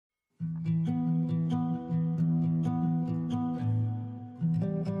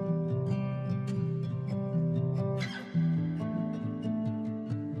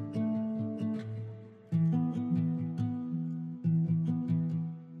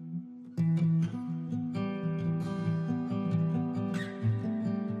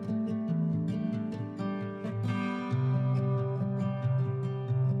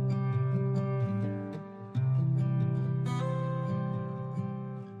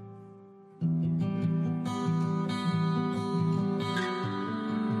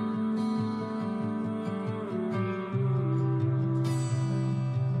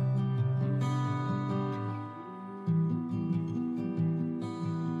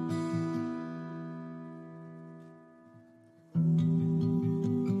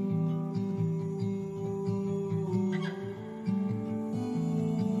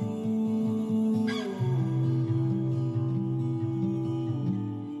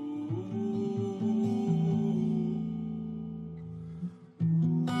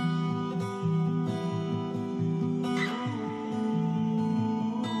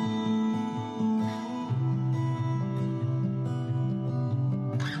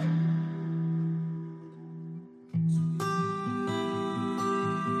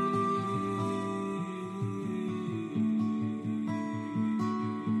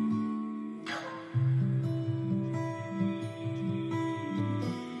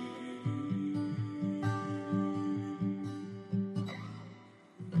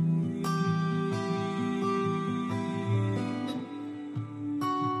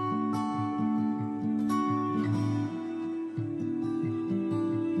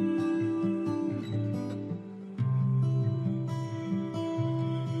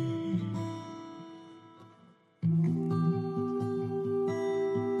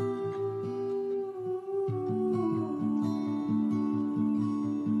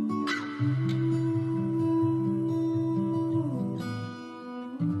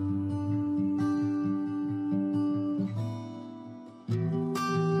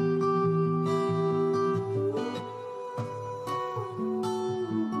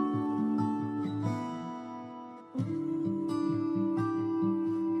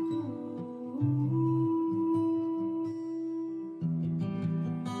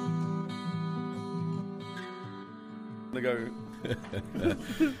to go.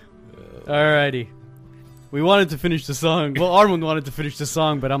 Alrighty. We wanted to finish the song. Well, Armand wanted to finish the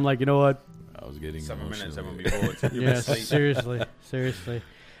song, but I'm like, you know what? I was getting 7 emotional. minutes, everyone be bored. Yes, seriously.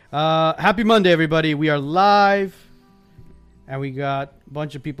 Happy Monday, everybody. We are live, and we got a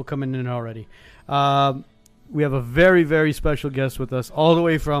bunch of people coming in already. We have a very, very special guest with us, all the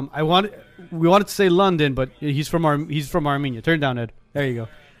way from we wanted to say London, but he's from Armenia. Turn down, Ed. There you go.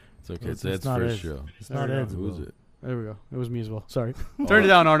 It's okay. It's It's Ed's not first Ed. show. It's not Ed's. Who's bro. it? There we go. It was me as well. Sorry. Turn it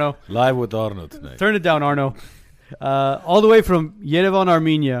down, Arno. Live with Arno tonight. Turn it down, Arno. All the way from Yerevan,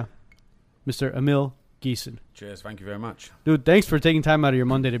 Armenia, Mr. Emil Giesen. Cheers, thank you very much. Dude, thanks for taking time out of your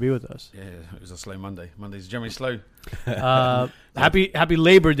Monday to be with us. Yeah, it was a slow Monday. Monday's generally slow. Happy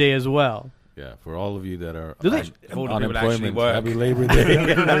Labor Day as well. Yeah, for all of you that are Do they- For all the people that actually unemployment, work. happy Labor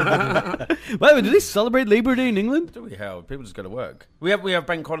Day. By the way, do they celebrate Labor Day in England? Do we hell? People just go to work. We have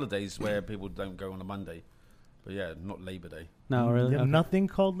bank holidays where people don't go on a Monday. But yeah, not Labor Day. No, really. You have Okay. nothing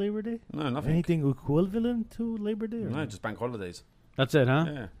called Labor Day? No, nothing. Anything equivalent to Labor Day? Or No, just bank holidays. That's it, huh?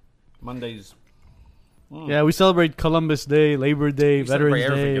 Yeah. Mondays. Yeah, we celebrate Columbus Day, Labor Day, We celebrate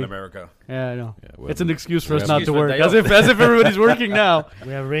Veterans everything Day. in America. Yeah, I know. Yeah, well, It's an excuse for we us have- not to Excuse for work. a day As if everybody's working now.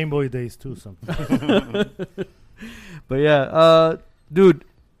 We have Rainbow Days too, something. But yeah, dude,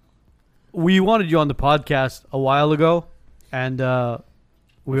 we wanted you on the podcast a while ago, and we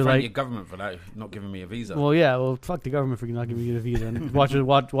were Thank like, your government for that, not giving me a visa. well, yeah, well, fuck the government for not giving you the visa, and watch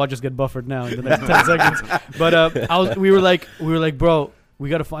us get buffered now in the next 10 seconds. But we were like, bro, we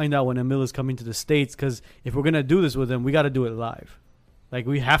got to find out when Emil is coming to the States, because if we're gonna do this with him, we got to do it live. Like,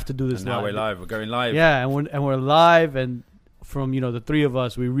 we have to do this and now live. we're live. We're going live. Yeah, and we're live, and from the three of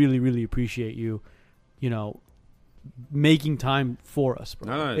us, we really, really appreciate you, making time for us,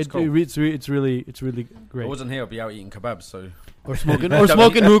 bro. No, it's cool. It's really If I great. wasn't here, I'd be out eating kebabs. So Or smoking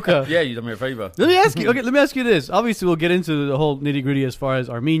hookah. yeah, you done me a favor. Let me ask you this. Obviously, we'll get into the whole nitty gritty as far as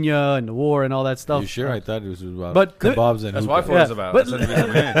Armenia and the war and all that stuff. You sure? I thought it was about But- kebabs and That's what I hookah. thought it was about. But- That's the reason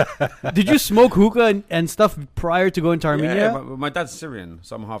I'm here. Did you smoke hookah and stuff prior to going to Armenia? Yeah, my dad's Syrian,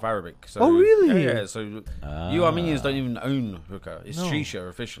 so I'm half Arabic. So, Oh, really? Yeah. So you Armenians don't even own hookah. It's No. shisha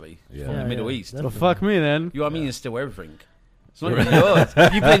officially Yeah. from the Yeah, Middle yeah, East. Well, definitely. fuck me then. You Armenians steal everything. It's not even yours.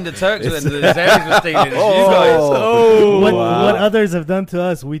 You blame the Turks and the Azeris for stealing. It's you guys. Oh, what, wow. what others have done to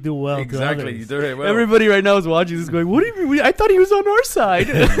us, we do well to Exactly, others. you do it well. everybody right now is watching this, going, "What do you mean? I thought he was on our side."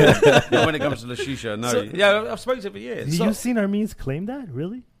 Not when it comes to the shisha, no. So- Yeah, I've spoken to it for years. You've seen Armenians claim that?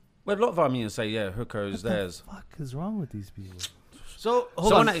 Really? Well, a lot of Armenians say, yeah, hookah is What theirs. the fuck is wrong with these people? So hold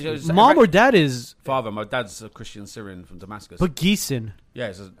Someone on, actually- mom or dad is Father, my dad's a Christian Syrian from Damascus. but Giesen. Yeah,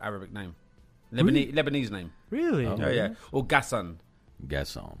 it's an Arabic name. Really? Lebanese name. Really? Oh. Yeah. Or Ghassan.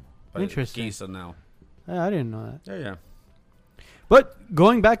 Gasson. but Interesting. Ghassan now. I didn't know that. Yeah. But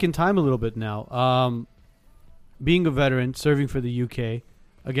going back in time a little bit now, being a veteran, serving for the UK,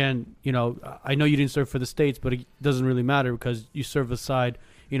 again, I know you didn't serve for the States, but it doesn't really matter because you serve aside,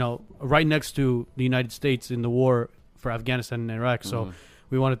 right next to the United States in the war for Afghanistan and Iraq. So Mhm.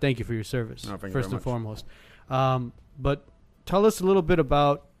 we want to thank you for your service, No, thank you first very and much. foremost. But tell us a little bit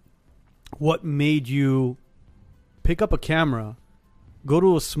about what made you pick up a camera, go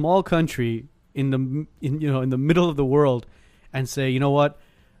to a small country in the middle of the world, and say, you know what,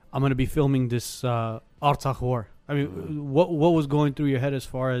 I'm going to be filming this Artsakh war. I mean, what was going through your head as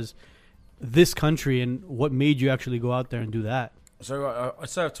far as this country, and what made you actually go out there and do that? So I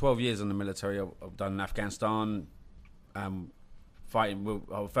served 12 years in the military. I've done Afghanistan, fighting.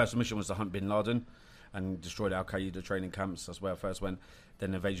 Our first mission was to hunt Bin Laden and destroyed Al Qaeda training camps. That's where I first went.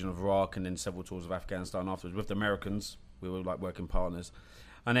 Then invasion of Iraq, and then several tours of Afghanistan afterwards with the Americans. We were like working partners.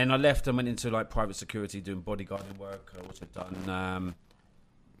 And then I left and went into like private security, doing bodyguarding work. I also done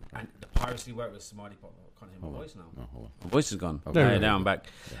and the piracy work with Somali. I can't hear my voice now. No, hold on. My voice is gone. Okay. Okay, now I'm back.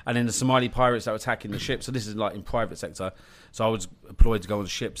 And then the Somali pirates that were attacking the ships. So this is like in private sector. So I was employed to go on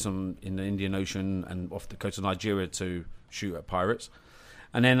ships in the Indian Ocean and off the coast of Nigeria to shoot at pirates.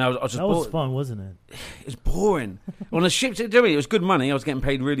 And then I was just That was bored. fun, wasn't it? It was boring. On the ships, it was good money. I was getting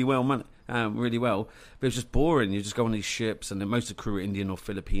paid really well, but it was just boring. You just go on these ships, and then most of the crew were Indian or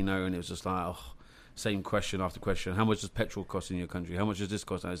Filipino, and it was just like, same question after question. How much does petrol cost in your country? How much does this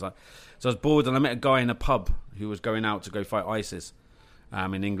cost? And so I was bored, and I met a guy in a pub who was going out to go fight ISIS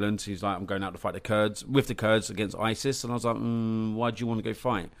in England. He's like, I'm going out to fight the Kurds against ISIS, and I was like, why do you want to go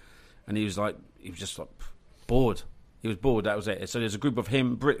fight? And he was just like bored. He was bored, that was it. So there's a group of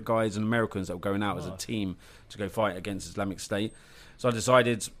him, Brit guys and Americans that were going out as a team to go fight against Islamic State. So I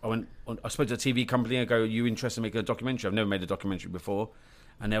decided, I spoke to a TV company, I go, are you interested in making a documentary? I've never made a documentary before.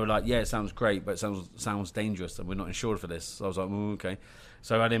 And they were like, yeah, it sounds great, but it sounds dangerous, and we're not insured for this. So I was like, okay.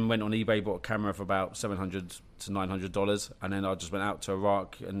 So I then went on eBay, bought a camera for about $700 to $900, and then I just went out to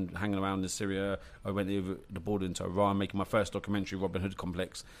Iraq and hanging around in Syria. I went over the border into Iran, making my first documentary, Robin Hood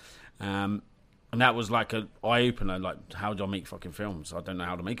Complex. And that was like an eye-opener, like, how do I make fucking films? I don't know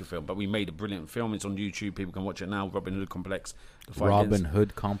how to make a film, but we made a brilliant film. It's on YouTube. People can watch it now, Robin Hood Complex. Robin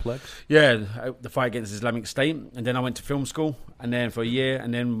Hood Complex? Yeah, the fight against Islamic State. And then I went to film school, and then for a year,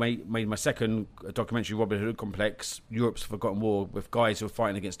 and then made my second documentary, Robin Hood Complex, Europe's Forgotten War, with guys who were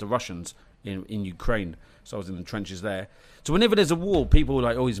fighting against the Russians in Ukraine. So I was in the trenches there. So whenever there's a war, people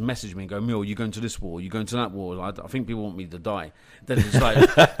like always message me and go, Mil, you going to this war? You going to that war? I think people want me to die. Then it's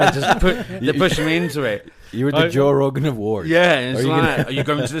like, they're pushing me into it. You were the Joe Rogan of wars. Yeah, and it's are you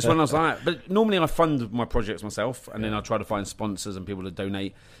going to this one? I was like, but normally I fund my projects myself, and then I try to find sponsors and people to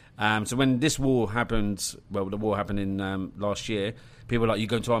donate. So when this war happened, the war happened in last year, people were like, you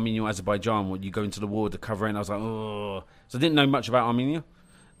going to Armenia or Azerbaijan? Or you going to the war to cover it? And I was like, oh. So I didn't know much about Armenia.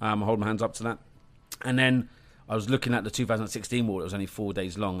 I hold my hands up to that. And then I was looking at the 2016 war. It was only 4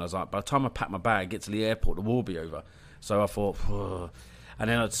 days long. I was like, by the time I pack my bag, get to the airport, the war will be over. So I thought, oh. And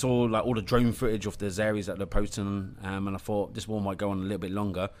then I saw like all the drone footage of the Azeris that they're posting, and I thought this war might go on a little bit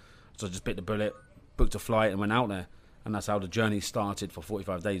longer. So I just bit the bullet, booked a flight, and went out there. And that's how the journey started for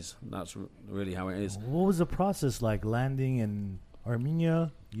 45 days. That's really how it is. What was the process like landing in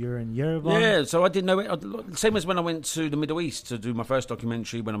Armenia? You're in Yerevan? Yeah, so I didn't know it. Same as when I went to the Middle East to do my first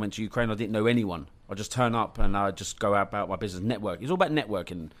documentary. When I went to Ukraine, I didn't know anyone. I just turn up and I just go about my business. Network. It's all about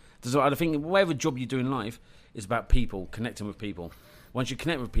networking. I think whatever job you do in life is about people, connecting with people. Once you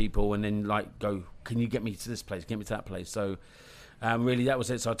connect with people and then like go, can you get me to this place? Get me to that place. So really that was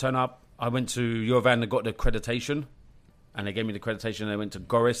it. So I turn up. I went to Yerevan and got the accreditation. And they gave me the accreditation. I went to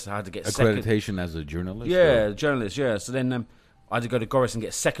Goris. I had to get accreditation as a journalist? Yeah, journalist, yeah. So then I had to go to Goris and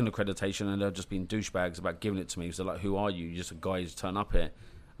get second accreditation, and they're just being douchebags about giving it to me. So like, who are you? You're just a guy who's turned up here.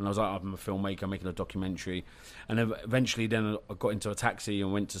 And I was like, I'm a filmmaker, making a documentary. And then eventually then I got into a taxi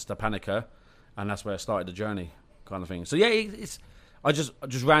and went to Stepanakert, and that's where I started the journey, kind of thing. So yeah, I just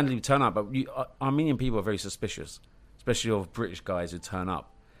randomly turn up. But Armenian people are very suspicious, especially of British guys who turn up.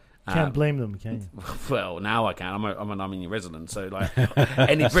 Can't blame them, can you? Well, now I can. I'm an Armenian resident, so like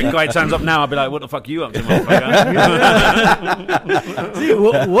any Brit guy turns up now, I'll be like, "What the fuck are you up to, motherfucker?" See,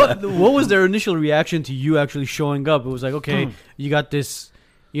 what was their initial reaction to you actually showing up? It was like, okay, you got this,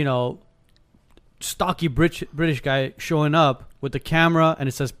 stocky British guy showing up with the camera, and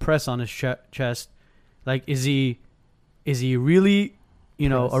it says press on his chest. Like, is he really,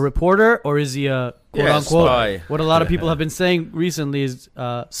 a reporter, or is he a quote unquote spy? What a lot of people have been saying recently is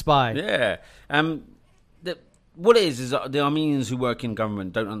spy. Yeah. What it is the Armenians who work in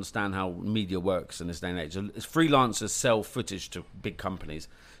government don't understand how media works in this day and age. Freelancers sell footage to big companies.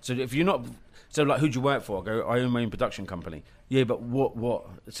 So if you're not, like, who do you work for? I go, I own my own production company. Yeah, but what?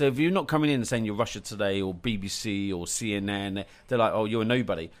 So if you're not coming in and saying you're Russia Today or BBC or CNN, they're like, oh, you're a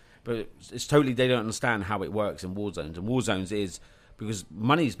nobody. But it's totally, they don't understand how it works in war zones. And war zones is because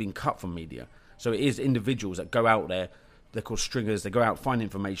money's been cut from media. So it is individuals that go out there, they're called stringers, they go out, find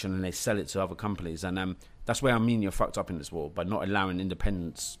information, and they sell it to other companies. And that's where Armenia fucked up in this war, by not allowing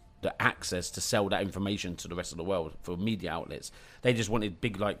independents the access to sell that information to the rest of the world for media outlets. They just wanted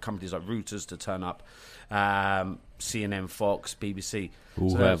big companies like Reuters to turn up, CNN, Fox, BBC.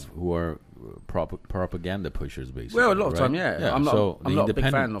 Who are propaganda pushers, basically. Well, a lot of time, yeah. I'm not a big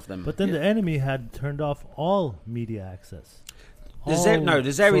fan of them. But then the enemy had turned off all media access. The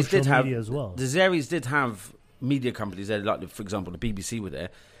Azeris did have as well. The Azeris did have media companies there, like for example the BBC were there,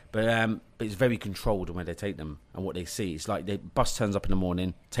 but it's very controlled on where they take them and what they see. It's like the bus turns up in the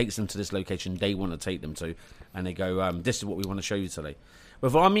morning, takes them to this location they want to take them to, and they go, "This is what we want to show you today."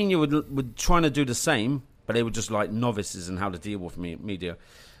 But Armenia would trying to do the same, but they were just like novices in how to deal with media.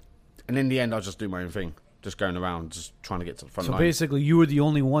 And in the end, I just do my own thing. Just going around, just trying to get to the front line. So basically, you were the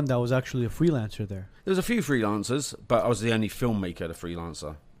only one that was actually a freelancer there. There was a few freelancers, but I was the only filmmaker, the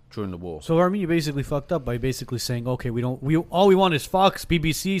freelancer, during the war. So Armenia basically fucked up by basically saying, okay, all we want is Fox,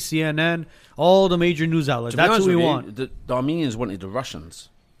 BBC, CNN, all the major news outlets. That's what we want. The Armenians wanted the Russians.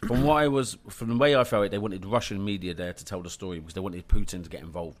 From the way I felt it, they wanted Russian media there to tell the story because they wanted Putin to get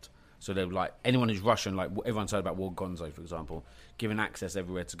involved. So they were like, anyone who's Russian, like everyone's heard about War Gonzo, for example, giving access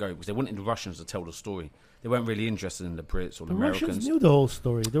everywhere to go because they wanted the Russians to tell the story. They weren't really interested in the Brits or the Americans. Russians knew the whole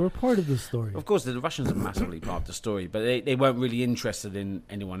story. They were part of the story. Of course, the Russians are massively part of the story, but they weren't really interested in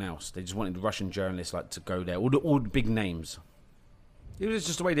anyone else. They just wanted the Russian journalists to go there, all the big names. It was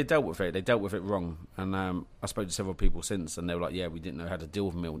just the way they dealt with it. They dealt with it wrong. And I spoke to several people since, and they were like, yeah, we didn't know how to deal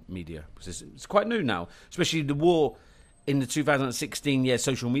with media. Because it's quite new now, especially the war. in the 2016,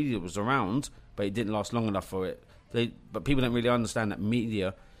 social media was around, but it didn't last long enough for it. But people don't really understand that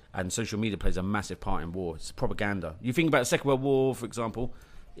media and social media plays a massive part in war. It's propaganda. You think about the Second World War, for example,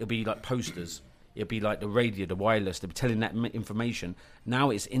 it'll be like posters. It'll be like the radio, the wireless. They'll be telling that information. Now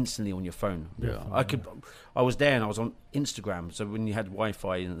it's instantly on your phone. Yeah. I was there and I was on Instagram. So when you had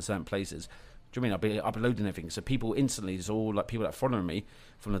Wi-Fi in certain places, do you know what I mean? I'd be uploading everything. So people instantly, it's all like people that are following me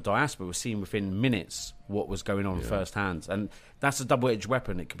from the diaspora were seeing within minutes what was going on firsthand. And that's a double-edged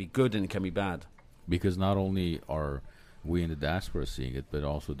weapon. It can be good and it can be bad. Because not only are we in the diaspora seeing it, but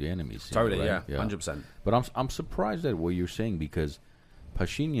also the enemy seeing Totally, it. Right? yeah, 100%. But I'm surprised at what you're saying, because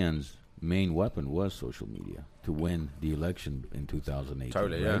Pashinyan's main weapon was social media to win the election in 2018.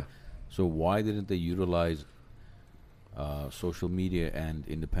 Totally, right? yeah. So why didn't they utilize social media and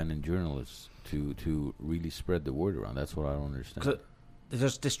independent journalists to really spread the word around? That's what I don't understand. They're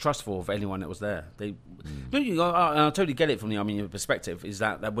just distrustful of anyone that was there. I totally get it from the Armenian perspective, is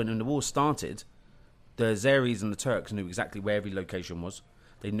that when the war started, the Azeris and the Turks knew exactly where every location was.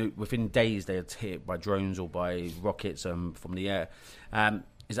 They knew within days they had hit by drones or by rockets from the air.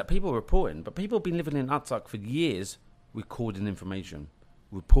 Is that people were reporting, but people have been living in Artsakh for years, recording information,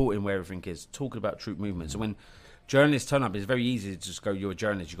 reporting where everything is, talking about troop movements. So when journalists turn up, it's very easy to just go, "You're a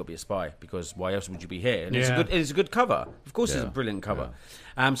journalist, you've got to be a spy," because why else would you be here? And it's a good cover. Of course, it's a brilliant cover.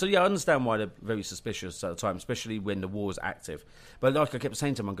 Yeah. I understand why they're very suspicious at the time, especially when the war is active. But like I kept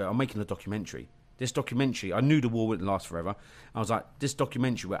saying to them, I'm making a documentary. This documentary, I knew the war wouldn't last forever. I was like, this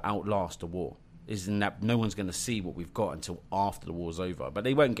documentary will outlast the war. Is in that no one's going to see what we've got until after the war's over. But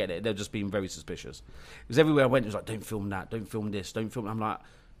they won't get it. They're just being very suspicious. Because everywhere I went, it was like, don't film that, don't film this, don't film. I'm like,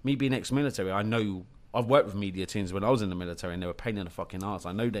 me being ex-military, I know I've worked with media teams when I was in the military, and they were a pain in the fucking arse.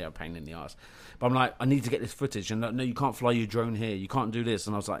 I know they are a pain in the arse. But I'm like, I need to get this footage. And no, you can't fly your drone here. You can't do this.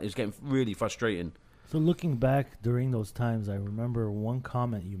 And I was like, it was getting really frustrating. So looking back during those times, I remember one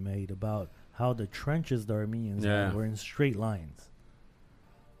comment you made about how the trenches the Armenians had were in straight lines.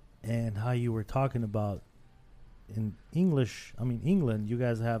 And how you were talking about in England, you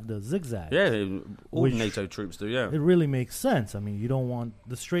guys have the zigzag. Yeah, all NATO troops do, yeah. It really makes sense. I mean, you don't want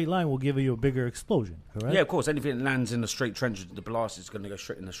the straight line will give you a bigger explosion, correct? Yeah, of course. Anything that lands in the straight trench, the blast is going to go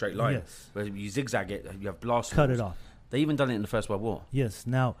straight in the straight line. Yes. But if you zigzag it, you have blast Cut holes. it off. They even done it in the First World War. Yes.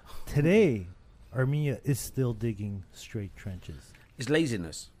 Now, today, Armenia is still digging straight trenches. It's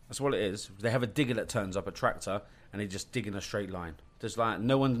laziness. That's what it is. They have a digger that turns up, a tractor, and they just dig in a straight line. There's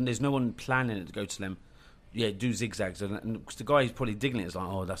no one planning it to go to them. Yeah, do zigzags, and the guy who's probably digging it is like,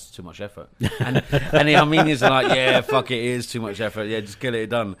 oh, that's too much effort. And the Armenians are like, yeah, fuck it is too much effort. Yeah, just get it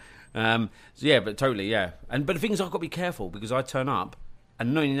done. But totally, yeah. But the thing is, I've got to be careful because I turn up,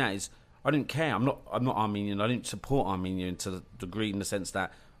 and knowing that is, I don't care. I'm not Armenian. I don't support Armenian to the degree in the sense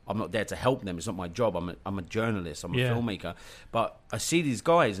that I'm not there to help them. It's not my job. I'm a journalist. I'm a filmmaker. But I see these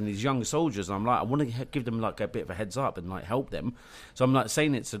guys and these young soldiers, and I'm like, I want to give them like a bit of a heads up and like help them. So I'm like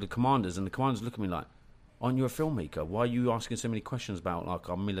saying it to the commanders, and the commanders look at me like, aren't you a filmmaker? Why are you asking so many questions about like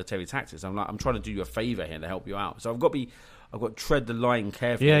our military tactics? I'm like, I'm trying to do you a favor here to help you out. So I've got to tread the line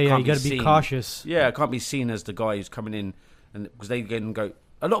carefully. Yeah, you got to be cautious. Yeah, I can't be seen as the guy who's coming in, and because they can go.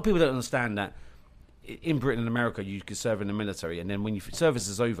 A lot of people don't understand that in Britain and America, you can serve in the military, and then when your service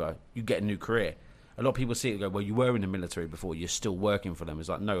is over, you get a new career. A lot of people see it and go, well, you were in the military before, you're still working for them. It's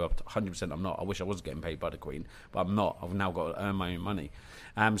like, no, 100% I'm not. I wish I was getting paid by the Queen, but I'm not. I've now got to earn my own money.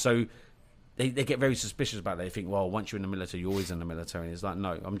 So they get very suspicious about that. They think, well, once you're in the military, you're always in the military. And it's like,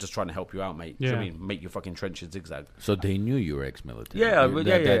 no, I'm just trying to help you out, mate. Yeah. Do you know what I mean? Make your fucking trenches zigzag. So they knew you were ex-military. Yeah,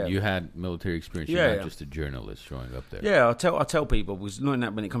 that you had military experience. You're not just a journalist showing up there. Yeah, I tell people, because knowing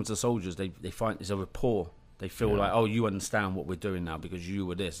that when it comes to soldiers, they find it's a rapport. They feel like, oh, you understand what we're doing now because you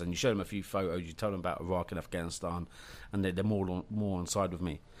were this. And you show them a few photos, you tell them about Iraq and Afghanistan, and they're more on side with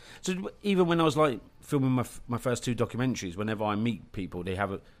me. So even when I was like filming my first two documentaries, whenever I meet people, they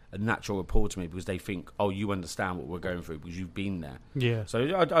have a natural rapport to me because they think, oh, you understand what we're going through because you've been there. Yeah. So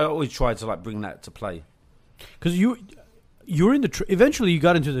I always try to like bring that to play. Because you're in the eventually you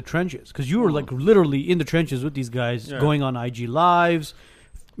got into the trenches because you were like literally in the trenches with these guys, going on IG lives,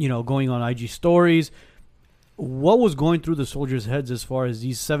 going on IG stories. What was going through the soldiers' heads as far as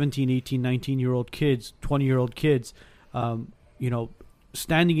these 17, 18, 19-year-old kids, 20-year-old kids,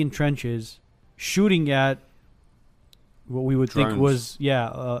 standing in trenches, shooting at what we would Drones. think was,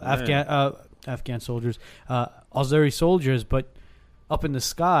 Afghan soldiers, Azeri soldiers, but up in the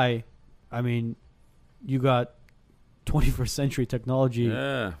sky, I mean, you got 21st century technology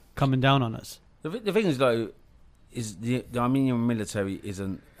coming down on us. The thing is, though, is the Armenian military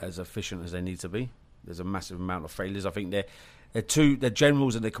isn't as efficient as they need to be. There's a massive amount of failures. I think their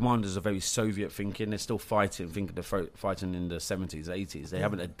generals and their commanders are very Soviet thinking. They're still fighting they're fighting in the 70s, 80s. They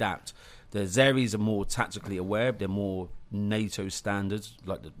haven't adapted. The Azeris are more tactically aware. They're more NATO standards,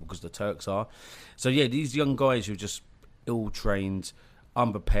 because the Turks are. So yeah, these young guys who are just ill-trained,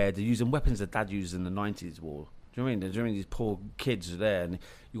 unprepared. They're using weapons that Dad used in the 90s war. Do you know what I mean? They're doing these poor kids are there, and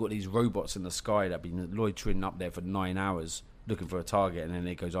you've got these robots in the sky that have been loitering up there for 9 hours looking for a target, and then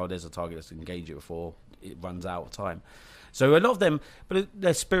it goes, oh, there's a target, let's engage it before it runs out of time. So a lot of them, but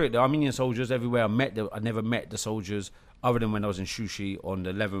their spirit, the Armenian soldiers everywhere I never met the soldiers other than when I was in Shushi on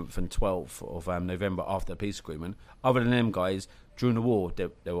the 11th and 12th of November after the peace agreement. Other than them guys, during the war, they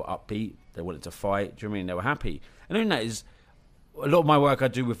were upbeat, they wanted to fight, do you know what I mean? They were happy. And then that is, a lot of my work I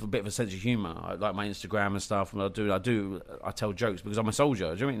do with a bit of a sense of humour. I like my Instagram and stuff, and I tell jokes because I'm a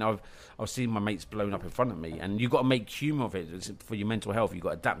soldier. Do you know what I mean? I've seen my mates blown up in front of me, and you've got to make humour of it. It's for your mental health. You've got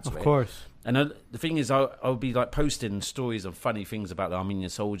to adapt to it. Of course. And the thing is, I'll be like posting stories of funny things about the Armenian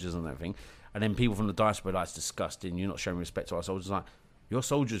soldiers and everything, and then people from the diaspora are like, it's disgusting. You're not showing respect to our soldiers. Like, your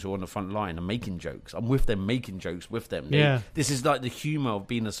soldiers who are on the front line are making jokes. I'm with them, making jokes with them. This is like the humour of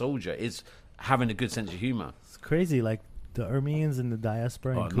being a soldier, is having a good sense of humour. It's crazy, like the Armenians in the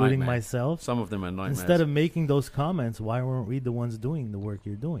diaspora, including nightmare. myself. Some of them are nightmares. Instead of making those comments, why weren't we the ones doing the work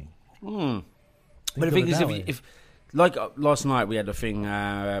you're doing? But the thing is, if like last night we had a thing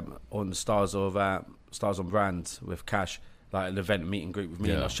on Stars on Brand with Cash, like an event, a meet and greet with me,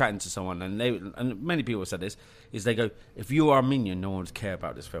 and I was chatting to someone, and many people have said this, is they go, if you're Armenian, no one would care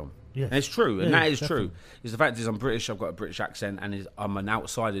about this film. Yes. And it's true, and that is definitely true. Is the fact is I'm British, I've got a British accent, and I'm an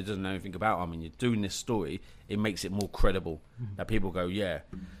outsider who doesn't know anything about Armenia. Doing this story, it makes it more credible that people go,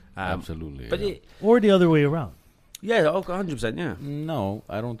 absolutely. But or the other way around. Yeah, 100%, yeah. No,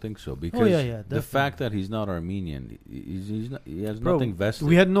 I don't think so. Because the fact that he's not Armenian, he has nothing vested.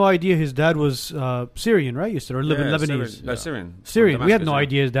 We had no idea his dad was Syrian, right? You said, or Lebanese. Syrian. Syrian. We had no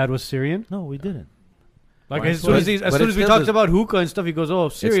idea his dad was Syrian. No, we didn't. Like as soon as we talked about hookah and stuff, he goes, "Oh,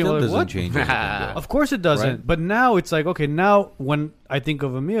 Syrian." It still like, doesn't what? change anything, Of course it doesn't. Right? But now it's like, okay, now when I think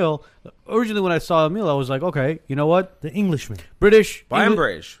of Emil, originally when I saw Emil, I was like, okay, you know what? The Englishman, British. I am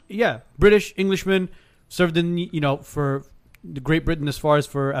British. Yeah, British Englishman, served in for the Great Britain as far as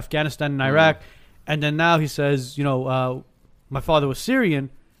for Afghanistan and Iraq, and then now he says, my father was Syrian.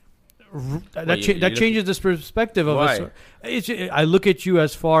 That changes this perspective of us. I look at you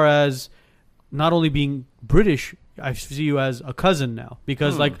as far as not only being British, I see you as a cousin now.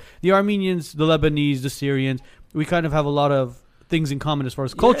 Because like the Armenians, the Lebanese, the Syrians, we kind of have a lot of things in common as far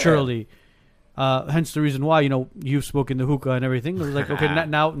as culturally. Hence the reason why, you've spoken the hookah and everything. It was like, okay,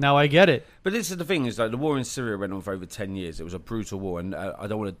 now I get it. But this is the thing, is like the war in Syria went on for over 10 years. It was a brutal war, and I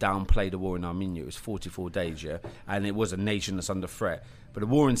don't want to downplay the war in Armenia. It was 44 days, and it was a nation that's under threat. But the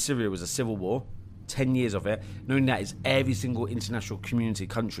war in Syria was a civil war, 10 years of it. Knowing that is every single international community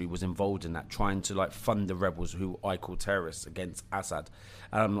country was involved in that, trying to fund the rebels who I call terrorists against Assad.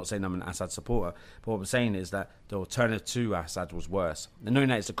 And I'm not saying I'm an Assad supporter, but what I'm saying is that the alternative to Assad was worse. And knowing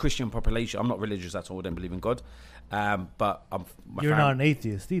that it's a Christian population, I'm not religious at all, I don't believe in God. But you're not an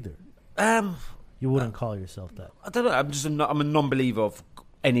atheist either. You wouldn't call yourself that. I don't know. I'm a non-believer of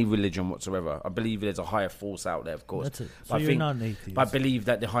any religion whatsoever. I believe there's a higher force out there, of course. That's it. So you're not an atheist. But I believe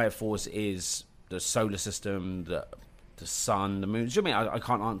that the higher force is the solar system, the sun, the moon. Do you know what I mean? I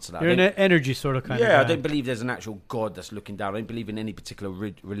can't answer that. You're an energy sort of kind of guy. I don't believe there's an actual God that's looking down. I don't believe in any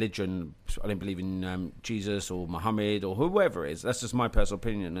particular religion. I don't believe in Jesus or Muhammad or whoever it is. That's just my personal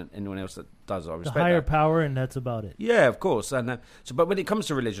opinion, and anyone else that does, I respect the higher that. power, and that's about it. Yeah, of course. And but when it comes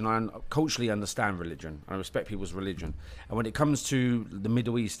to religion, I culturally understand religion. I respect people's religion. And when it comes to the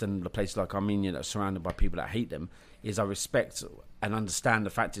Middle East and the place like Armenia that's surrounded by people that hate them, is I respect and understand the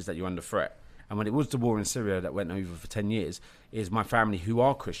fact is that you're under threat. And when it was the war in Syria that went over for 10 years, is my family who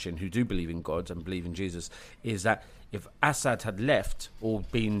are Christian, who do believe in God and believe in Jesus, is that if Assad had left or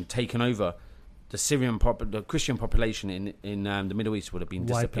been taken over, the Christian population in the Middle East would have been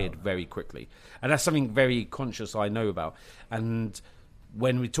disappeared very quickly. And that's something very conscious I know about. And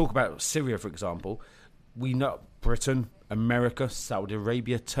when we talk about Syria, for example, we know Britain, America, Saudi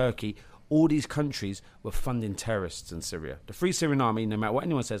Arabia, Turkey, all these countries were funding terrorists in Syria. The Free Syrian Army, no matter what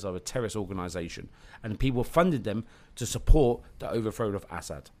anyone says, are a terrorist organisation. And people funded them to support the overthrow of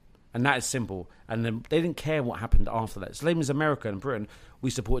Assad. And that is simple. And then they didn't care what happened after that. Same as America and Britain, we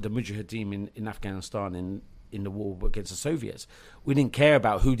supported the Mujahideen in Afghanistan in the war against the Soviets. We didn't care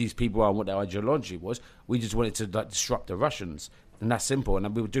about who these people are and what their ideology was. We just wanted to disrupt the Russians. And that's simple.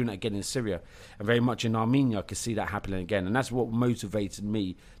 And we were doing that again in Syria. And very much in Armenia, I could see that happening again. And that's what motivated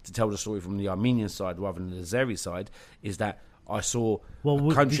me to tell the story from the Armenian side rather than the Azeri side, is that I saw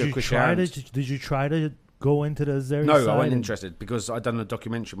a country of Christianity. Did you try to go into the Azeri No, side? I wasn't interested because I'd done a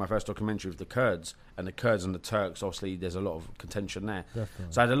documentary, my first documentary of the Kurds, and the Kurds and the Turks, obviously there's a lot of contention there. Definitely.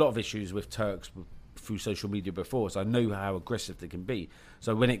 So I had a lot of issues with Turks through social media before, so I know how aggressive they can be.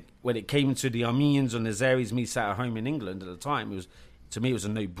 So when it came to the Armenians and the Azeris, me sat at home in England at the time, to me it was a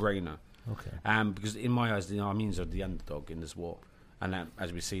no-brainer. Okay. Because in my eyes, the Armenians are the underdog in this war, and that,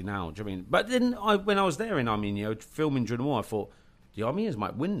 as we see now, do you know what I mean? But then when I was there in Armenia, filming during the war, I thought the Armenians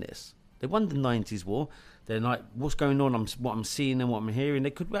might win this. They won the 90s war. They're like, what's going on? What I'm seeing and what I'm hearing, they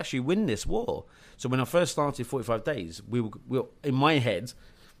could actually win this war. So when I first started 45 Days, we were in my head,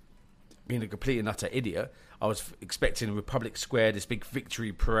 being a complete and utter idiot, I was expecting Republic Square, this big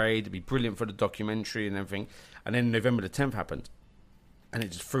victory parade, to be brilliant for the documentary and everything. And then November the 10th happened, and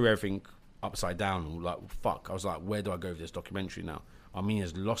it just threw everything upside down. And like, fuck. I was like, where do I go with this documentary now?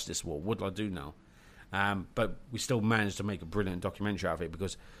 Armenia's lost this war. What do I do now? But we still managed to make a brilliant documentary out of it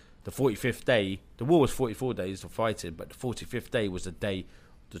because the 45th day, the war was 44 days of fighting, but the 45th day was the day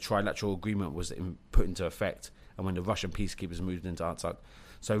the trilateral agreement was put into effect and when the Russian peacekeepers moved into Artsakh.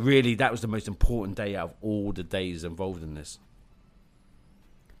 So really, that was the most important day out of all the days involved in this.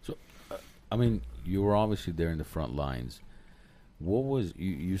 So, I mean, you were obviously there in the front lines. What was,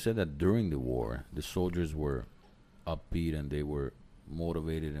 you said that during the war, the soldiers were upbeat and they were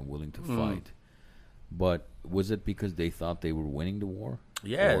motivated and willing to fight. But was it because they thought they were winning the war?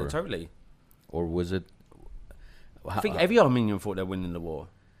 Yeah, totally. Or was it... I think every Armenian thought they're winning the war.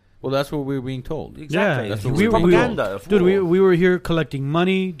 Well, that's what we were being told. Exactly. That's It what was we were propaganda. Dude, we were here collecting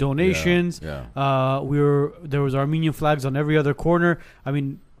money, donations. Yeah. There was Armenian flags on every other corner. I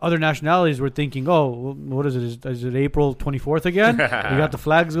mean, other nationalities were thinking, oh, what is it? Is it April 24th again? We got the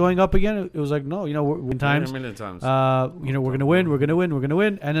flags going up again. It was like, no, we're times. A million times. We're going to win. We're going to win. We're going to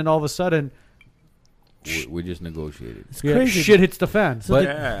win. And then all of a sudden, We just negotiated. It's crazy. shit hits the fan.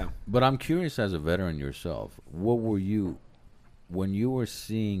 But I'm curious, as a veteran yourself, what were you, when you were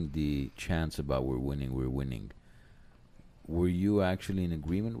seeing the chants about we're winning, were you actually in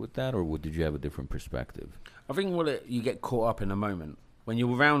agreement with that, or did you have a different perspective? I think you get caught up in a moment when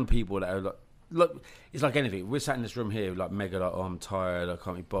you're around people that are like, look, it's like anything. We're sat in this room here, like mega, like, oh, I'm tired, I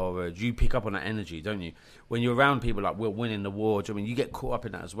can't be bothered. You pick up on that energy, don't you? When you're around people like we're winning the war, do you know what I mean? You get caught up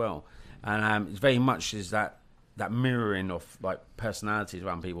in that as well, and it's very much is that mirroring of like personalities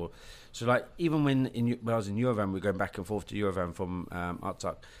around people. So like even when I was in Yerevan, we're going back and forth to Yerevan from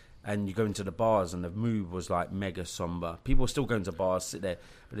Artsakh, and you go into the bars and the mood was like mega somber. People are still going to bars, sit there,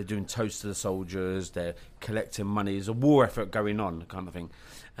 but they're doing toasts to the soldiers, they're collecting money. There's a war effort going on, kind of thing.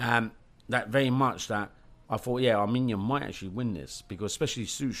 That very much that I thought, yeah, Armenia might actually win this, because especially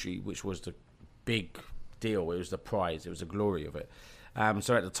sushi, which was the big deal, it was the prize, it was the glory of it.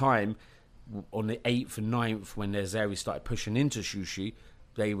 So at the time, on the 8th and 9th, when the Azeris started pushing into sushi,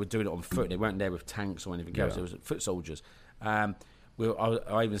 they were doing it on foot. They weren't there with tanks or anything else. It was foot soldiers. I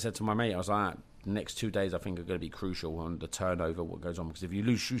even said to my mate, I was like, the next 2 days I think are going to be crucial on the turnover, what goes on, because if you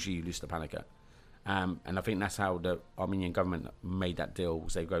lose sushi, you lose the Panica. And I think that's how the Armenian government made that deal.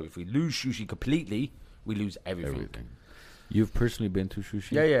 So they go, if we lose sushi completely, we lose everything. You've personally been to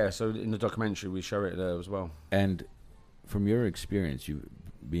sushi? Yeah. So in the documentary, we show it there as well. And from your experience, you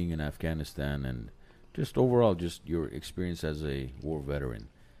being in Afghanistan and just overall, just your experience as a war veteran,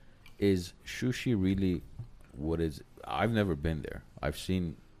 is sushi really what is? I've never been there. I've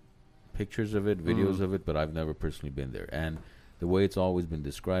seen pictures of it, videos of it, but I've never personally been there. And the way it's always been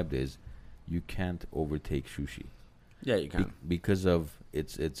described is you can't overtake sushi. Yeah, you can. Because of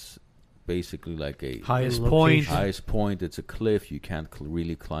it's basically like a highest point. Highest point. It's a cliff. You can't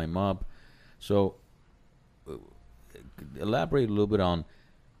really climb up. So elaborate a little bit on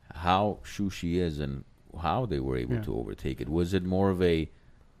how sushi is and how they were able to overtake it. Was it more of a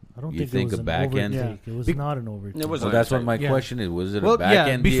I don't you think think it was a an back end? overtake. It was not an overtake. It was Well, that's what my question is. Was it a back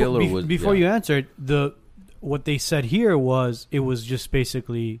end before, deal, or was before you answered, what they said here was it was just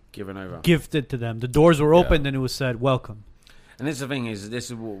basically Given over. gifted to them. The doors were opened and it was said welcome. And this is the thing is,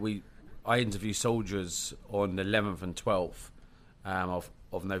 this is what I interview soldiers on the 11th and 12th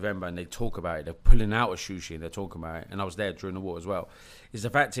of November, and they talk about it. They're pulling out of sushi and they're talking about it. And I was there during the war as well. The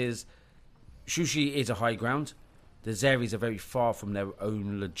fact is, sushi is a high ground. The Azeris are very far from their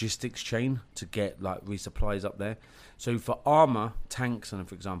own logistics chain to get like resupplies up there. So for armor, tanks, and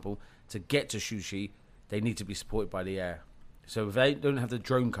for example, to get to sushi, they need to be supported by the air. So if they don't have the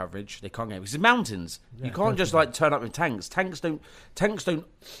drone coverage, they can't get it. Because it's mountains. Yeah, you can't just like turn up with tanks. Tanks don't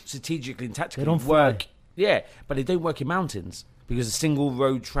strategically and tactically They don't work. fly. Yeah, but they don't work in mountains because it's single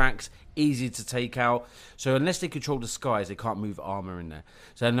road tracks, easy to take out. So unless they control the skies, they can't move armor in there.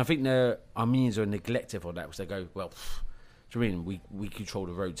 So and I think the Armenians are neglective on that, because they go, well, Do you mean we control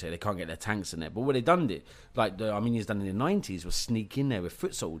the roads here? They can't get their tanks in there. But what they done it, like the Armenians done in the 90s, was sneak in there with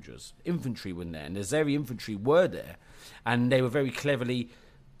foot soldiers. Infantry were in there, and the Azeri infantry were there. And they were very cleverly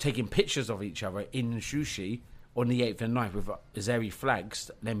taking pictures of each other in Shushi on the 8th and 9th with Azeri flags,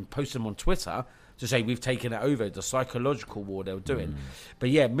 then post them on Twitter to say we've taken it over, the psychological war they were doing. But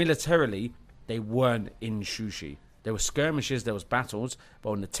yeah, militarily, they weren't in Shushi. There were skirmishes, there was battles,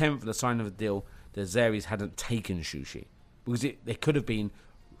 but on the 10th, the sign of the deal, the Azeris hadn't taken Shushi. Because they could have been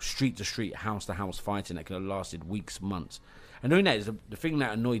street to street, house to house fighting that could have lasted weeks, months. And knowing that is the thing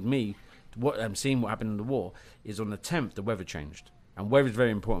that annoyed me, seeing what happened in the war, is on the 10th, the weather changed. And weather is very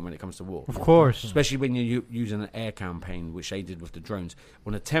important when it comes to war. Of course. Especially when you're using an air campaign, which they did with the drones.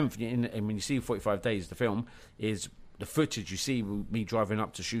 On the 10th, and when you see 45 Days, the film, is the footage you see with me driving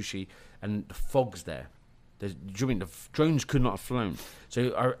up to Shushi and the fog's there. The drones could not have flown.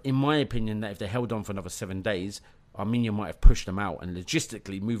 So in my opinion, that if they held on for another 7 days, Armenia might have pushed them out. And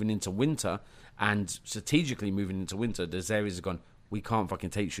logistically, moving into winter and strategically moving into winter, the Azeris have gone, we can't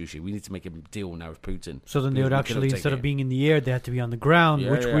fucking take Shushi. We need to make a deal now with Putin. So then they would actually, instead of being in the air, they had to be on the ground,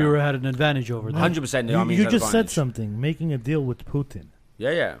 which we had an advantage over them. 100%. You just said something, making a deal with Putin.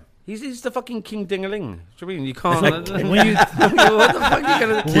 Yeah. He's the fucking King Dingaling. Do you mean you can't? When you, what the fuck are you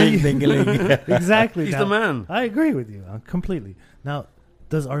gonna do? King Dingaling. Exactly. He's now, the man. I agree with you completely. Now,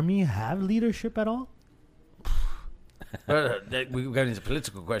 does Armenia have leadership at all? We're going into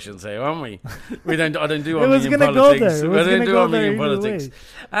political questions here, aren't we? I don't do It was Armenian gonna go politics. there. It We was don't gonna do go there Armenian either politics.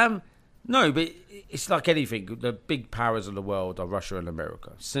 way. No, but it's like anything. The big powers of the world are Russia and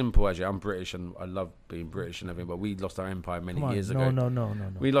America. Simple as you. I'm British and I love being British and everything, but we lost our empire many Come on, years ago. No.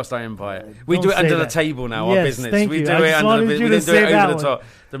 We lost our empire. We Don't do it under say the that. table now, our Yes, business. thank We you. do I it just under wanted the you We to didn't do say it that over the one. top.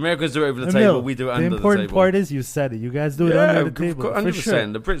 The Americans do it over the Emil, table. We do it under the table. The important part is you said it. You guys do it under the table. 100%. For sure.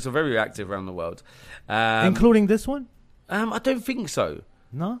 The Brits are very active around the world. Including this one? I don't think so.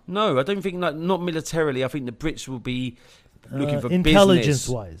 No? No, I don't think not militarily. I think the Brits will be looking for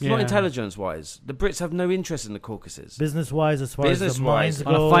intelligence-wise. business. Not intelligence-wise. The Brits have no interest in the Caucasus. Business-wise, as far as the Business-wise. mines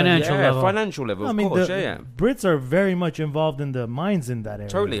On a go. financial level. Financial level, of course. The Brits are very much involved in the mines in that area.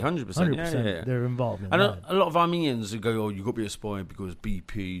 Totally, 100%. Yeah. They're involved in And that. a lot of Armenians who go, oh, you've got to be a spy because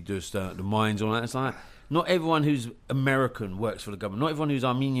BP, this, that, the mines, all that. It's like, not everyone who's American works for the government. Not everyone who's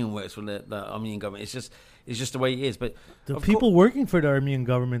Armenian works for the Armenian government. It's just the way it is. But the people working for the Armenian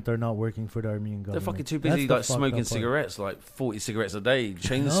government are not working for the Armenian government. They're fucking too busy That's the smoking fucked up part. cigarettes, like 40 cigarettes a day,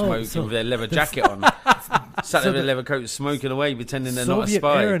 chain No, smoking so- with their leather jacket on. Sat there with a leather coat, smoking away, pretending they're not a Soviet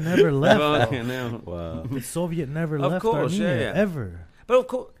spy. era never left. Fucking hell. Wow. The Soviet never Of left course, Armenia, yeah. ever. But of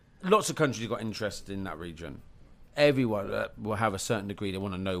course, lots of countries got interest in that region. Everyone will have a certain degree. They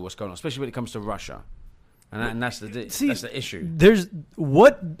want to know what's going on, especially when it comes to Russia. And that's the issue. There's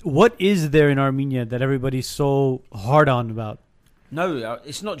what is there in Armenia that everybody's so hard on about? No,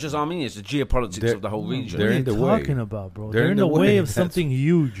 it's not just Armenia. It's the geopolitics of the whole region. They're What are in you the way. talking about, bro? They're They're in in the the way way. of That's- something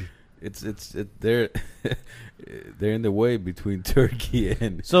huge. They're they're in the way between Turkey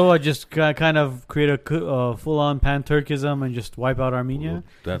and. So I just kind of create a full-on pan-Turkism and just wipe out Armenia.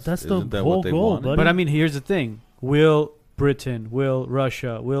 That's the isn't that whole what they goal, wanted? buddy. But I mean, here's the thing: will Britain, will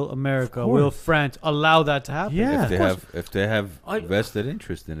Russia, will America, will course. France allow that to happen? Yeah. If they have I- vested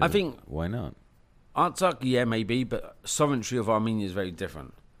interest in it, I think- why not? Artsakh, yeah, maybe, but sovereignty of Armenia is very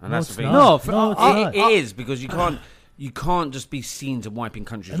different, and No, that's the it's thing. not. No, No, it's It not. is because you can't just be seen to wiping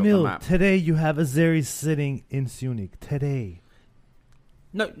countries off the Emil, map. today you have Azeris sitting in Sunik. Today.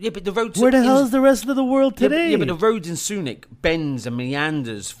 No, yeah, but the road. Where the hell is the rest of the world today? Yeah, but the roads in Sunik bends and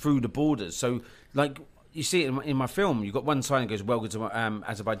meanders through the borders. So, like, you see it in my film, you've got one sign that goes, welcome to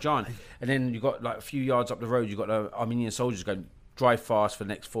Azerbaijan. And then you've got, like, a few yards up the road, you've got the Armenian soldiers going, drive fast for the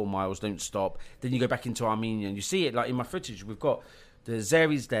next 4 miles, don't stop. Then you go back into Armenia. And you see it, like, in my footage, we've got the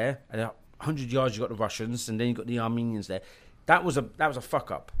Azeris there, and 100 yards you've got the Russians, and then you've got the Armenians there. That was a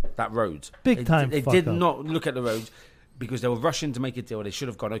fuck up, that road. Big time They fuck did up. not look at the roads. Because they were rushing to make a deal, they should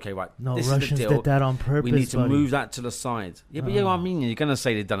have gone, okay, right, No, this Russians is the deal. did that on purpose, We need to buddy. move that to the side. Yeah, but you're Armenian. You're going to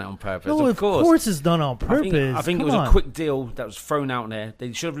say they've done it on purpose. No, of course. it's done on purpose. I think it Come was on. a quick deal that was thrown out there.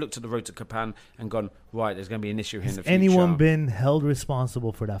 They should have looked at the road to Kapan and gone, right, there's going to be an issue here in the Has future. anyone been held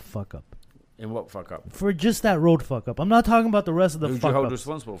responsible for that fuck up? In what fuck up? For just that road fuck up. I'm not talking about the rest of the Who do you fuck hold ups.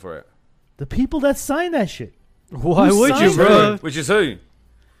 responsible for it? The people that signed that shit. Why Who would you, signed bro? Which is who?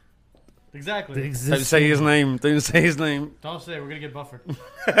 Exactly. Don't say his name. Don't say his name. Don't say it. We're gonna get buffered.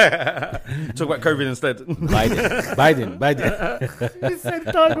 Talk about COVID instead. Biden. He said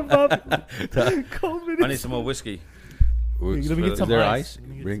talk about COVID. I need some more whiskey. Let me get Is some there ice. ice? Let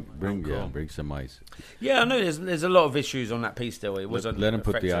me get Bring some ice. Yeah, I know there's a lot of issues on that piece still. It wasn't Let him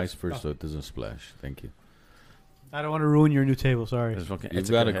put the effective. ice first so it doesn't splash. Thank you. I don't want to ruin your new table. Sorry. It's fucking You've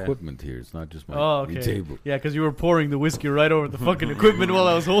got etiquette here. equipment here. It's not just my Oh, new okay. table. Yeah, because you were pouring the whiskey right over the fucking equipment while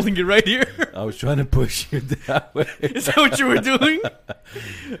I was holding it right here. I was trying to push you that way. Is that what you were doing?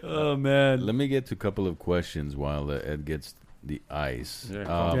 Oh man. Let me get to a couple of questions while Ed gets the ice.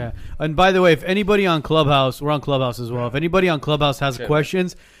 Yeah, Yeah. And by the way, if anybody on Clubhouse, we're on Clubhouse as well. If anybody on Clubhouse has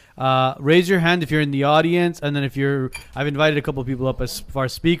questions, raise your hand if you're in the audience, and then I've invited a couple of people up as far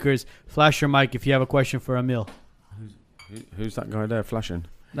as speakers. Flash your mic if you have a question for Emil. Who's that guy there flashing?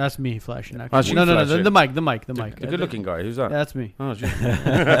 That's me flashing. Oh, Actually, you no, flashing. the mic. The good-looking guy. Who's that? That's me. Oh, geez.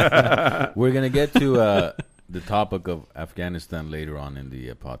 We're going to get to the topic of Afghanistan later on in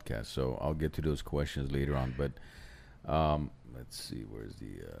the podcast, so I'll get to those questions later on. But let's see, where's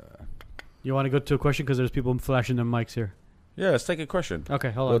the... You want to go to a question because there's people flashing their mics here. Yeah, let's take a question.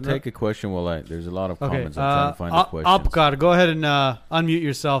 Okay, hold We'll on. take a question while there's a lot of Okay, comments. I'm trying to find the questions. Apgar, go ahead and unmute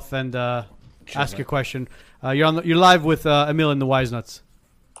yourself and ask your question. You're live with Emil and the Wise Nuts.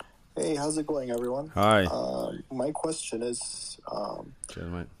 Hey, how's it going, everyone? Hi. My question is,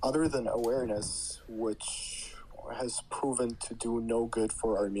 Cheers, mate. other than awareness, which has proven to do no good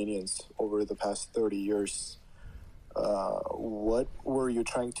for Armenians over the past 30 years, what were you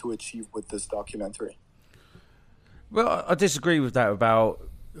trying to achieve with this documentary? Well, I disagree with that about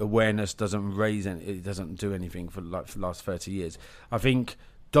awareness doesn't raise any, it doesn't do anything for the last 30 years. I think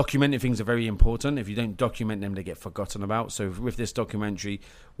documenting things are very important. If you don't document them, they get forgotten about. So with this documentary,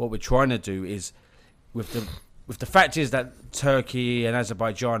 what we're trying to do is, with the fact is that Turkey and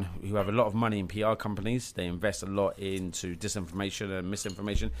Azerbaijan, who have a lot of money in PR companies, they invest a lot into disinformation and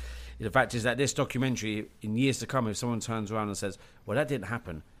misinformation. The fact is that this documentary, in years to come, if someone turns around and says, well, that didn't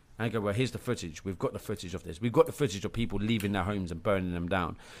happen, and I go, well, here's the footage. We've got the footage of this. We've got the footage of people leaving their homes and burning them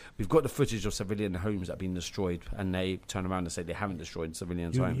down. We've got the footage of civilian homes that have been destroyed, and they turn around and say they haven't destroyed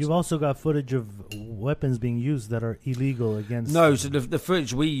civilians' homes. You've also got footage of weapons being used that are illegal against... No, so the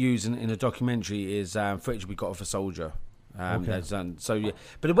footage we use in a documentary is footage we got off a soldier. Okay. So yeah,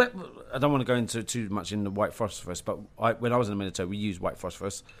 but I don't want to go into too much in the white phosphorus. But when I was in the military, we used white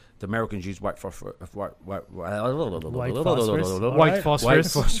phosphorus. The Americans used white phosphorus. White White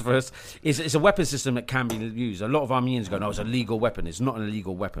phosphorus is a weapon system that can be used. A lot of Armenians go, "No, it's a legal weapon." It's not an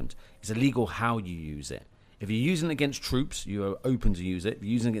illegal weapon. It's illegal how you use it. If you're using it against troops, you are open to use it. If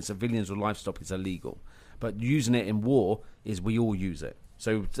you're using it against civilians or livestock, it's illegal. But using it in war is we all use it.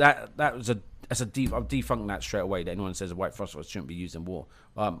 So I've defunct that straight away. That anyone says a white phosphorus shouldn't be used in war.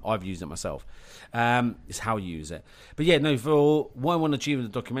 I've used it myself. It's how you use it. But yeah, no. For what I want to achieve in the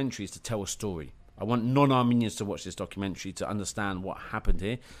documentary is to tell a story. I want non-Armenians to watch this documentary to understand what happened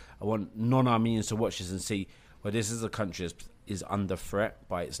here. I want non-Armenians to watch this and see, well, this is a country that is under threat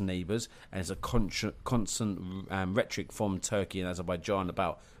by its neighbours, and it's a constant rhetoric from Turkey and Azerbaijan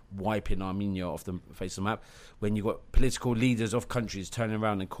about wiping Armenia off the face of the map. When you've got political leaders of countries turning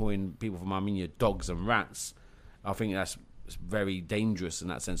around and calling people from Armenia dogs and rats, I think that's very dangerous in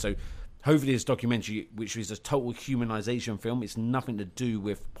that sense. So hopefully this documentary, which is a total humanization film, it's nothing to do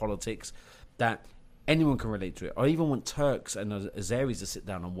with politics, that anyone can relate to it. I even want Turks and Azeris to sit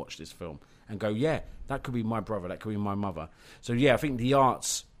down and watch this film and go, yeah, that could be my brother, that could be my mother. So yeah, I think the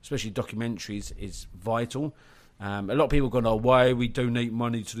arts, especially documentaries, is vital. A lot of people go, oh, why we donate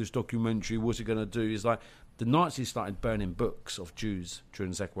money to this documentary? What's it going to do? It's like the Nazis started burning books of Jews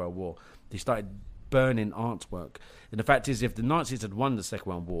during the Second World War. They started burning artwork. And the fact is, if the Nazis had won the Second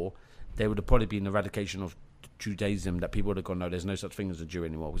World War, there would have probably been eradication of Judaism, that people would have gone, no, there's no such thing as a Jew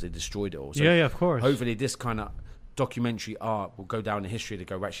anymore, because they destroyed it all. So yeah, of course. Hopefully this kind of documentary art will go down in history to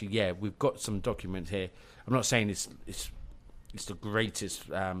go, actually, yeah, we've got some documents here. I'm not saying it's the greatest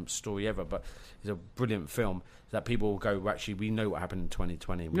story ever, but it's a brilliant film that people will go, well, actually, we know what happened in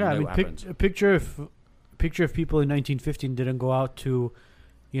 2020. We know what happened. A picture of people in 1915 didn't go out to,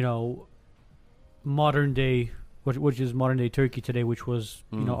 modern day, which is modern day Turkey today, which was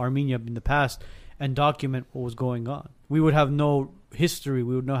Armenia in the past, and document what was going on. We would have no history.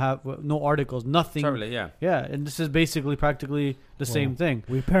 We would have no articles, nothing. Totally, yeah. Yeah, and this is basically practically the same thing.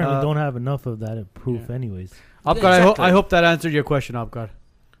 We apparently don't have enough of that proof anyways. Apgar, Exactly. I hope that answered your question, Apgar.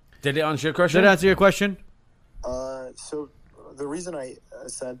 Did it answer your question? Did it answer your question? So the reason I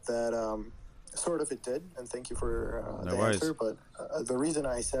said that, sort of it did, and thank you for No the worries. answer, but the reason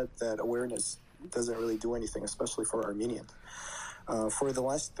I said that awareness doesn't really do anything, especially for Armenians. For the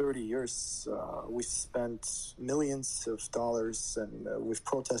last 30 years, we've spent millions of dollars, and we've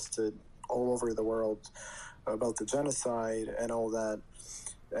protested all over the world about the genocide and all that,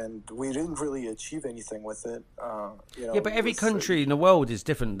 and we didn't really achieve anything with it. Yeah, but every country in the world is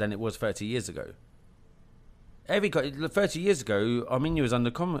different than it was 30 years ago. 30 years ago, Armenia was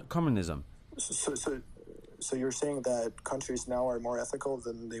under communism. So So you're saying that countries now are more ethical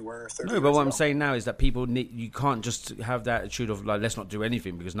than they were 30 No, years but what I'm ago? saying now is that people need. You can't just have that attitude of like, let's not do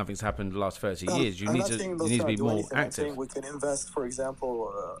anything because nothing's happened in the last 30 years. You I'm need not to saying you let's need to not be do more anything. I'm active. saying we can invest, for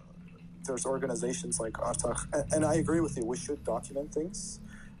example, there's organizations like Artach, and I agree with you, we should document things,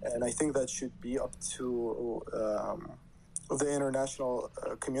 and I think that should be up to the international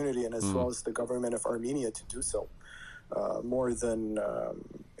community and as well as the government of Armenia to do so, more than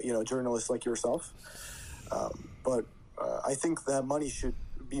journalists like yourself. But I think that money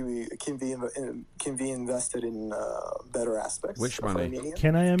can be invested in better aspects. Which of money? Armenia.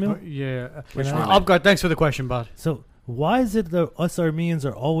 Can I, Emil? Yeah. Can I- Abgar, thanks for the question, Bud. So why is it that us Armenians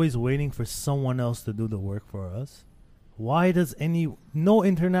are always waiting for someone else to do the work for us? Why does no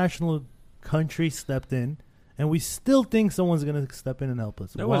international country stepped in, and we still think someone's going to step in and help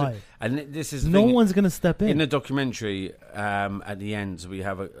us? No Why? one's- And this is the No thing. one's going to step in. In the documentary, at the end, we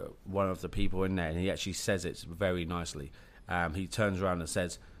have one of the people in there, and he actually says it very nicely. He turns around and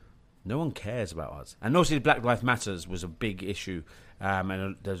says, "No one cares about us." And obviously, Black Lives Matters was a big issue,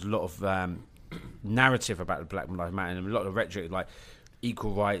 and there's a lot of narrative about the Black Lives Matter and a lot of rhetoric, like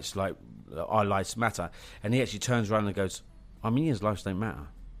equal rights, like our lives matter. And he actually turns around and goes, "Armenians' lives don't matter.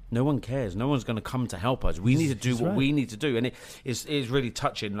 No one cares. No one's going to come to help us. We need to do He's what right. we need to do." And it is really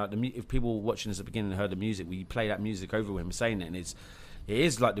touching. Like if people watching this at the beginning heard the music, we play that music over him saying it, and it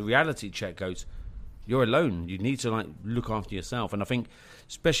is like the reality check goes, you're alone. You need to like look after yourself. And I think,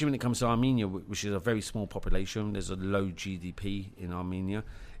 especially when it comes to Armenia, which is a very small population, there's a low GDP in Armenia,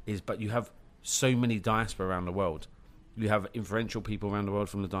 but you have so many diaspora around the world. You have influential people around the world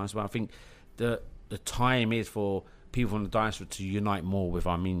from the diaspora. I think the time is for people from the diaspora to unite more with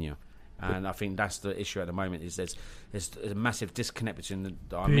Armenia. And I think that's the issue at the moment. Is there's a massive disconnect between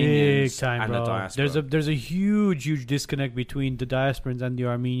the Armenians Big time, and bro. the diaspora. There's a huge disconnect between the diasporans and the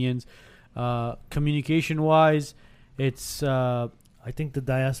Armenians. Communication wise, it's I think the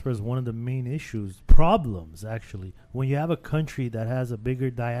diaspora is one of the main problems, actually. When you have a country that has a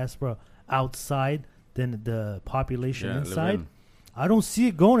bigger diaspora outside than the population Yeah, live inside, in. I don't see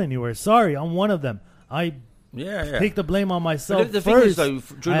it going anywhere. Sorry, I'm one of them. I Yeah. take the blame on myself But the thing first is, though,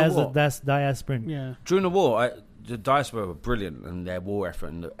 during the as war, a diasporan. yeah. during the war, the diaspora were brilliant in their war effort,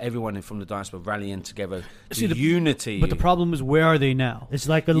 and everyone from the diaspora rallying together. See, The unity. But the problem is, where are they now? It's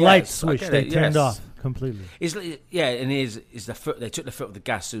like a Yes, light I switch get they it, turned yes. off completely. It's and it is the foot. They took the foot of the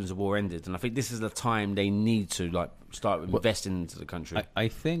gas as soon as the war ended, and I think this is the time they need to like start investing into the country.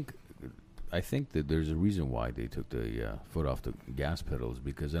 I think that there's a reason why they took the foot off the gas pedals,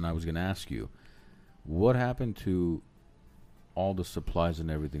 because then I was going to ask you, what happened to all the supplies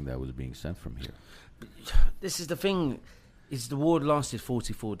and everything that was being sent from here? This is the thing: is the war lasted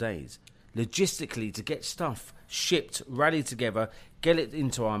 44 days. Logistically, to get stuff shipped, rallied together, get it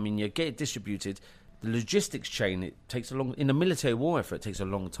into Armenia, get it distributed, the logistics chain, it takes a long. In a military war effort, it takes a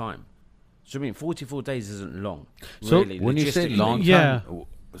long time. So I mean, 44 days isn't long. So really, When you say logistically. long time, Yeah.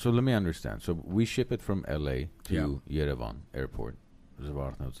 so let me understand. So we ship it from LA to Yerevan Airport,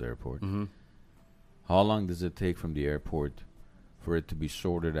 Zvartnots Airport. Mm-hmm. How long does it take from the airport for it to be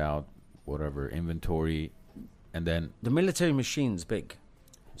sorted out, whatever, inventory, and then... The military machine's big.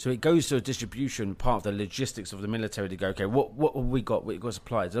 So it goes to a distribution part of the logistics of the military to go, okay, what have we got? We've got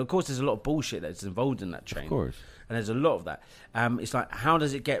supplies. And of course, there's a lot of bullshit that's involved in that chain. Of course. And there's a lot of that. It's like, how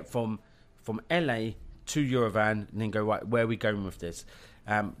does it get from LA to Yerevan and then go, right, where are we going with this?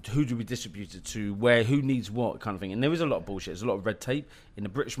 Who do we distribute it to? Where? Who needs what kind of thing? And there is a lot of bullshit. There's a lot of red tape. In the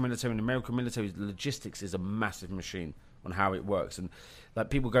British military and the American military, the logistics is a massive machine on how it works. And like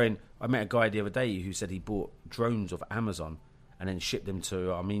people going, I met a guy the other day who said he bought drones off Amazon and then shipped them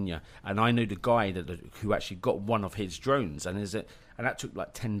to Armenia. And I knew the guy who actually got one of his drones, and that took like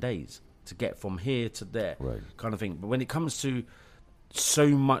 10 days to get from here to there, Right. kind of thing. But when it comes to so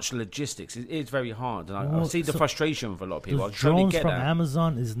much logistics, it's very hard, and I Well, see the so frustration with a lot of people. I Those totally drones get from that.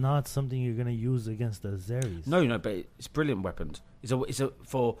 Amazon is not something you're going to use against the Azeris. No, but it's brilliant weapons. It's a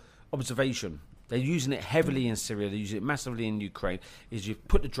for observation. They're using it heavily in Syria. They're using it massively in Ukraine. Is you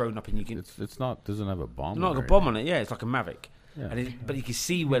put the drone up and you can It's not, doesn't have a bomb. not on like it a bomb or on it. Yeah, it's like a Mavic. Yeah. But you can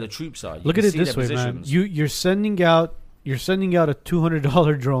see where the troops are. You Look can at it see this their way, man. positions. You're sending out a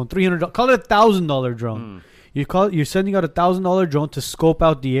 $200 drone, $300, call it $1,000 drone. You're sending out $1,000 drone to scope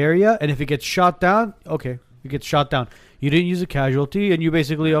out the area, and if it gets shot down, okay, it gets shot down. You didn't use a casualty, and you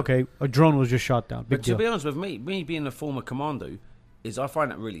basically a drone was just shot down. Big But to deal. be honest with me being a former commando, is I find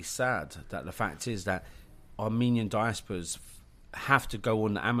that really sad. That the fact is that Armenian diasporas have to go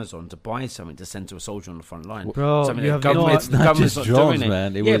on Amazon to buy something to send to a soldier on the front line. Bro, Something you that have no government's, It's not government's just not drones, doing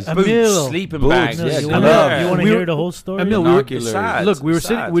man. It yeah, was boots, Emil. sleeping Boots, bags. yes, you I want love- to we were- hear the whole story? Emil, Binoculars. Sad. Look, we were It's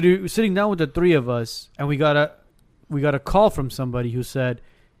sitting. sad. We were sitting down with the three of us, and we got a call from somebody who said,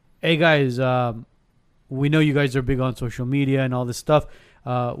 "Hey guys, we know you guys are big on social media and all this stuff.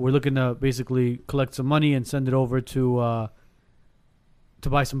 We're looking to basically collect some money and send it over to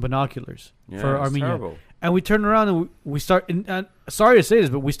buy some binoculars for it's Armenia." terrible. And we turned around and we start. And sorry to say this,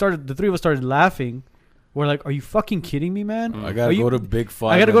 but the three of us started laughing. We're like, "Are you fucking kidding me, man? I Are gotta you- go to Big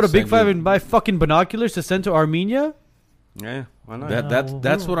Five. I gotta go to Big send Five you- and buy fucking binoculars to send to Armenia." Yeah, I know.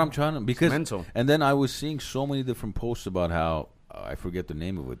 That's what I'm trying to, because mental. And then I was seeing so many different posts about how I forget the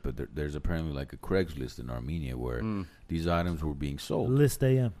name of it, but there's apparently like a Craigslist in Armenia where these items were being sold. List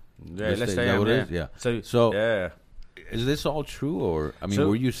AM. Yeah, Let's let's say say that what it yeah. is? So yeah. is this all true, or I mean, So-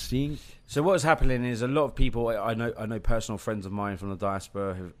 were you seeing? So what's happening is a lot of people I know personal friends of mine from the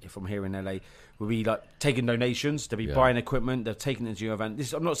diaspora from here in LA will be like taking donations. They'll be Yeah. buying equipment. They've taken it to your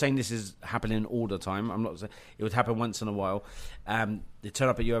event. I'm not saying this is happening all the time. I'm not saying it would happen once in a while. They turn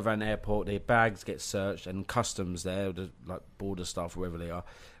up at your event airport. Their bags get searched, and customs there, like border staff, wherever they are,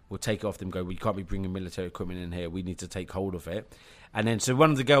 will take it off them. Go, we can't be bringing military equipment in here. We need to take hold of it. And then so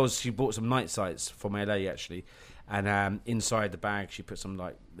one of the girls, she bought some night sights from LA actually. And inside the bag, she put some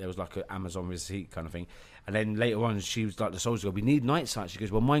there was like an Amazon receipt kind of thing. And then later on, she was like, the soldier girl, we need night sights. She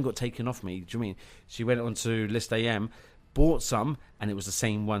goes, well, mine got taken off me. Do you mean? She went on to List AM, bought some, and it was the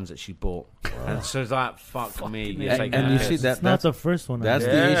same ones that she bought. And so it's like, fuck me. You're taking And a you piss. see that It's not the first one. That's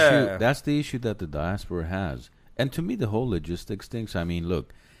Yeah. the issue. That's the issue that the diaspora has. And to me, the whole logistics things. I mean,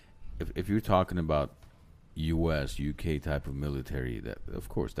 look, if you're talking about U.S., U.K. type of military, that of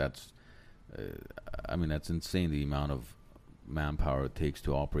course that's, I mean, that's insane the amount of manpower it takes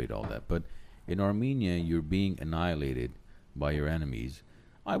to operate all that. But in Armenia, you're being annihilated by your enemies.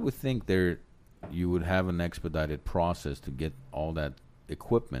 I would think you would have an expedited process to get all that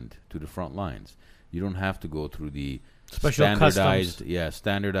equipment to the front lines. You don't have to go through the Special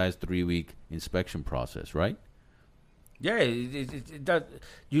standardized 3-week inspection process, right? Yeah, it does.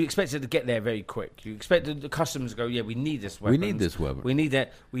 You expect it to get there very quick. You expect the customs to go, yeah, we need this weapon. We need this weapon. We need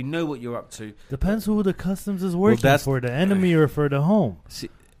that. We know what you're up to. Depends who the customs is working that's- for, the enemy or for the home. See,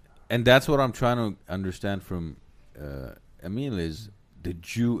 and that's what I'm trying to understand from Emil is,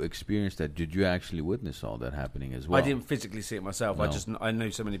 did you experience that? Did you actually witness all that happening as well? I didn't physically see it myself. No. I know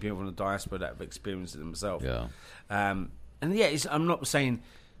so many people from the diaspora that have experienced it themselves. Yeah. And yeah, I'm not saying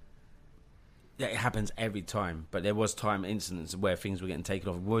that it happens every time, but there was incidents where things were getting taken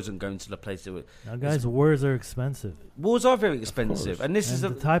off. It wasn't going to the place that were. Now, guys, wars are expensive. Wars are very expensive, and this is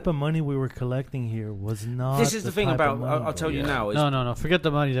And the type of money we were collecting here was not. This is the thing type about. of money, I'll tell you Yeah. now. Is No. Forget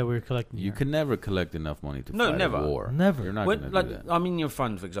the money that we were collecting. You here. can never collect enough money to No, fight never. a war. Never. You're not when, going like, to do that. Armenian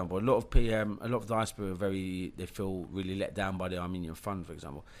Fund, for example, a lot of diaspora are they feel really let down by the Armenian Fund, for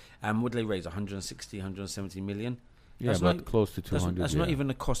example. Would they raise 160, 170 million? Yeah, That's but not- close to 200. That's not even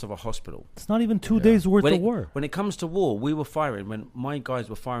the cost of a hospital. It's not even 2 days worth of war. When it comes to war, we were firing. When my guys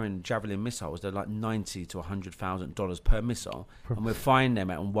were firing Javelin missiles, they're like $90,000 to $100,000 per missile, and we're firing them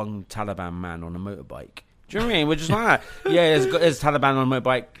at one Taliban man on a motorbike. Do you know what I mean? We're just like, yeah, there's Taliban on a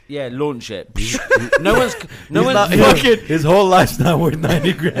motorbike. Yeah, launch it. no one's His whole life's not worth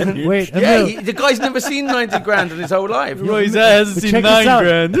 90 grand. Wait, Yeah, Emil, the guy's never seen 90 grand in his whole life. Bro, his ass hasn't but seen check this 9 out.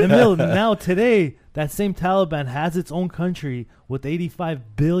 grand. Emil, now today, that same Taliban has its own country with $85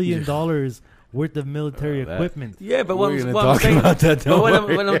 billion worth of military that- equipment. Yeah, but We're what gonna I'm talk saying, about that, but don't when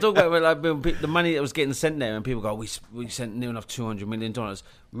worry. I'm talking about the money that was getting sent there, and people go, we sent near enough $200 million.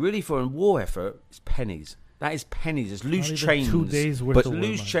 Really, for a war effort, it's pennies. That is pennies. It's loose Not even chains. 2 days worth But of war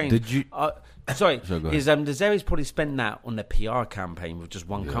Loose money. chains. Did you? Sorry, So go ahead. is the Zeris probably spent that on their PR campaign with just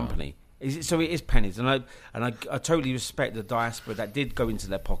one company? So it is pennies, and I totally respect the diaspora that did go into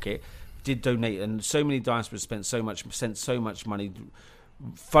their pocket, did donate, and so many diasporas sent so much money,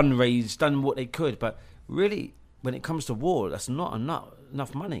 fundraised, done what they could. But really, when it comes to war, that's not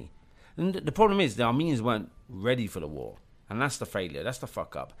enough money. And the problem is the Armenians weren't ready for the war, and that's the failure. That's the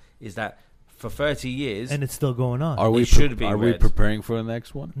fuck up. Is that for 30 years, And it's still going on. Are we should be Are we red. preparing for the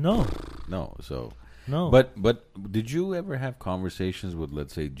next one? No, No. So, no. but did you ever have conversations with,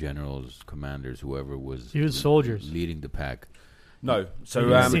 let's say, generals, commanders, whoever was Even soldiers. leading the pack? no. you So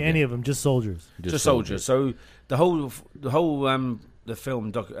didn't see any of them, just soldiers. just soldiers. So the whole the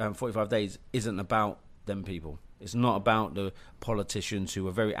film 45 Days isn't about them people. It's not about the politicians who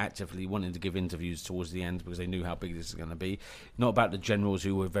were very actively wanting to give interviews towards the end because they knew how big this is going to be. Not about the generals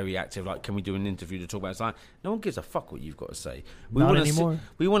who were very active, like, can we do an interview to talk about it? It's like, no one gives a fuck what you've got to say. Not wanna anymore.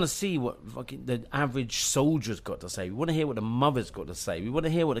 we want to see what fucking the average soldier's got to say. We want to hear what the mother's got to say. We want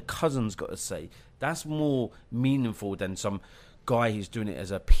to hear what the cousin's got to say. That's more meaningful than some guy who's doing it as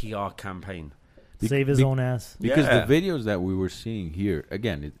a PR campaign. Save his own ass. Because Yeah. the videos that we were seeing here,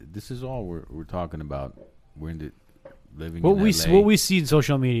 again, this is all we're talking about. We're in the living What in we LA. what we see in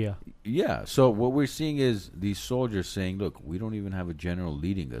social media. Yeah, so what we're seeing is these soldiers saying, look, we don't even have a general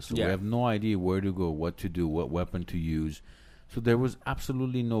leading us. So Yeah. we have no idea where to go, what to do, what weapon to use. So there was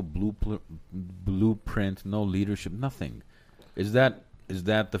absolutely no blueprint, no leadership, nothing. Is that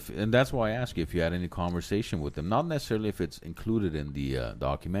and that's why I ask you if you had any conversation with them. Not necessarily if it's included in the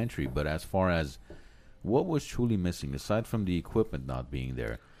documentary, but as far as what was truly missing, aside from the equipment not being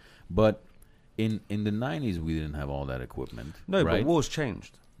there. But in the 90s, we didn't have all that equipment. No, right? but war's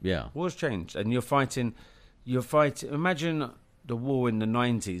changed. Yeah. War's changed, and you're fighting. Imagine the war in the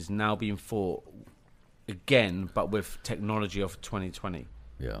 90s now being fought again, but with technology of 2020.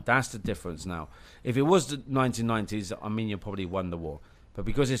 Yeah. That's the difference now. If it was the 1990s, Armenia probably won the war. But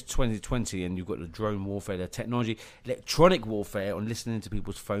because it's 2020 and you've got the drone warfare, the technology, electronic warfare on listening to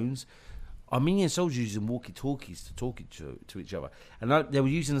people's phones, Armenian soldiers using walkie-talkies to talk to each other. And they were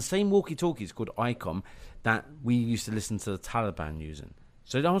using the same walkie-talkies called ICOM that we used to listen to the Taliban using.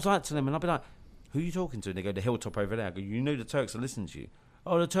 So I was like to them, and I'd be like, who are you talking to? And they go, the hilltop over there. I go, you know the Turks are listening to you.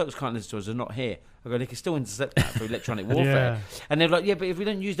 Oh, the Turks can't listen to us. They're not here. I go, they can still intercept that through electronic warfare. Yeah. And they're like, yeah, but if we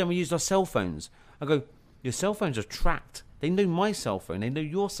don't use them, we use our cell phones. I go, your cell phones are tracked. They know my cell phone. They know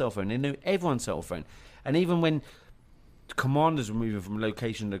your cell phone. They know everyone's cell phone. And even when commanders were moving from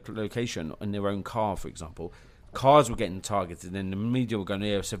location to location in their own car, for example, cars were getting targeted, and the media were going,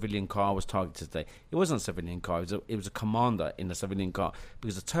 yeah, a civilian car was targeted today. It wasn't a civilian car. It was a commander in a civilian car,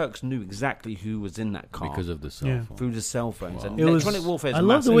 because the Turks knew exactly who was in that car Because of the cell Yeah. phone. through the cell phones. Wow. And It was- electronic warfare is I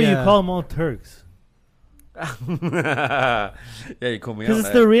love the way Yeah. you call them all Turks. yeah, you call me out Because it's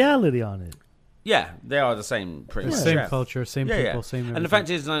there. the reality on it. Yeah, they are the same, pretty much. Same yeah. culture, same Yeah, people, yeah. same everything. And the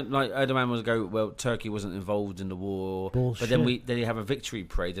fact is, like Erdogan was go, well, Turkey wasn't involved in the war, but then Bullshit. they have a victory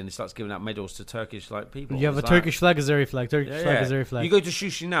parade, and he starts giving out medals to Turkish people. you have a It's like- Turkish flag, Azeri flag. Turkish Yeah, flag, yeah. Azeri flag. You go to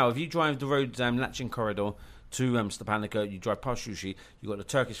Shushi now. If you drive the road Lachin corridor to Stepanica, you drive past Shushi. You got the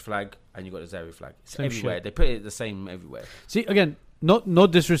Turkish flag and you got the Azeri flag. It's Same everywhere. shit. They put it the same everywhere. See, again, no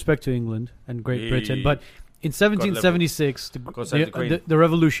disrespect to England and Great Britain, Yeah. but in 1776, God save the Queen. the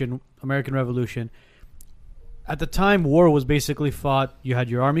Revolution, American Revolution, at the time, war was basically fought. You had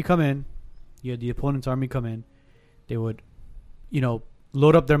your army come in, you had the opponent's army come in. They would,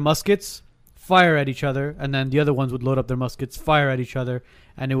 load up their muskets, fire at each other, and then the other ones would load up their muskets, fire at each other,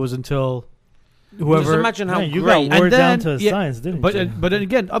 and it was until Just whoever. imagine how Man, you great. got war And down then- to yeah, science, didn't But you? but then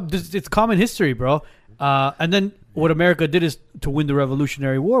again, it's common history, bro. And then what America did is to win the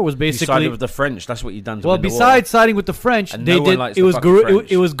Revolutionary War was You basically sided with the French. That's what you done to well. win the war. Besides siding with the French, And they no one did. likes It the was fucking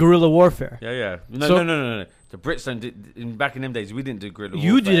French. it was guerrilla warfare. Yeah. So- No. The Brits don't. Back in them days, we didn't do guerrilla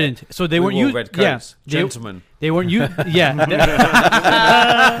You warfare. didn't. So they we weren't wore you. red Yeah, coats, gentlemen. they weren't you. Yeah.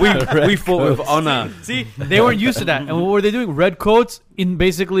 we fought with honor. See, they weren't used to that. And what were they doing? Red coats in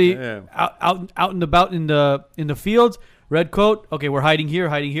basically Yeah. out and about in the fields. Red coat. Okay, we're hiding here,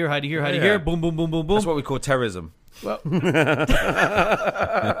 hiding here, hiding here, hiding Yeah. here. Boom, boom, boom, boom, boom. That's what we call terrorism.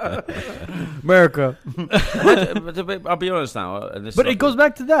 America. But I'll be honest now. And this But is it goes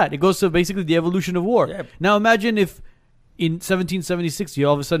back to that. It goes to basically the evolution of war. Yeah. Now imagine if in 1776,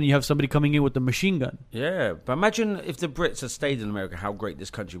 all of a sudden you have somebody coming in with a machine gun. Yeah, but imagine if the Brits had stayed in America, how great this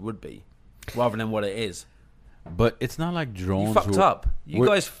country would be, rather than what it is. But it's not like drones. You fucked were- up. You were-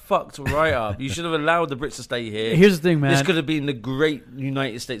 guys fucked right up. You should have allowed the Brits to stay here. Here's the thing, man. This could have been the great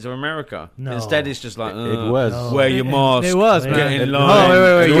United States of America. No. Instead, it's just like, It was. No. wear your mask. It was, Get man. in Oh, line.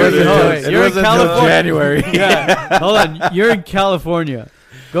 wait. It You're, wasn't hold on, till- wait. it You're in wasn't till California. January. Yeah. Hold on. You're in California.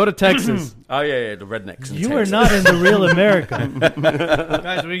 Go to Texas. Oh yeah, the rednecks. In You Texas. are not in the real America.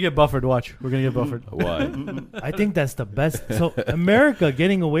 Guys, we're going to get buffered. Watch. We're going to get buffered. Why? I think that's the best. So America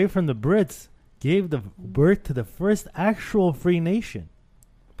getting away from the Brits gave the birth to the first actual free nation.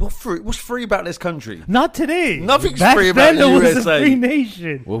 What's free about this country? Not today. Nothing's Back free about then, the it was USA. a free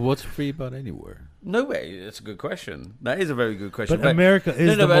nation. Well, what's free about anywhere? No way. That's a good question. That is a very good question. But America is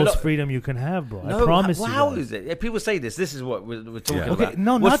No, the but a most lot- freedom you can have, bro. No, I promise you. How that. is it? Yeah, people say this. This is what we're talking Yeah. Okay, about.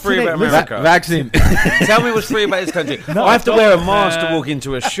 no, what's not free today. about Listen- America? Vaccine. Tell me what's free about this country. No, I have to wear a mask to walk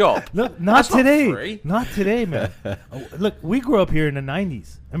into a shop. Look, not That's not today. free. Not today, man. Look, we grew up here in the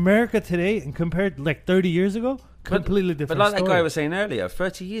 90s. America today, and compared like 30 years ago, completely different. But like that story. guy was saying earlier,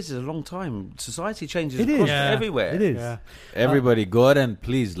 30 years is a long time. Society changes It is. across Yeah. everywhere. It is. Yeah. Everybody, go ahead and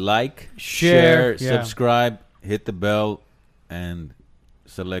please like, Share, yeah. subscribe, hit the bell, and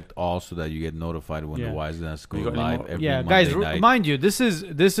select all so that you get notified when Yeah. the Wise Nest go You got any live more? every Yeah, Monday guys, night. mind you, this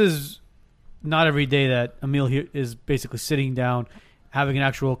is not every day that Emil here is basically sitting down, having an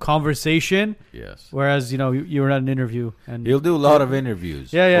actual conversation. Yes. Whereas you were at an interview and He'll do a lot of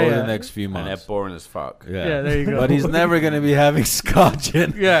interviews Yeah, over yeah. the next few And they're months. boring as fuck. Yeah, there you go. But he's never going to be having scotch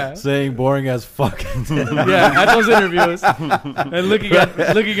and Yeah. saying boring as fuck. yeah, at those interviews and looking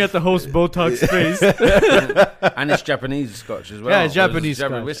at the host Botox face. And it's Japanese scotch as well. Yeah, it's Or Japanese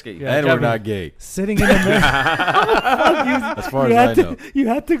Japanese scotch. whiskey. Yeah. And we're Japanese. not gay. Sitting in America. As far you, as I had know. you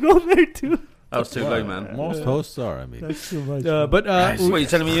had to go there too. That was too low, man. Most hosts are, I mean. That's too much. But What, you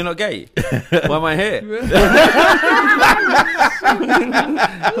telling me you're not gay? Why am I here?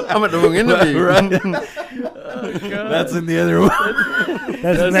 I'm at the wrong interview. That's in the other one.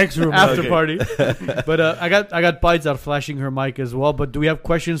 that's the next room. after Okay. party. But I got Bites out flashing her mic as well. But do we have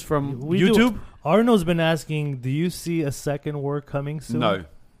questions from We do. YouTube? Arno's been asking, do you see a second war coming soon? No,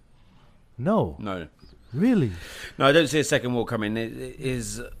 No. no. Really? No, I don't see a second war coming.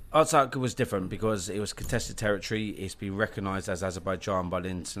 Artsakh was different because it was contested territory. It's been recognised as Azerbaijan by the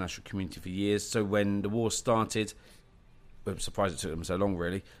international community for years. So when the war started, I'm surprised it took them so long,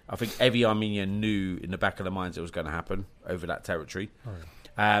 really. I think every Armenian knew in the back of their minds it was going to happen over that territory.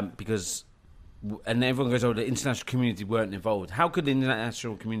 Because, and everyone goes, oh, the international community weren't involved. How could the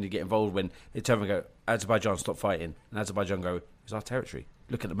international community get involved when they turn and go, Azerbaijan, stop fighting? And Azerbaijan go, it's our territory.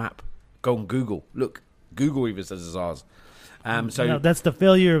 Look at the map. Go on Google. Look. Google even says it's ours. So No, that's the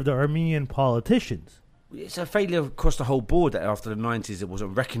failure of the Armenian politicians. it's a failure across the whole board that after the 90s it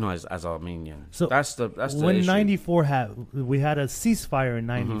wasn't recognised as Armenian. So that's the when issue. 94 we had a ceasefire in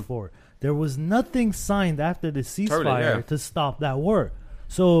 94. There was nothing signed after the ceasefire yeah. to stop that war.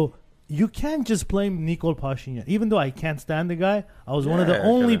 So you can't just blame Nikol Pashinyan. Even though I can't stand the guy, I was one of the Yeah,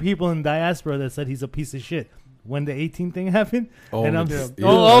 only okay. people in diaspora that said he's a piece of shit when the 18 thing happened. Oh, and I'm yeah. just,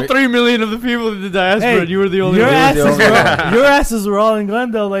 All 3 million of the people in the diaspora, Hey, you were the only your one. asses were all in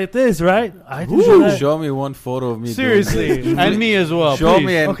Glendale like this, right? I did that. Show me one photo of me. doing Seriously, this. and me as well. Show please.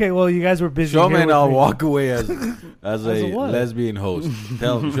 me and Okay, well, you guys were busy. show me here and with I'll me. walk away as a a what? lesbian host.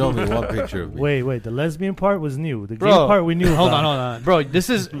 Show me one picture of me. Wait, the lesbian part was new. The gay Bro, part we knew. Hold about. on, bro.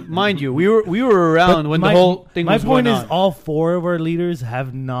 This is, mind you, we were around But when my- the whole thing My was point going is, on. all 4 of our leaders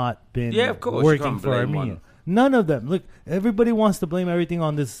have not been Yeah, of course, you working can't for blame Armenia. one. None of them. Look, everybody wants to blame everything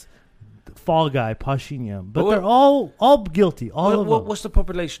on this fall guy, Pashinyan. But But they're all guilty. All of them. What's the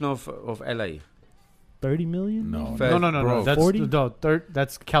population of LA? 30 million? No, Fair- No. Bro, That's 40?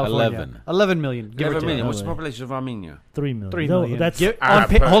 That's California. 11. 11 million. Give or 11 take. million. What's Oh, the yeah. population of Armenia? 3 million. 3 No, million. that's Give- Ah,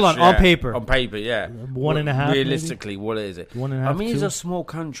 hold on, yeah. on paper. On paper, yeah. 1.5. maybe? Realistically, what is it? 1.5. Armenia's 2. a small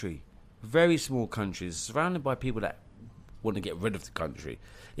country, very small country, surrounded by people that want to get rid of the country.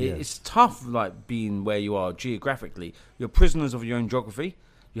 Yeah. It's tough, like being where you are geographically. You're prisoners of your own geography.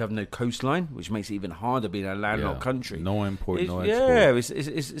 You have no coastline, which makes it even harder being a landlocked country. No import, no It's- export.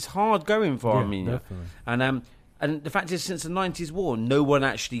 yeah, it's hard going for Yeah, Armenia. definitely. And the fact is, since the 90s war, no one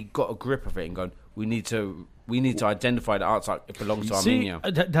actually got a grip of it and gone, we need to identify that Artsakh, it belongs to See, Armenia.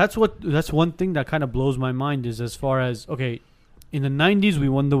 that's one thing that kind of blows my mind is as far as, okay, in the 90s we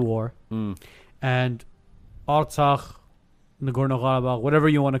won the war, and Artsakh, Nagorno-Karabakh, whatever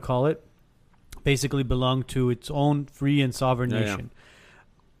you want to call it, basically belonged to its own free and sovereign Yeah, yeah. nation.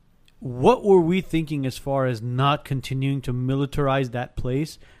 What were we thinking as far as not continuing to militarize that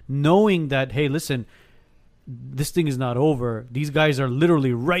place, knowing that, hey, listen, this thing is not over. These guys are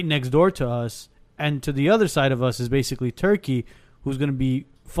literally right next door to us, and to the other side of us is basically Turkey, who's going to be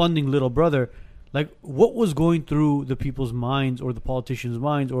funding little brother. Like, what was going through the people's minds or the politicians'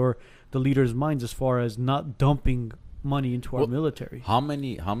 minds or the leaders' minds as far as not dumping money into our Well, military? How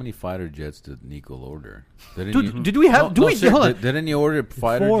many fighter jets did Nikol order? Didn't Dude, you- did we have... do we... sir, hold on. didn't he order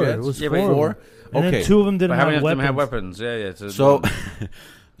fighter 4. jets? It was Yeah, 4. but- Four? And Okay. then 2 of them didn't But how many have of them weapons. have weapons? Yeah.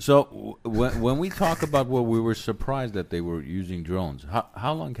 So, when we talk about what we were surprised that they were using drones,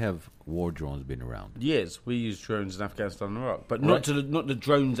 how long have war drones been around? Years we use drones in Afghanistan and Iraq, but Right. not the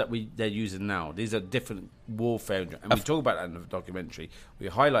drones that they're using now. These are different warfare, and we talk about that in the documentary. We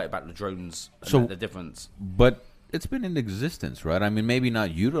highlight about the drones and So- the difference. But it's been in existence, right? I mean, maybe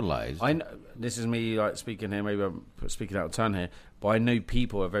not utilized. I know, this is me like speaking here. Maybe I'm speaking out of turn here, but I know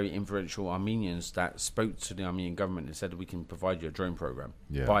people are very influential Armenians that spoke to the Armenian government and said we can provide you a drone program,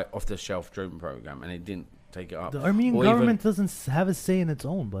 Yeah. buy off-the-shelf drone program, and they didn't take it up. The Armenian Or even- government doesn't have a say in its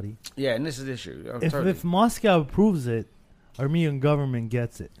own, buddy. yeah, and this is the issue. If Moscow approves it, Armenian government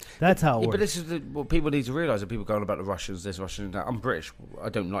gets it. That's how it Yeah, works. but this is what people need to realise. That people going about the Russians, this Russian, that. I'm British. I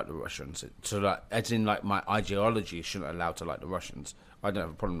don't like the Russians. So like, as in like my ideology shouldn't allow to like the Russians. I don't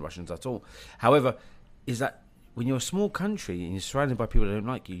have a problem with Russians at all. However, is that when you're a small country and you're surrounded by people that don't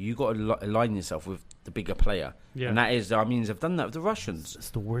like you, you got to align yourself with the bigger player, and that is the Armenians have done that with the Russians.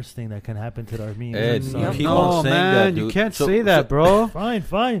 It's the worst thing that can happen to the Armenians. Ed, So- you keep no, on saying man, that, you dude. can't So- say that, bro.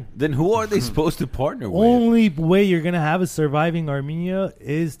 Fine. Then who are they supposed to partner with? Only way you're gonna have a surviving Armenia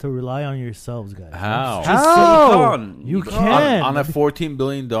is to rely on yourselves, guys. How? Just How? you can't. You can't. can't. On a $14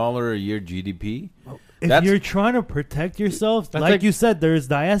 billion a year GDP? If That's- you're trying to protect yourself, That's like like- you said, there's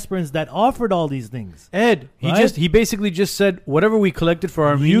diasporans that offered all these things. Ed, Right? he basically just said whatever we collected for You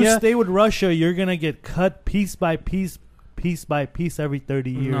Armenia. stay with Russia, you're gonna get cut piece by piece every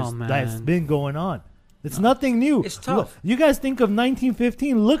 30 years. No, man. That's been going on. It's nothing new. It's tough. Look, you guys think of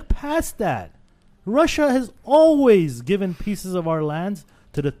 1915. Look past that. Russia has always given pieces of our lands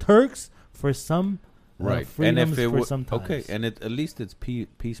to the Turks for some Right. freedoms for wa- some times. Okay, and at least it's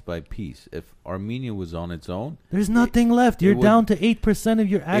piece by piece. If Armenia was on its own, There's nothing left. You're would- down to 8% of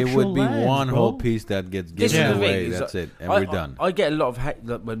your actual it would be lands, one bro. whole piece that gets This given is the thing, away. is That's that it, and I- we're done. I get a lot of hate.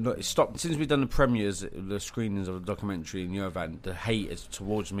 Like, when it stopped since we've done the premieres, the screenings of the documentary in Yerevan. The hate is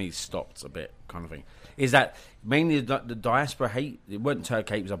towards me stopped a bit, kind of thing. Is that mainly the diaspora hate? It wasn't Turk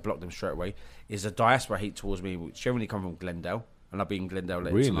hate because I blocked them straight away. Is the diaspora hate towards me, which generally come from Glendale, and I'll be in Glendale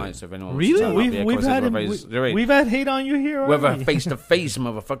later Really? tonight. So if anyone Really? wants to turn up, We've had him, we've we've had hate on you here. whether already. face to face,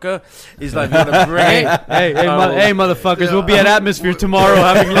 motherfucker, is like what a bring. hey, motherfuckers, we'll be at Atmosphere tomorrow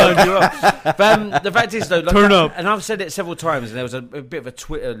having lunch. But the fact is, though, like, Turn up. and I've said it several times, and there was a bit of a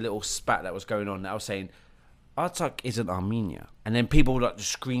Twitter little spat that was going on. That I was saying, Artsakh isn't Armenia, and then people like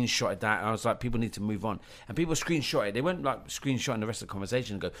just screenshotted that. And I was like, people need to move on, and people screenshotted. They weren't like screenshotting the rest of the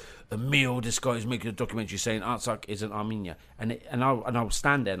conversation and go, Emil, this guy is making a documentary saying Artsakh isn't Armenia, and I'll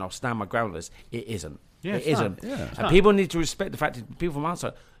stand there and I'll stand my ground on this. It isn't. Yeah, it it's not. isn't. Yeah. And people need to respect the fact that people from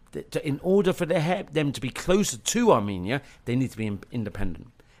outside, in order for them to be closer to Armenia, they need to be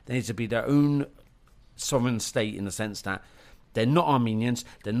independent. They need to be their own sovereign state in the sense that they're not Armenians,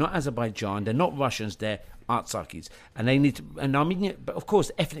 they're not Azerbaijan, they're not Russians, they're Artsakis. And they need to, and Armenia, but of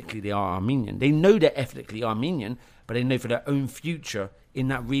course, ethnically they are Armenian. They know they're ethnically Armenian, but they know for their own future in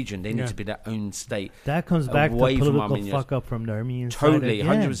that region, they need to be their own state. That comes back to away from political Armenia. fuck up from the Armenian Totally, side.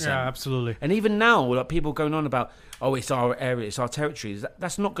 again. 100%. Yeah, absolutely. And even now, like people going on about, oh, it's our area, it's our territories.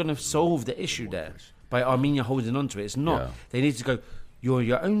 That's not going to solve the issue there by Armenia holding on to it. It's not. Yeah. They need to go, you're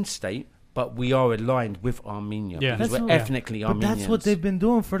your own state, but we are aligned with Armenia Yeah. because That's we're what- ethnically But Armenians. that's what they've been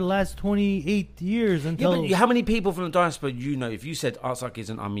doing for the last 28 years Yeah, until... but how many people from the diaspora if you said Artsakh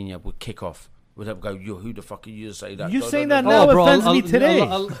isn't Armenia, would kick off? Would have go, who the fuck are you to say that? You Da, saying da, that da, now da. bro, offends I'll- me today.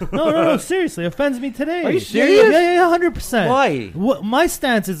 I'll- No, seriously, offends me today. Are you Yeah, serious? Yeah, 100%. Why? My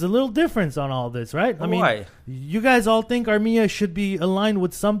stance is a little different on all this, right? I mean, Why? you guys all think Armenia should be aligned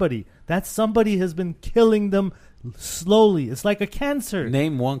with somebody. That somebody has been killing them slowly. It's like a cancer.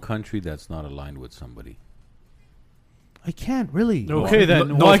 Name one country that's not aligned with somebody. I can't really. Okay, then.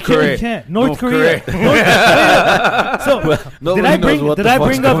 North Why Korea. You can't. North North Korea. So Nobody did I knows bring? what Did the I fuck's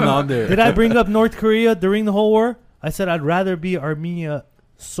bring going up? on there. Did I bring up North Korea during the whole war? I said I'd rather be Armenia,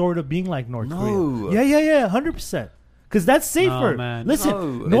 sort of being like North No. Korea. Yeah, 100%. Because that's safer. man. Listen,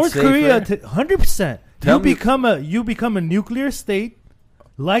 No. North It's Korea, safer? 100%. Tell You me- become a nuclear state.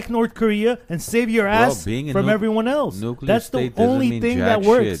 Like North Korea and save your ass being a from nuc- everyone else. Nuclear That's the state doesn't only mean thing jack that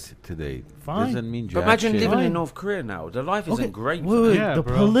works. shit today. Fine. Doesn't mean jack But imagine shit. living in Fine. North Korea now. The life isn't great. for Wait, them. Yeah, the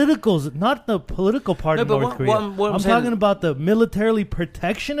bro. politicals, not the political part No, of but North what- Korea. what I'm I'm saying- talking about the militarily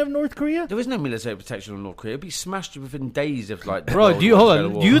protection of North Korea. There is no military protection on North Korea. It'd be smashed within days if, like, the Bro, world do you wants hold to go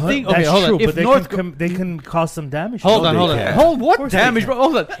on? to Do you war. think? That's Okay, hold true, on. but If they North, they can cause some damage. hold No, on, they hold on. can't. Hold Of what course they damage, can. bro?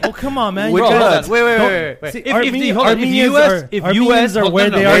 Hold on. Oh come on, man! Bro, You hold guys on. Wait. don't- See, If the Armenians hold on, if Armenians are hold where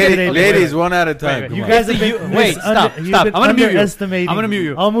on, they no, are wait, today. Ladies, one at a time. wait, come You on. guys If have the been U- wait, stop. you've been I'm gonna mute you. underestimating. I'm gonna mute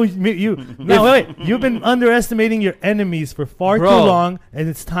you. I'll mute you. No, wait. You've been underestimating your enemies for far too Bro. long, and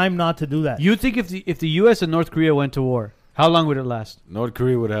it's time not to do that. You think if the U.S. and North Korea went to war, how long would it last? North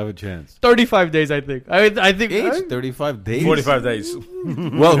Korea would have a chance. 35 days, I think. I think. Each 35 days. 45 days.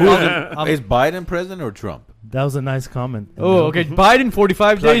 Well, is Biden president or Trump? That was a nice comment. Oh, okay. Biden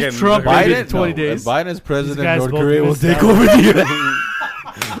 45 Plug days. in, Trump plug in. maybe 20 no, days. If Biden's president, guys North both Korea will missed take out. over the U.S.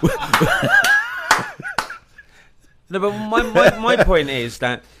 No, but my point is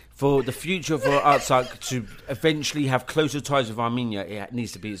that for the future for Artsakh to eventually have closer ties with Armenia, it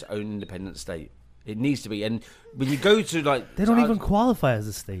needs to be its own independent state. It needs to be. And when you go to like, They don't even qualify as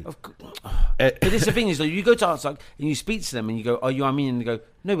a state. But this the thing is, though, you go to Artsakh and you speak to them and you go, "Are you Armenian?" And they go,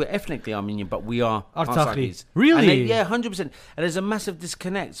 "No, we're ethnically Armenian, but we are Artsakhis." Really? And yeah, 100%. And there's a massive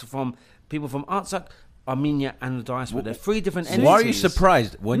disconnect from people from Artsakh, Armenia, and the diaspora. They're three different entities. Why are you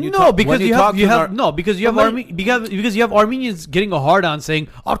surprised when you no, talk, because when you talk have to no, because you have But because you have Armenians getting a hard on saying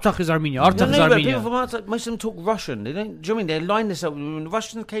Artsakh is Armenia, Artsakh is but Armenia. people from Artsakh, most of them talk Russian. They don't. Do you know what I mean? They line this up. When the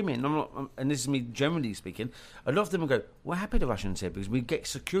Russians came in, and this is me generally speaking, a lot of them will go, "We're happy the Russians here because we get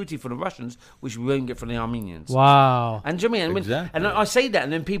security from the Russians, which we won't get from the Armenians." Wow. And do you know what I mean? Exactly. And I say that,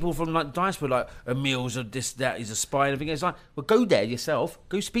 and then people from like diaspora like Emil's of this, that, he's a spy, and everything. It's like, well, go there yourself,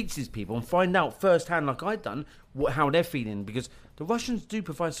 go speak to these people, and find out firsthand, like I've done, how they're feeling, because the Russians do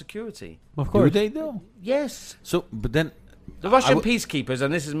provide security. Of Do course. they though? Yes, So, but then the Russian peacekeepers,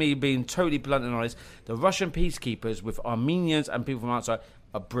 and this is me being totally blunt and honest, the Russian peacekeepers with Armenians and people from outside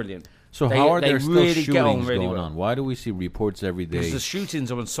are brilliant. So They- how are they there still really get on shootings really going well. on? Why do we see reports every day? Because the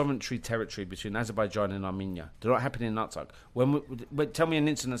shootings are on sovereignty territory between Azerbaijan and Armenia. They're not happening in Artsakh. Tell me an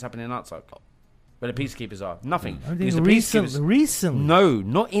incident that's happening in Artsakh where the peacekeepers are. Nothing. I Because think the peacekeepers... recently. No,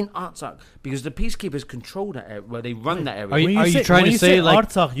 not in Artsakh. Because the peacekeepers control that area, where they run that area. Are you- When trying when to say, like-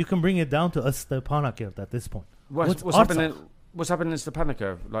 Artsakh, you can bring it down to Stepanakert at this point. what's Artsakh? happening? What's happening in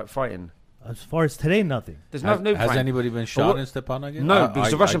Stepanakert? Like fighting? As far as today, nothing. There's has, no has fighting. anybody been But shot what- in Stepanakert? No,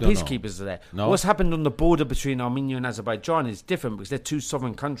 because the Russian don't know. peacekeepers are there. No? What's happened on the border between Armenia and Azerbaijan is different because they're two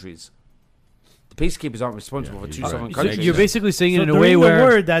sovereign countries. The peacekeepers aren't responsible Yeah, for two you're sovereign right. So countries. you're basically saying it So in a during way the where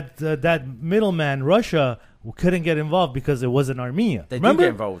word that middleman Russia couldn't get involved because it wasn't Armenia. They do Remember? get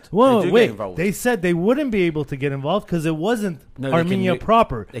involved. Well, They do get wait. involved. They said they wouldn't be able to get involved because it wasn't No, they Armenia can-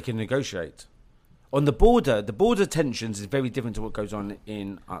 proper. They can negotiate. On the border tensions is very different to what goes on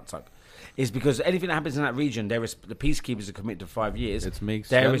in Artsakh. Is because anything that happens in that region, the peacekeepers are committed to 5 years. That makes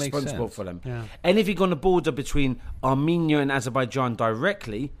they're sense. responsible for them. Yeah. Anything on the border between Armenia and Azerbaijan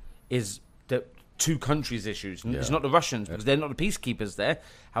directly is the two countries' issues. It's Yeah. not the Russians because they're not the peacekeepers there.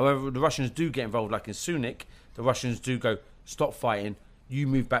 However, the Russians do get involved, like in Sunik. The Russians do go, stop fighting. You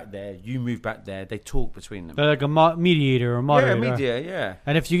move back there. You move back there. They talk between them. they're like a mediator or Yeah, moderator. media, yeah.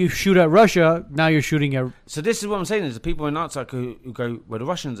 And if you shoot at Russia, now you're shooting at. So this is what I'm saying: is the people in Artsakh who go, well, the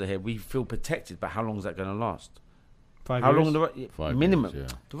Russians are here. We feel protected, but how long is that going to last? 5 How years. long? The 5 minimum. years,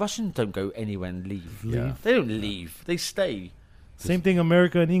 yeah. The Russians don't go anywhere and leave. Yeah. They don't leave. They stay. Same thing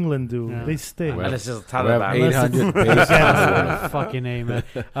America and England do. Yeah. They stay. Well, Unless it's We have Taliban. 800 bases. Fucking A, man.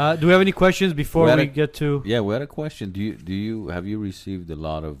 Do we have any questions before We had we a- get to? Yeah, we had a question. Have you received a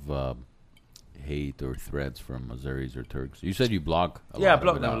lot of hate or threats from Azeris or Turks? You said you block. Yeah, I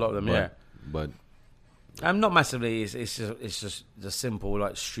block them, a lot of them, yeah. But Not massively. It's just the simple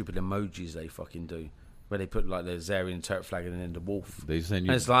like stupid emojis they fucking do, where they put like the Azerian Turk flag and then the wolf. they send And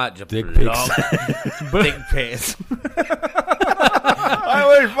you it's like just dick block. Dick pics. I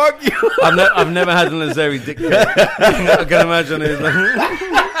will fuck you. I've never had an Azeri dick pic. I can imagine it.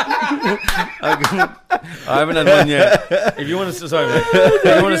 I haven't had one yet. If you want to, sorry, mate.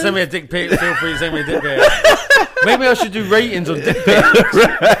 If you want to send me a dick pic, feel free to send me a dick pic. Maybe I should do ratings on dick pics.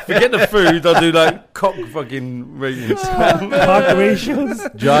 Forget the food. I'll do like cock fucking ratings. Cock ratios.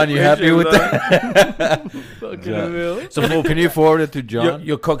 John, you happy with that? Fucking John. hell. So Can you forward it to John?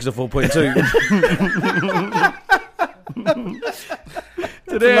 your cock's a 4.2.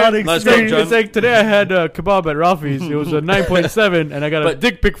 Today, a lot of Nice experience. one, it's like today I had kebab at Rafi's. It was a 9.7, and I got a But-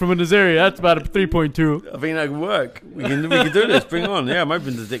 dick pic from an Azeri. That's about a 3.2. I think that could work. We can do this. Bring on. Yeah, I'm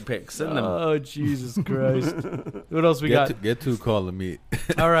open to dick pics. Send them. Oh Jesus Christ! What else we got? Get to calling me.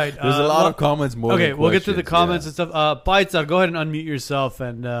 All right, There's a lot of comments more. Okay, than we'll get to the questions, comments yeah. and stuff. Baitzar, go ahead and unmute yourself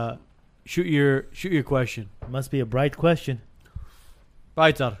and shoot your question. Must be a bright question.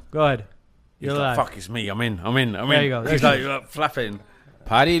 Baitzar, go ahead. He's You're like, live. fuck, it's me. I'm in. I'm in. I'm There in. you go. He's There like flapping.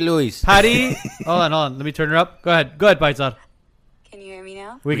 Patty Luis. Patty, hold on. Let me turn her up. Go ahead, Baitzar. Can you hear me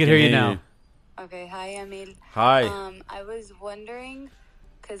now? We can hear you now. Okay, hi Emil. Hi. I was wondering,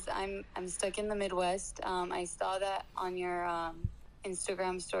 because I'm stuck in the Midwest. I saw that on your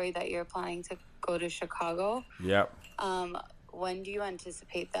Instagram story that you're planning to go to Chicago. Yep. When do you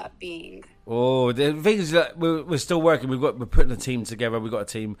anticipate that being? Oh, the thing is that we're still working. We're putting a team together. We've got a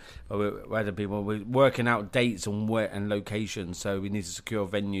team. We're adding people. We're working out dates and where and locations. So we need to secure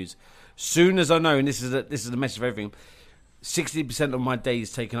venues. Soon as I know, and this is the message of everything. 60% of my day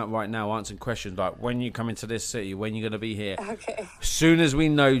is taken up right now answering questions like when you come into this city, when you're going to be here. Okay. Soon as we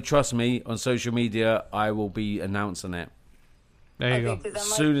know, trust me, on social media, I will be announcing it. There you Okay, go.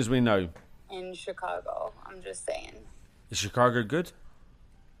 'cause I'm Soon as we know. in Chicago. I'm just saying. Is Chicago good?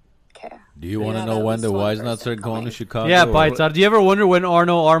 care. Do you We want to have know at when least the one Wise Nuts person are going to coming. Chicago? Yeah, or- Bites. Do you ever wonder when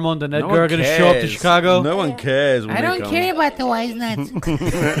Arno, Armand, and Edgar are going to show up to Chicago? No one cares. When I they don't come. care about the Wise Nuts.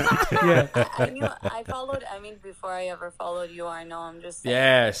 Yeah. I followed Emin before I ever followed you. I know. I'm just saying.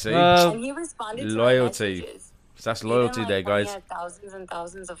 Yeah, see, And he responded to Loyalty. my messages. that's Even, loyalty like, there, when he guys. had thousands and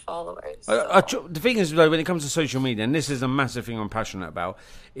thousands of followers. The thing is, though, when it comes to social media, and this is a massive thing I'm passionate about,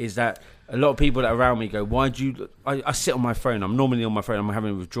 is that a lot of people that are around me go, why do you... I sit on my phone. I'm normally on my phone. I'm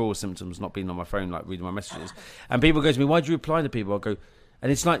having withdrawal symptoms, not being on my phone, like reading my messages. And people go to me, why do you reply to people? I go...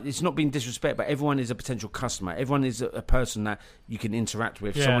 And it's like, it's not being disrespect, but everyone is a potential customer. Everyone is a person that you can interact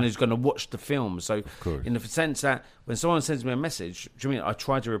with, Yeah. someone who's going to watch the film. So, course. in the sense that when someone sends me a message, do you mean I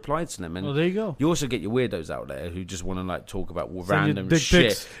try to reply to them? And Well, there you go. you also get your weirdos out there who just want to like talk about you random dick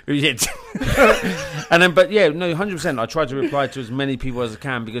shit. Yeah. And then, but yeah, no, 100%. I try to reply to as many people as I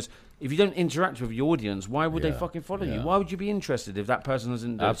can because if you don't interact with your audience, why would they Yeah, fucking follow you? yeah. Why would you be interested if that person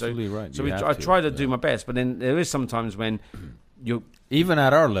doesn't do it? Absolutely right. So You have I to, try to yeah. do my best, but then there is sometimes when you Even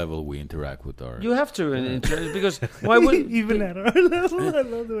at our level, we interact with our... have to because why would Even at our level, I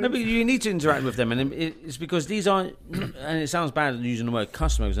love the way No, but you need to interact with them, and it's because these aren't. And it sounds bad using the word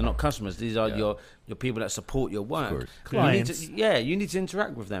customers; they're not customers. These are Yeah. your people that support your work. course. Clients. You need to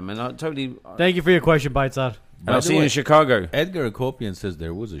interact with them, and I totally. Thank you for your question, Bites out. And By I'll the see you way, in Chicago. Edgar Akopian says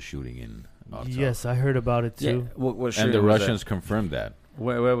there was a shooting in Ottawa. Yes, I heard about it Yeah, too. what And the shooting was Russians confirmed that. it?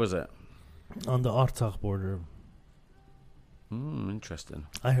 Where was it? On the Artsakh border. Interesting.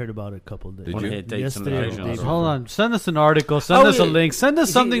 I heard about it a couple of days. Did Want to you? hear dates and Yesterday or locations? the day Hold on. Send us an article. Send Oh, us a yeah. link. Send us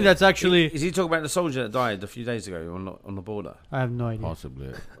Is something he- that's actually... Is he talking about the soldier that died a few days ago on the border? I have no idea.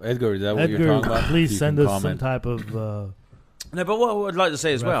 Possibly. Edgar, is that what you're Edgar, talking about? please You send can us some comment. type of. No, but what I'd like to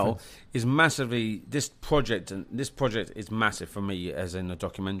say as well Reference. is massively this project, and this project is massive for me as in a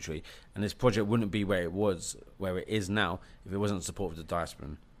documentary, and this project wouldn't be where it is now if it wasn't support of the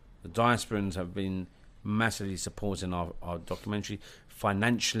diasporan. The diasporans have been massively supporting our documentary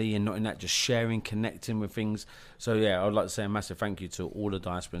financially, and not in that, just sharing, connecting with things. So yeah, I'd like to say a massive thank you to all the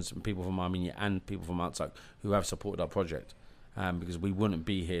diasporans and people from Armenia and people from outside who have supported our project, because we wouldn't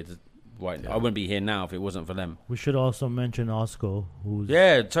be here I wouldn't be here now if it wasn't for them. We should also mention Osco, who's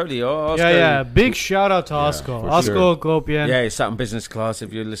Yeah, totally. Oscar, Yeah. Big shout out to Yeah, Osco. for Osco sure. Kopian. Yeah, he's sat in business class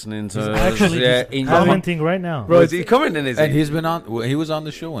if you're listening to he's us. actually Yeah, just in- commenting right now. Bro, is he commenting? Is And he? he's been on. He was on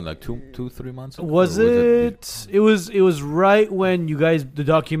the show in like 2-3 months ago. Was Or it? It was right when you guys the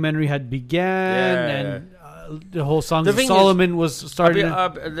documentary had began Yeah. and the whole Songs The of thing is, Solomon was starting.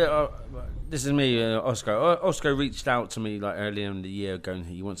 This is me, Oscar. Oscar reached out to me like earlier in the year, going,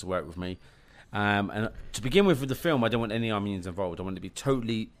 he wants to work with me. And to begin with the film, I don't want any Armenians involved. I want it to be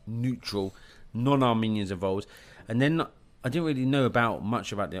totally neutral, non-Armenians involved. And then I didn't really know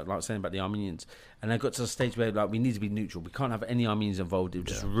much about like I was saying about the Armenians. And I got to the stage where like we need to be neutral. We can't have any Armenians involved. It would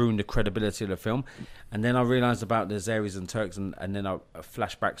just ruin the credibility of the film. And then I realised about the Azeris and Turks, and then I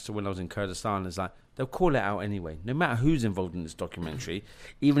flashbacks to when I was in Kurdistan. It's like they'll call it out anyway, no matter who's involved in this documentary.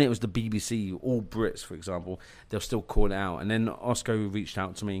 Even if it was the BBC, all Brits, for example, they'll still call it out. And then Oscar reached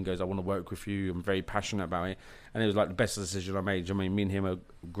out to me and goes, "I want to work with you. I'm very passionate about it." And it was like the best decision I made. I mean, me and him are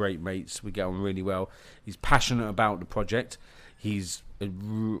great mates. We get on really well. He's passionate about the project. He's a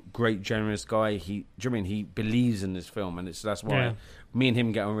great, generous guy. He believes in this film, and that's why me and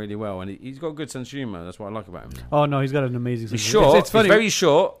him get on really well. And he's got a good sense of humor. That's what I like about him. Oh no, he's got an amazing. He's sense of- short. It's funny. He's very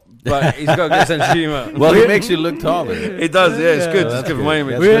short, but he's got a good sense of humor. Well, he makes you look taller. It does. Yeah, it's good. that's It's good for good. my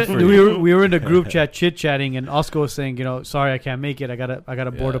image. That's good for you. we were in a group chat chit chatting, and Oscar was saying, sorry, I can't make it. I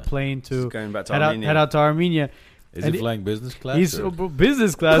gotta board a Yeah. plane to Going back to head Armenia. out to Armenia. Is And he flying business class? He's or-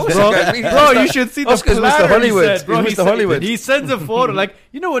 business class, course bro. he's got- Bro, you should see the Oscar's Mr. platter he Hollywood. said, bro. He's He Mr. said- Hollywood. He sends a photo, like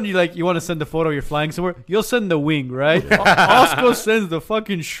when you want to send a photo, you're flying somewhere. You'll send the wing, right? Oscar sends the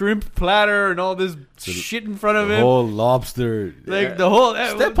fucking shrimp platter and all this shit in front of the him, whole lobster. like the whole.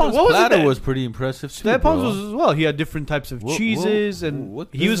 Stepan's what was platter it? was pretty impressive too. Stepan's bro. was as well. He had different types of Wha- wha- cheeses, and what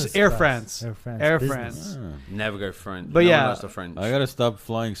he was business Air class? France. Air France. Air business. France. Ah. Never go French. But no yeah. one knows the French. I gotta stop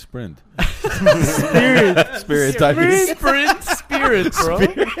flying Sprint. Spirit, Spirit type is- spirit, bro.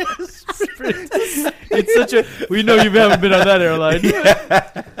 Spirit. It's such a. We know you haven't been on that airline.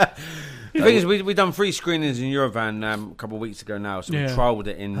 The thing is, we done 3 screenings in Eurovan a couple of weeks ago now, so we Yeah. trialled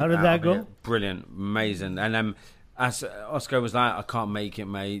it in. How did out that of go? it. Brilliant, amazing. And as Oscar was like, "I can't make it,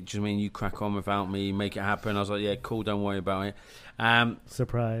 mate. Do you mean you crack on without me, make it happen?" I was like, "Yeah, cool, don't worry about it."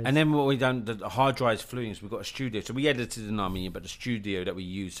 Surprise. And then what we done, the hard drives flew in, so we got a studio. So we edited in Armenia, but the studio that we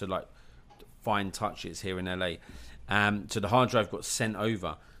used to like fine touches here in LA. So the hard drive got sent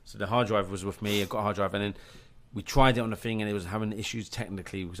over. So the hard drive was with me. I got a hard drive, and then we tried it on the thing, and it was having issues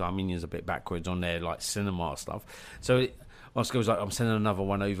technically because Armenia's a bit backwards on their like cinema stuff. So Oscar was like, I'm sending another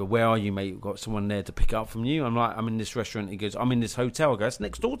one over. Where are you, mate? We've got someone there to pick it up from you. I'm like, I'm in this restaurant. He goes, I'm in this hotel. I go, that's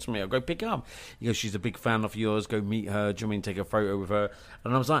next door to me. I'll go pick it up. He goes, she's a big fan of yours. Go meet her. Do you mean take a photo with her?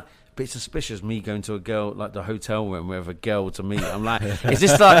 And I was like, a bit suspicious, me going to a girl, like the hotel room with a girl to meet. I'm like, is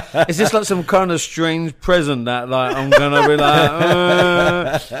this like some kind of strange present that like I'm gonna be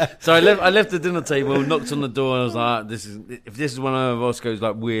like? So I left the dinner table, knocked on the door, and I was like, if this is one of Oscar's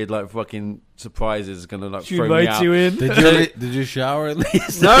like weird, like fucking surprises, it's gonna like She throw me invites out. you in. Did you shower at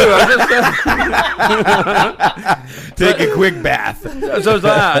least? No, I just Take a quick bath. so I was like,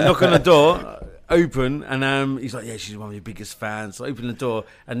 I knock on the door, open, and he's like, yeah, she's one of your biggest fans. So I open the door,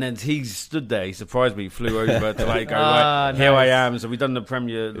 and then he stood there. He surprised me. He flew over to like go, right, here I am. So we done the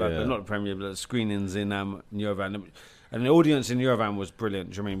premiere, like not the premiere, but the screenings in Yerevan, and the audience in Yerevan was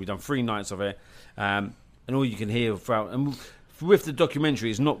brilliant. Do you know what I mean? We done 3 nights of it, and all you can hear throughout. And with the documentary,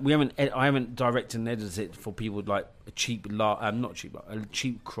 it's not. I haven't directed and edited it for people like a cheap not cheap, a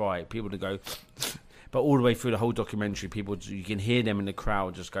cheap cry. People to go. But all the way through the whole documentary, you can hear them in the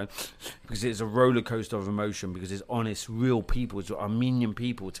crowd just going, because it's a roller coaster of emotion, because it's honest, real people, it's Armenian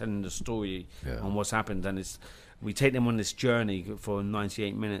people telling the story on what's happened, and we take them on this journey for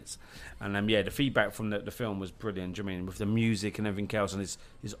 98 minutes, and the feedback from the film was brilliant. Do you know what I mean, with the music and everything else, and it's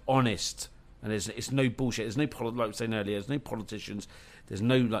honest, and it's no bullshit. There's no like I was saying earlier, there's no politicians, there's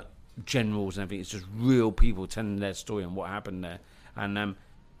no like generals and everything. It's just real people telling their story and what happened there,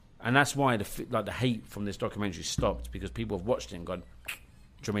 and that's why the hate from this documentary stopped, because people have watched it and gone, do you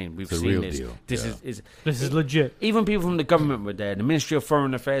know what I mean? We've seen this. Deal. This is legit. Even people from the government were there. The Ministry of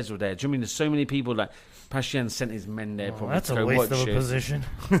Foreign Affairs were there. Do you know what I mean? There's so many people like Pashinyan sent his men there probably That's to a go waste watch of a it. position.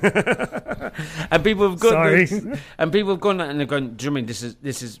 And people have gone. Sorry. And people have gone and they're going, do you know what I mean?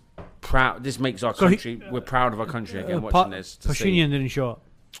 This is proud. This makes our country. We're proud of our country again. Watching this. Pashinyan didn't show up.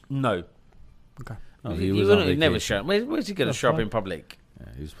 No. Okay. No, he was would on never vacation. show. Where's he going to show up in public? Yeah,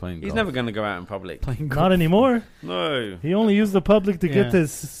 he was playing He's golf. never going to go out in public. Not anymore. No. He only used the public to Yeah. get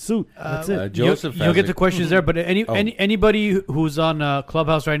this suit. That's it. Joseph You'll has get a- the questions there, but anybody who's on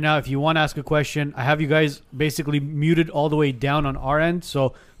Clubhouse right now, if you want to ask a question, I have you guys basically muted all the way down on our end.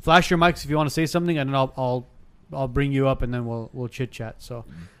 So flash your mics if you want to say something, and then I'll bring you up, and then we'll chit chat. So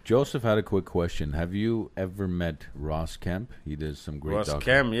Joseph had a quick question. Have you ever met Ross Kemp? He does some great Ross docu-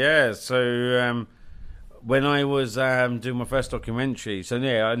 Kemp, yeah. So when I was doing my first documentary,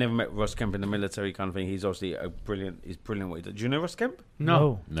 I never met Ross Kemp in the military kind of thing. He's obviously he's brilliant what he does. Do you know Ross Kemp?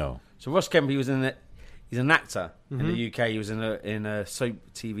 no. So Ross Kemp, he's an actor in the UK. He was in a soap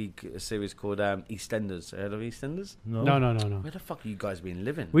TV series called EastEnders. Heard of EastEnders? No. Where the fuck are you guys been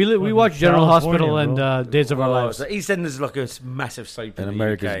living? We watch General California, Hospital bro. and Days of Our Lives. So EastEnders is like a massive soap And in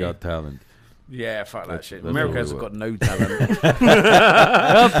America's the UK. Got Talent. Yeah, fuck that shit. that's America's what we got no talent.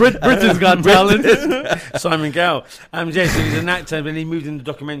 Britain's got talent. Simon Cowell. So he's an actor, and he moved into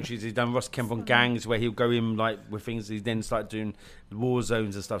documentaries. He's done Ross Kemp on gangs, where he'll go in like with things. He then started doing war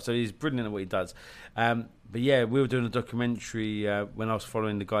zones and stuff. So he's brilliant at what he does. But yeah, we were doing a documentary when I was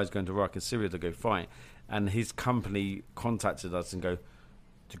following the guys going to Iraq and Syria to go fight, and his company contacted us and go,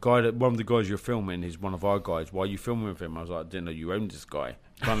 one of the guys you're filming is one of our guys. Why are you filming with him? I was like, I didn't know you owned this guy.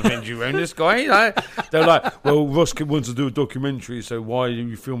 Kind of thing, do you own this guy? They're like, well, Ross wants to do a documentary, so why are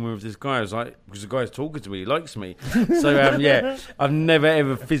you filming with this guy? I was like, because the guy's talking to me, he likes me. So yeah, I've never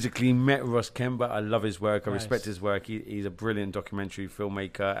ever physically met Ross Kemp, but I love his work. I respect his work. He's a brilliant documentary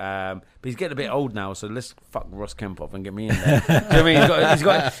filmmaker. But he's getting a bit old now, so let's fuck Ross Kemp off and get me in there. Do you know what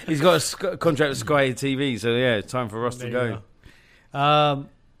I mean? He's got a contract with Sky TV, so yeah, it's time for Ross to go.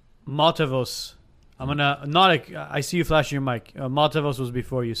 Maltavos. I'm gonna I see you flashing your mic. Maltavos was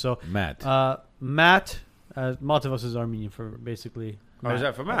before you, so Matt. Matt. Maltavos is Armenian for basically. Oh, is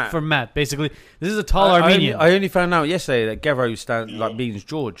that for Matt? For Matt, basically. This is a tall Armenian. I only found out yesterday that Gero means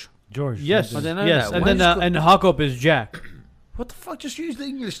George. George. Yes, I didn't know yes, that. and Why then is and Hakop is Jack. What the fuck? Just use the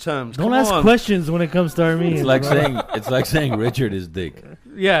English terms. Don't Come ask on. questions when it comes to Armenians. It's like saying Richard is Dick.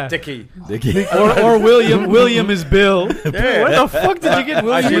 Yeah, Dickie. Dickie. or William is Bill. Yeah. Where the fuck did you get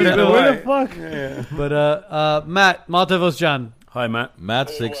William didn't is know Bill? why. Where the fuck? But Matt Maltavos Jan. Hi, Matt.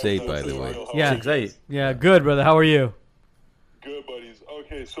 Matt's 6'8", by the way. Yeah, 6'8". yeah, good brother. How are you? Good, buddies.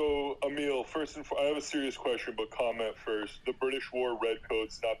 Okay, so Emil, I have a serious question, but comment first. The British wore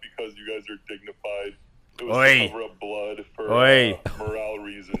redcoats not because you guys are dignified. It was Oi. to cover up blood for Oi. morale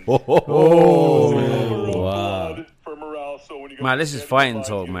reasons. Oh, Cover up wow. blood for morale, so when you go Man, this is stand fighting by,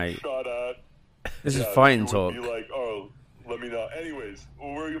 talk, you mate. Shot at, This is yeah, fighting you talk. would be like, oh, let me know. Anyways,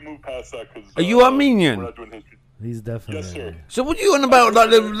 we're gonna move past that because Are you Armenian? We're not doing history. He's definitely. Yes, sir. So what are you on about?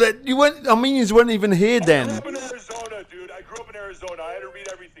 Like you weren't Armenians weren't even here I then. grew up in Arizona, dude. I grew up in Arizona. I had to read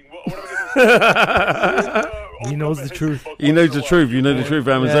everything. What am I gonna do? He knows the truth. He knows the truth. You know the truth,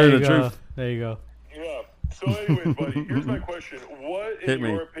 Amazon, the truth. There you go. Yeah. So, anyways, buddy, here's my question. What, in Hit me.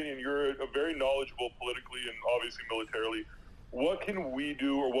 your opinion, you're a very knowledgeable politically and obviously militarily. What can we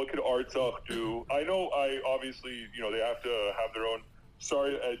do, or what could Artsakh do? I know, obviously, they have to have their own.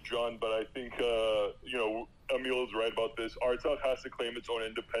 Sorry, Ed John, but I think Emil is right about this. Artsakh has to claim its own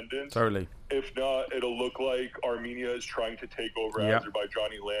independence. Totally. If not, it'll look like Armenia is trying to take over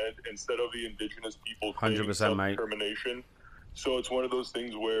Azerbaijani land instead of the indigenous people claiming 100%, mate. self-determination. So it's one of those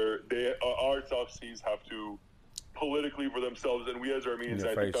things where Artsakhis have to politically for themselves, and we as Armenians,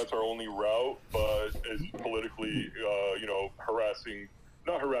 I think that's our only route, but it's politically,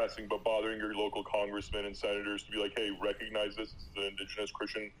 not harassing, but bothering your local congressmen and senators to be like, hey, recognize this is an indigenous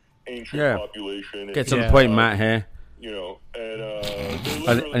Christian ancient population. Get to the point, Matt, here. And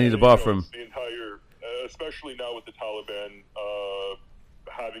I need a bathroom. The entire, especially now with the Taliban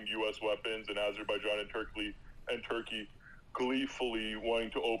having U.S. weapons, and Azerbaijan and Turkey gleefully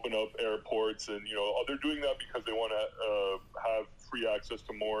wanting to open up airports, and they're doing that because they want to have free access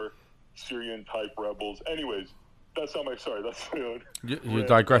to more Syrian-type rebels. Anyways, that's not my. Sorry, that's my own. You're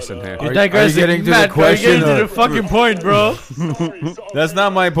digressing here. You're digressing. Getting to Matt, the question? You're getting to the fucking point, bro. Sorry, That's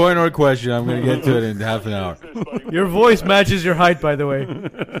not my point or question. I'm going to get to it in half an hour. Your voice matches your height, by the way.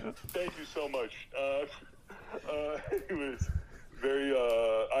 Thank you so much. Anyways,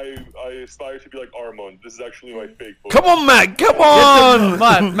 I aspire to be like Armand. This is actually my fake voice. Come on, Matt. Come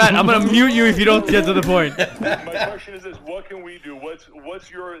on. Matt, I'm gonna mute you if you don't get to the point. My question is this: what can we do? What's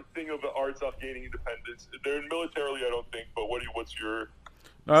your thing of the Artsakh gaining independence? They're militarily, I don't think, but what's your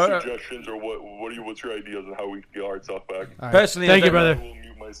suggestions, or what's your ideas on how we can get Artsakh back? Right. Personally, Thank you, I brother. will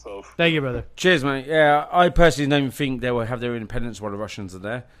mute myself. Thank you, brother. Cheers, mate. Yeah, I personally don't think they will have their independence while the Russians are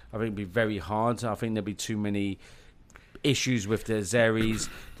there. I think it'd be very hard. I think there'll be too many issues with the Azeris,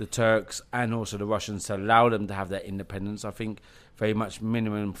 the Turks, and also the Russians to allow them to have their independence. I think very much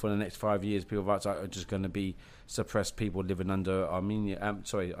minimum for the next 5 years, people of Artsakh are just going to be suppressed people living under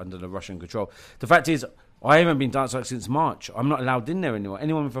under the Russian control. The fact is, I haven't been to Artsakh since March. I'm not allowed in there anymore.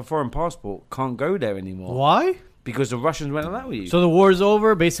 Anyone with a foreign passport can't go there anymore. Why? Because the Russians won't allow you. So the war's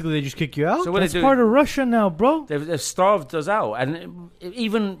over. Basically, they just kick you out. So what That's they do, part of Russia now, bro. they've starved us out, and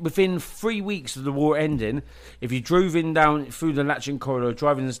even within 3 weeks of the war ending, if you drove in down through the Lachin corridor,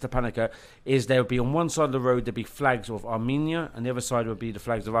 driving in Stepanakert, there would be on one side of the road there'd be flags of Armenia, and the other side would be the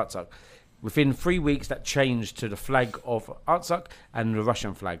flags of Artsakh. Within 3 weeks, that changed to the flag of Artsakh and the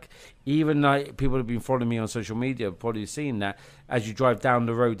Russian flag. Even like people have been following me on social media, have probably seen that as you drive down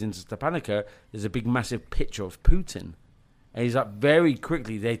the road into Stepanakert, there's a big, massive picture of Putin. And he's like, very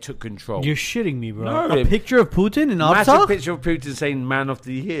quickly, they took control. You're shitting me, bro. No, A picture of Putin in Massive Artsakh? picture of Putin saying "Man of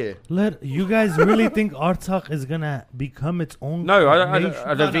the Year." You guys really think Artsakh is gonna become its own? No, I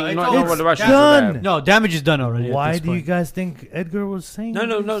nation? don't think. it's Not what the Russians done. are there. No, damage is done already. at Why this do you point. guys think Edgar was saying? No,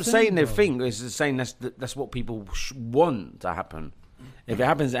 what he not was saying they bro? think. It's just saying that's what people want to happen. If it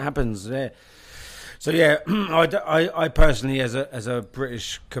happens, it happens. Yeah. So yeah, I personally, as a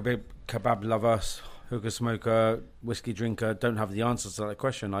British kebab lover, hookah smoker, whiskey drinker, don't have the answers to that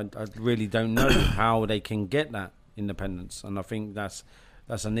question. I really don't know how they can get that independence, and I think that's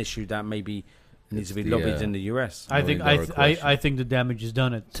an issue that maybe needs to be lobbied in the US. I think I think the damage is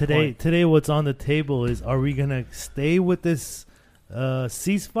done at Today, what's on the table is: are we gonna stay with this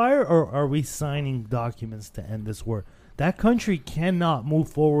ceasefire, or are we signing documents to end this war? That country cannot move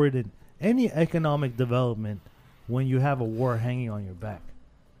forward in any economic development when you have a war hanging on your back.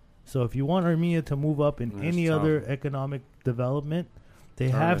 So if you want Armenia to move up in any other economic development, they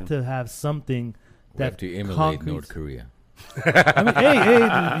have to have something We have that to emulate concretes- North Korea. I mean,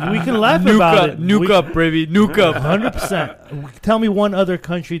 hey, we can laugh about it. Nuke up, baby. Nuke up. 100%. Tell me one other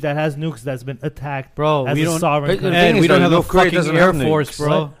country that has nukes that's been attacked, Bro, as we a don't- sovereign But the country. thing And is, we don't though, have a North Korea fucking doesn't Air have nukes. Force,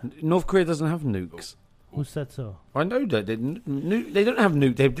 bro. North Korea doesn't have nukes. Who said so? I know that they don't have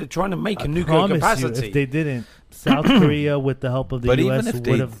nuke. They're trying to make a nuclear Promise capacity. you, if they didn't, South Korea, with the help of the But U.S., even if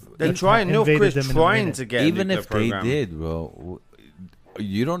would have They're trying. North invaded Korea's them in a trying minute. to get a Even nuclear if program. they did, bro,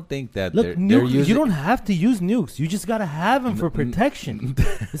 you don't think that Look, they're nuke, using... you don't have to use nukes. You just gotta have them for protection.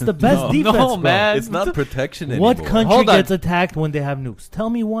 It's the best No. defense, No, bro. man. It's not protection anymore. What country Hold on. gets attacked when they have nukes? Tell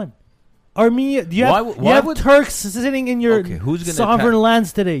me one. Armenia. You Why have, would- you why have would- Turks sitting in your Okay, who's gonna sovereign attack-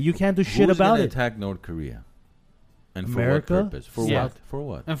 lands today. You can't do shit Who's about gonna it. attack North Korea? And for America? what purpose? For Yeah. what? For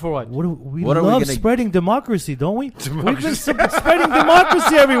what? And for what? We What are we love gonna- spreading democracy, don't we? We've been spreading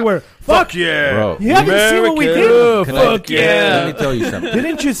democracy everywhere. Fuck yeah, Bro, You haven't seen what we did? Can Fuck I, yeah. Let me tell you something.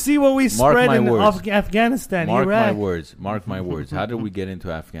 Didn't you see what we Mark spread my in words. Afghanistan, Mark Iraq? my words. Mark my words. How did we get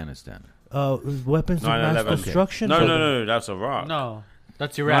into Afghanistan? Weapons of mass 9/11. destruction. No, that's Iraq. No.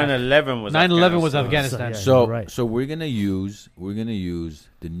 That's Iraq. 9/11 was 9/11 was Afghanistan. Afghanistan. So, right. so we're gonna use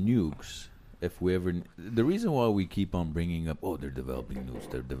the nukes if we ever. The reason why we keep on bringing up, they're developing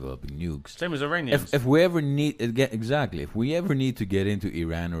nukes. Same as Iranians. If we ever need exactly, if we ever need to get into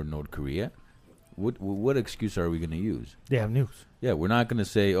Iran or North Korea, what excuse are we gonna use? They have news. Yeah, we're not gonna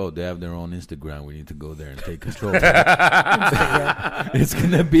say, they have their own Instagram. We need to go there and take control. It's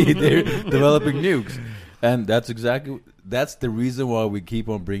gonna be they're developing nukes, and that's the reason why we keep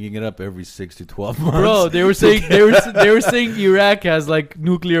on bringing it up every 6 to 12 months. Bro, they were saying they were saying Iraq has like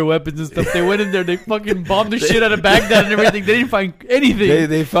nuclear weapons and stuff. They went in there, they fucking bombed the shit out of Baghdad and everything. They didn't find anything.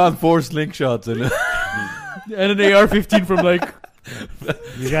 They found 4 slingshots and And an AR-15 from like,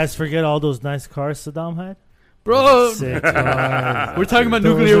 You guys forget all those nice cars Saddam had? bro. Sick cars. We're talking about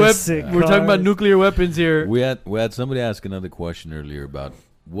Those nuclear are weapons. sick We're talking about cars. nuclear weapons here. we had somebody ask another question earlier about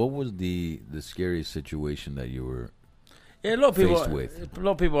what was the scariest situation that you were. Yeah, a lot of people. faced with. A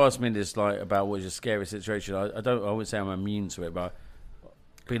lot of people ask me this, like, about what is a scary situation. I wouldn't say I'm immune to it, but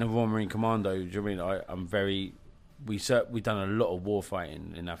being a Royal Marine Commando, do you know what I mean? I'm very. We've done a lot of war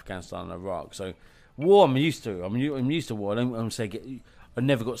fighting in Afghanistan and Iraq, so war I'm used to. I'm used to war. I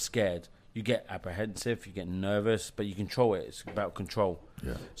never got scared. You get apprehensive, you get nervous, but you control it. It's about control.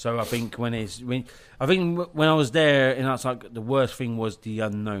 Yeah. So I think when I was there, and that's like the worst thing was the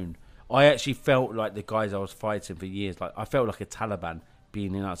unknown. I actually felt like the guys I was fighting for years. Like I felt like a Taliban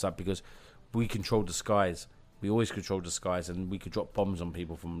being in outside because we controlled the skies. We always controlled the skies, and we could drop bombs on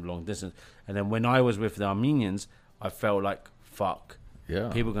people from long distance. And then when I was with the Armenians, I felt like fuck. Yeah.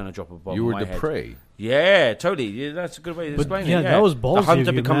 People are gonna drop a bomb. You were on my the head. prey. Yeah, totally. Yeah, that's a good way to But explain yeah, it. Yeah, that was ballsy. The hunter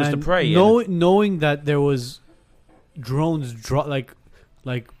of you, becomes man. the prey. Knowing that there was drones like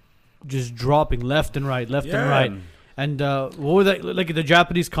just dropping left and right, and right. And what were they like the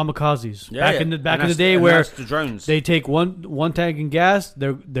Japanese kamikazes back in the day where that's the drones. they take one tank in gas,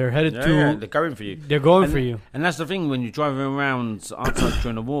 they're headed to they're going for you. They're going for you. And that's the thing when you're driving around outside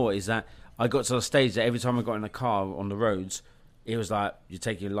during the war is that I got to the stage that every time I got in a car on the roads, it was like you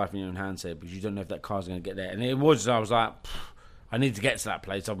take your life in your own hands here because you don't know if that car's going to get there. And I was like, I need to get to that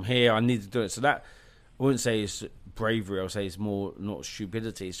place. I'm here. I need to do it. So that I wouldn't say it's bravery. I would say it's more not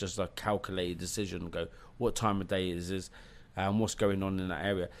stupidity. It's just a calculated decision. Go, what time of day is this? What's going on in that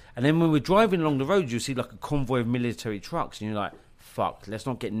area? And then when we're driving along the road, you see like a convoy of military trucks, and you're like, fuck, let's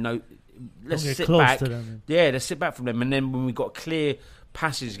not get let's get sit close back. to them. Yeah, let's sit back from them. And then when we got clear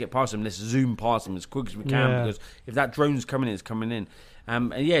passage to get past them, let's zoom past them as quick as we can because if that drone's coming in, it's coming in.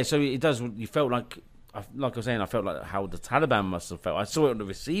 And yeah, so it does. You felt like I was saying, I felt like how the Taliban must have felt. I saw it on the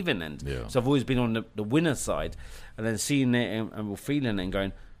receiving end, so I've always been on the winner side, and then seeing it and feeling it and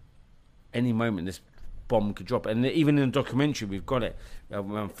going, any moment this bomb could drop. And even in the documentary, we've got it.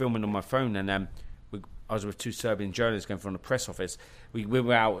 I'm filming on my phone, and I was with 2 Serbian journalists going from the press office. We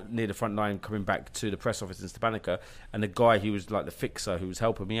were out near the front line coming back to the press office in Stepanica, and the guy who was like the fixer who was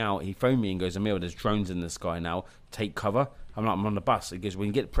helping me out, he phoned me and goes, Emil, there's drones in the sky now, take cover. I'm like, I'm on the bus. He goes, when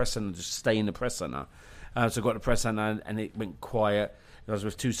you get the press center, just stay in the press center. So I got the press center and it went quiet. I was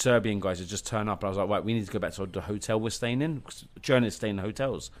with 2 Serbian guys who just turned up, and I was like, right, we need to go back to the hotel we're staying in, because journalists stay in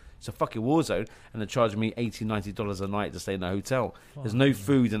hotels. It's a fucking war zone, and they're charging me $80, $90 a night to stay in a hotel. There's no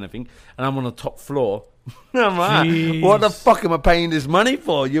food and everything, and I'm on the top floor. I'm like, what the fuck am I paying this money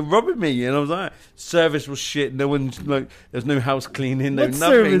for? You're robbing me. And I was like, service was shit. No one's like, there's no house cleaning, no What nothing.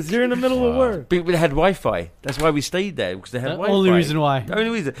 service? You're in the middle of work. But they had Wi-Fi. That's why we stayed there, because they had Wi-Fi. Only reason why. The only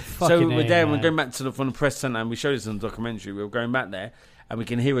reason. So Fucking we're A, there, and we're man. going back to from the press centre, and we showed this in the documentary. We were going back there, and we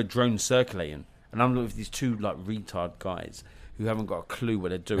can hear a drone circulating, and I'm with these 2 like retard guys who haven't got a clue what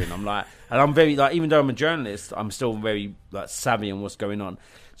they're doing. I'm like, and I'm very like, even though I'm a journalist, I'm still very like savvy on what's going on.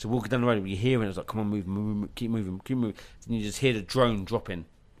 So walking down the road, we hear it. It's like, come on, move, keep moving. And you just hear the drone dropping.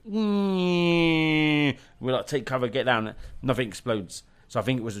 We're like, take cover, get down. Nothing explodes. So I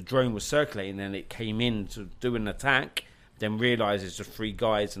think it was a drone was circulating, and it came in to do an attack. Then realised it's just 3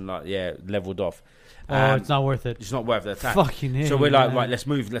 guys, and like, leveled off. It's not worth it. It's not worth the attack. Fucking hell, So we're like, man. right, let's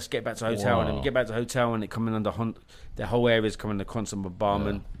move. Let's get back to the hotel. And then we get back to the hotel, and it coming under the whole area's coming under constant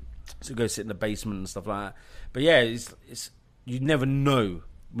bombardment. So go sit in the basement and stuff like that. But yeah, it's you never know.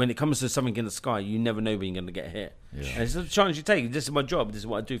 When it comes to something in the sky, you never know when you're going to get hit. Yeah. And it's a chance you take. This is my job. This is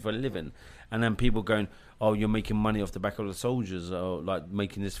what I do for a living. And then people going, oh, you're making money off the back of the soldiers, or like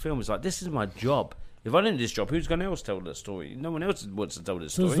making this film. It's like, this is my job. If I didn't do this job, who's going to else tell that story? No one else wants to tell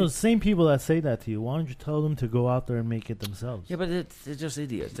this So story. it's the same people that say that to you. Why don't you tell them to go out there and make it themselves? Yeah, but they're just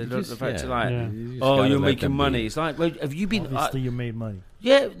idiots. They're Just- the fact yeah. like, Yeah. You just oh, gotta you're let making them money. be. It's like, well, have you been? Obviously, you made money.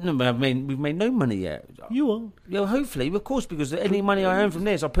 Yeah, no, but we've made no money yet. You will. Yeah, hopefully, of course, because any money I earn from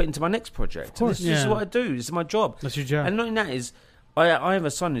this, I put into my next project. Of course. This is Yeah. what I do. This is my job. That's your job. And not in that is, I have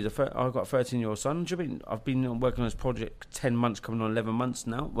a son. I've got a 13-year-old son. Do you mean I've been working on this project 10 months, coming on 11 months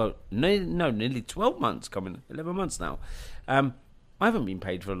now? Well, no, nearly 12 months, coming 11 mons now. I haven't been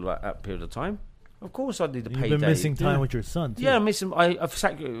paid for that period of time. Of course, I need a payday. You've been missing time with your son, too. Yeah, I'm missing.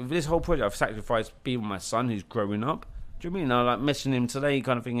 This whole project, I've sacrificed being with my son who's growing up. Do you mean I like missing him today,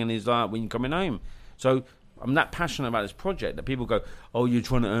 kind of thing? And he's like, when you're coming home. So I'm that passionate about this project that people go, "Oh, you're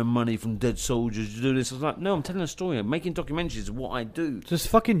trying to earn money from dead soldiers. You do this." I was like, "No, I'm telling a story. I'm making documentaries is what I do." It's this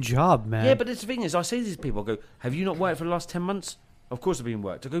fucking job, man. Yeah, but the thing is, I say to these people, I go, "Have you not worked for the last 10 months?" Of course I've been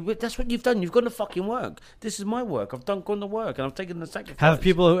worked. I go, "But that's what you've done. You've gone to fucking work. This is my work. I've gone to work and I've taken the sacrifice." Have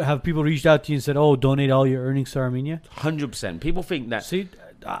people reached out to you and said, "Oh, donate all your earnings to Armenia"? 100%. People think that. See,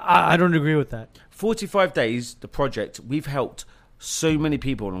 I don't agree with that. 45 days, the project, we've helped so many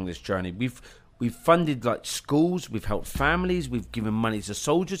people along this journey. We've funded like schools, we've helped families, we've given money to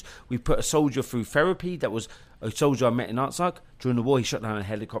soldiers. We've put a soldier through therapy. That was a soldier I met in Artsakh. During the war, he shot down a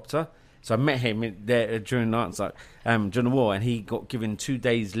helicopter. So I met him there during Artsakh, during the war, and he got given 2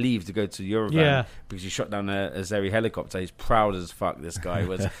 days leave to go to Yerevan because he shot down a Azeri helicopter. He's proud as fuck, this guy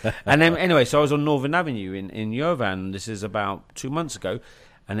was. And then anyway, so I was on Northern Avenue in Yerevan. This is about 2 months ago.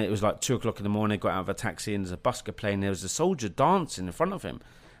 And it was like 2 o'clock in the morning. I got out of a taxi and there's a busker playing. There was a soldier dancing in front of him.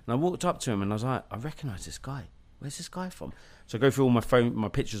 And I walked up to him and I was like, I recognise this guy. Where's this guy from? So I go through all my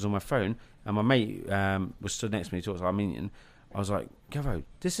pictures on my phone, and my mate was stood next to me, talks Armenian. I was like, Gavo,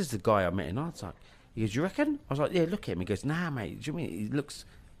 this is the guy I met in Artsakh. He goes, you reckon? I was like, yeah, look at him. He goes, nah, mate, do you mean he looks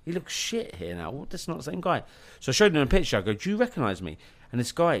shit here now? Well, that's not the same guy. So I showed him a picture. I go, do you recognise me? And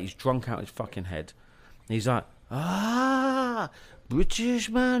this guy, he's drunk out his fucking head. And he's like, British,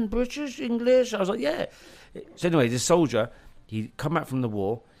 man, British, English. I was like, yeah. So anyway, this soldier, he come back from the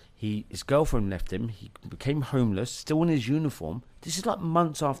war. His girlfriend left him. He became homeless, still in his uniform. This is like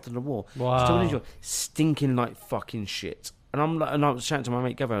months after the war. Wow. Still in his uniform, stinking like fucking shit. And I was chatting to my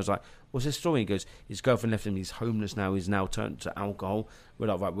mate Gavin. I was like, what's his story? He goes, his girlfriend left him. He's homeless now. He's now turned to alcohol. We're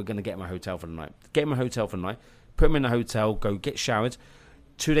like, right, we're going to get him a hotel for the night. Get him a hotel for the night. Put him in a hotel. Go get showered.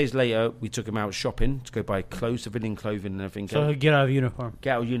 2 days later, we took him out shopping to go buy clothes, civilian clothing and everything. So get out of uniform.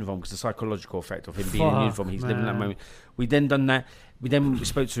 Get out of uniform because the psychological effect of him being in uniform, he's living that moment. We then done that. We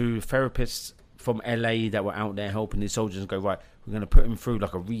spoke to therapists from LA that were out there helping these soldiers and go, right, we're going to put him through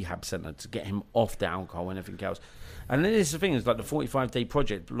like a rehab center to get him off the alcohol and everything else. And then this is the thing, it's like the 45-day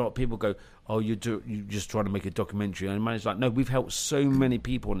project. A lot of people go, oh, you just trying to make a documentary. And it's like, no, we've helped so many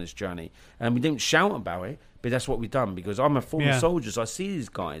people on this journey. And we don't shout about it, but that's what we've done because I'm a former soldier, so I see these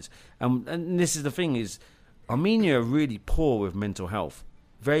guys. And this is the thing is, Armenia are really poor with mental health,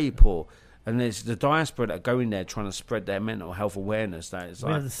 very poor. And there's the diaspora that go in there trying to spread their mental health awareness. That is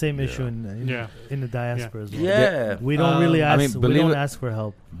we have the same issue in the diaspora as well. Yeah, we don't really ask. We don't ask for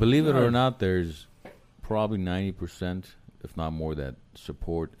help. Believe it or not, there's probably 90%, if not more, that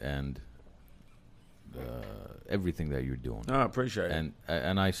support and everything that you're doing. I appreciate it.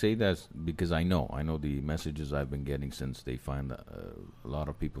 And I say that because I know the messages I've been getting since they find a lot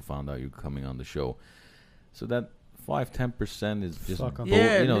of people found out you're coming on the show. So that 5-10% is just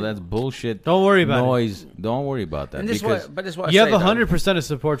that's bullshit. Don't worry about noise. Don't worry about that. And this is what you I have say, 100% of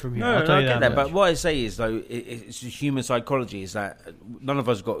support from here. No, I'll tell you I get that. But what I say is though, it's human psychology. Is that none of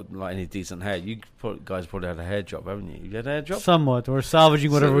us got like any decent hair. You guys probably had a hair job, haven't you? You had a hair job. Somewhat. We're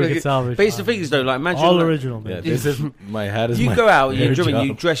salvaging whatever we can salvage. But it's the thing is though, like imagine all original. Man. Yeah, this is my hat. You go out,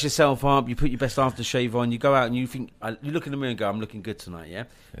 you dress yourself up, you put your best aftershave on. You go out and you think you look in the mirror and go, "I'm looking good tonight." Yeah.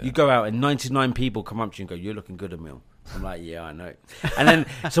 You go out and 99 people come up to you and go, "You're looking good, Emil." I'm like, yeah, I know. And then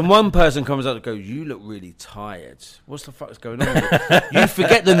one person comes up and goes, you look really tired. What's the fuck's going on? You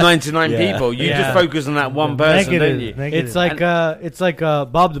forget the 99 people. You just focus on that one person, don't you? It's like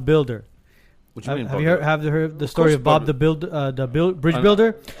Bob the Builder. What do you mean? Have you heard the story of Bob the bridge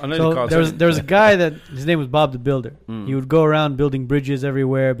builder? I know there's a guy that his name was Bob the Builder. He would go around building bridges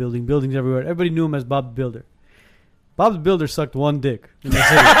everywhere, building buildings everywhere. Everybody knew him as Bob the Builder. Bob the Builder sucked one dick in the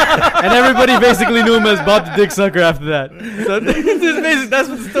city. And everybody basically knew him as Bob the Dick Sucker after that. So that's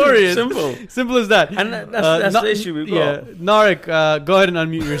what the story is. Simple as that. And that's the issue we've got. Yeah. Narek, go ahead and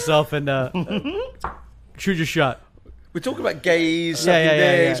unmute yourself and shoot your shot. We're talking about gays,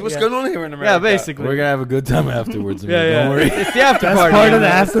 days. What's going on here in America? Yeah, basically. We're going to have a good time afterwards. Don't worry. It's the after That's party. part of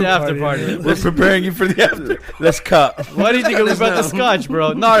the after party. We're preparing you for the after. Let's cut. Why do you think it was about the scotch,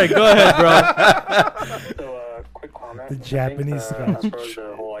 bro? Narek, go ahead, bro. So, quick comment. The Japanese scotch. As far as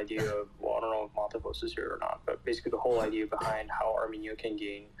the whole idea of, well, I don't know if Montevos is here or not, but basically the whole idea behind how Armenia can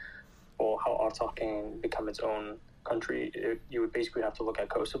gain, or how Artsakh can become its own country, you would basically have to look at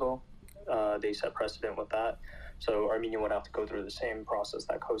Kosovo. They set precedent with that. So Armenia would have to go through the same process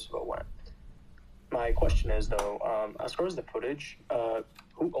that Kosovo went. My question is though, as far as the footage,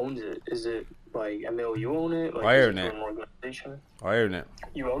 who owns it? Is it like Emil? You own it? Like, I is own it. From an organization? I own it.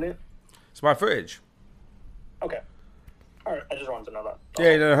 You own it? It's my footage. Okay. All right. I just wanted to know that.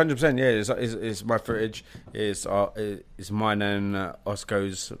 Yeah, no, 100%. Yeah, it's my footage. It's mine and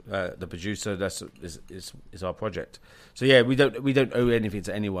Osco's, the producer. It's our project. So yeah, we don't owe anything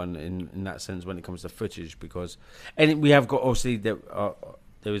to anyone in that sense when it comes to footage, because we have got, obviously there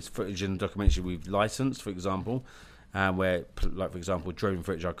is footage in the documentary we've licensed, for example, where, like, for example, drone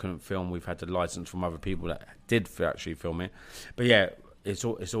footage I couldn't film. We've had to license from other people that did actually film it. But yeah, it's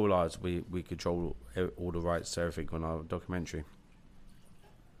all ours. We control all the rights to everything on our documentary.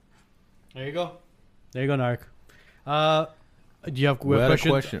 There you go, Narc. Do you have We had a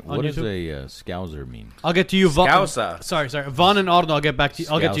questions? question. On What does YouTube? a scouser mean? I'll get to you, Vaughn. Scouser. Sorry. Vaughn and Arnold, I'll get back to you.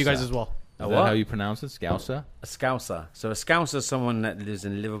 I'll get to you guys Scouser. as well. Is what? that how you pronounce it? Scouser? A Scouser. So a Scouser is someone that lives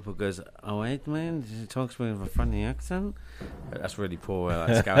in Liverpool, goes, oh wait, man, he talks with a funny accent. That's really poor,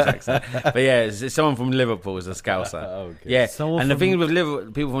 Scouse accent. But yeah, it's someone from Liverpool is a Scouser. Okay. Yeah, Someone and the from- thing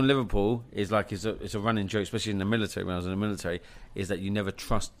with people from Liverpool is like it's a running joke, especially in the military. When I was in the military, is that you never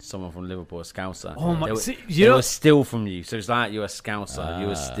trust someone from Liverpool, a Scouser. Oh my! They will, See, they will steal from you. So it's like you're a Scouser.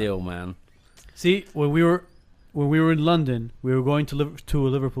 You're a steal, man. See, when we were in London, we were going to a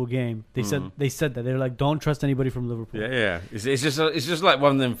Liverpool game. They said that they're like, don't trust anybody from Liverpool. Yeah. It's just like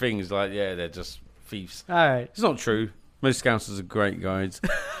one of them things. Like, yeah, they're just thieves. All right. It's not true. Most Scousers are great guys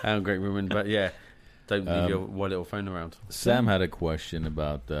and great women, but yeah, don't leave your wallet or phone around. Sam had a question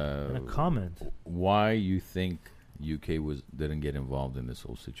about And a comment. why you think UK didn't get involved in this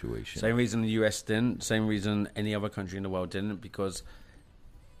whole situation. Same reason the US didn't. Same reason any other country in the world didn't, because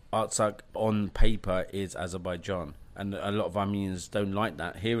Artsakh on paper is Azerbaijan, and a lot of Armenians don't like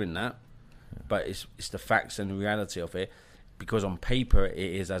that, hearing that, but it's the facts and the reality of it. Because on paper it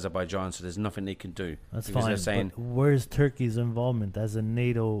is Azerbaijan, so there's nothing they can do. That's because fine. they're saying But where's Turkey's involvement as a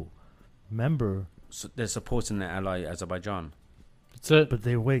NATO member? they're supporting their ally Azerbaijan. But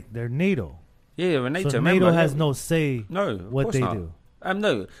they're NATO. Yeah, they're a NATO So member. NATO has no say No, of what course they not. do.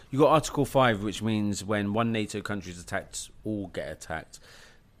 No, you got Article 5, which means when one NATO country is attacked, all get attacked.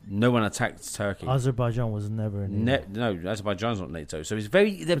 No one attacked Turkey. Azerbaijan was never in NATO. No, Azerbaijan's not NATO. So they're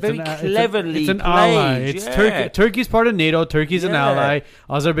very It's cleverly an played. ally. It's yeah. Turkey's part of NATO. Turkey's an Yeah. ally.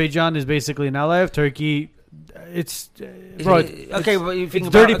 Azerbaijan is basically an ally of Turkey. It's Okay, but you think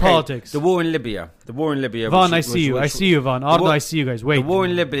it's about dirty politics. The war in Libya. Vaughn, which- I see you. which- I see you, Vaughn. Arno, war- I see you guys. Wait. The war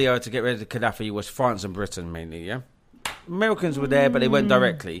in Libya to get rid of Gaddafi was France and Britain mainly. Yeah, Americans were there, but they weren't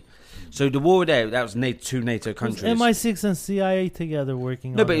directly. So the war there, that was two NATO Was countries. MI6 and CIA together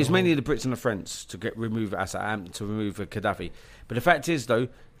working No, on but it was the mainly the Brits and the French to remove Gaddafi. But the fact is, though,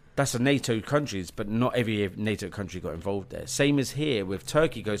 that's the NATO countries, but not every NATO country got involved there. Same as here with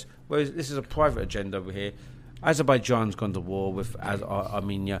Turkey goes, well, this is a private agenda over here. Azerbaijan's gone to war with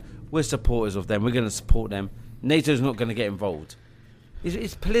Armenia. We're supporters of them. We're going to support them. NATO's not going to get involved.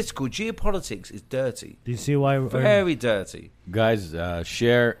 It's political. Geopolitics is dirty. Do you see why? Very dirty. Guys,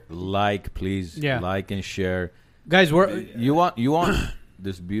 share, like, please. Yeah. Like and share. Guys, You want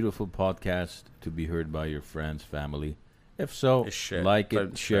this beautiful podcast to be heard by your friends, family. If so, Just share. like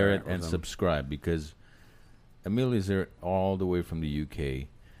Don't it, share share it, it and with them. subscribe, because Emil is there all the way from the UK.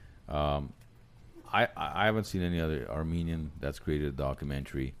 I haven't seen any other Armenian that's created a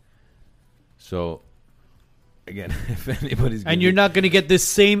documentary. So, again, if anybody's and you're not going to get this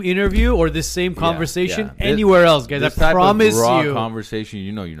same interview or this same conversation yeah. anywhere else, guys. This I type promise of raw you. conversation,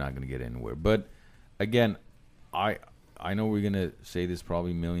 you're not going to get anywhere. But again, I know we're going to say this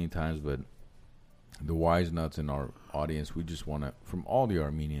probably a million times, but the wise nuts in our audience, we just want to, from all the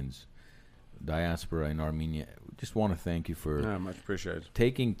Armenians, diaspora in Armenia, we just want to thank you for Much appreciated.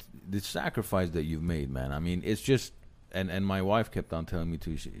 taking the sacrifice that you've made, man. I mean, it's just, and my wife kept on telling me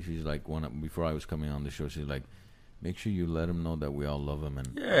too. She's like, before I was coming on the show, she's like, make sure you let him know that we all love him.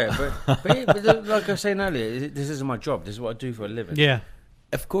 And Yeah, but like I was saying earlier, this isn't my job. This is what I do for a living. Yeah.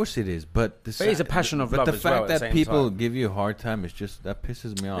 of course it is, but it's a passion of but love the as fact well at the that same people time. give you a hard time is just, that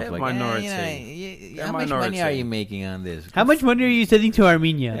pisses me off. They're Like, minority. They're They're how much money are minority. you making on this? How much money are you sending to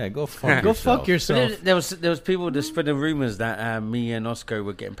Armenia? Yeah, go fuck Go yourself. fuck yourself. There was people that spreading rumors that me and Oscar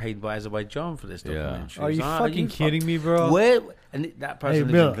were getting paid by Azerbaijan for this documentary. Are you So, fucking kidding me, bro? Where And that Hey, person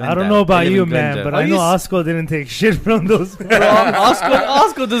lives Bill, in Glendale. I don't know about They live you, in man, Glendale. but Oh, I know you s- Osco didn't take shit from those.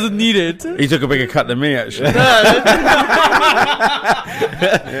 Oscar doesn't need it. He took a bigger cut than me, actually.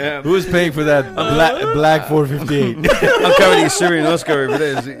 Who is paying for that black 458? I'm currently Syrian Oscar over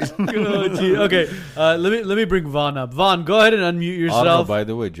there. Oh, gee. Okay, let me bring Vaughn up. Vaughn, go ahead and unmute Oh, no, yourself. by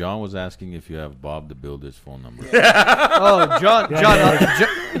the way, John was asking if you have Bob the Builder's phone number. Oh,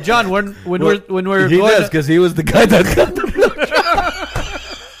 John, when we're He going, does, because he was the guy that got the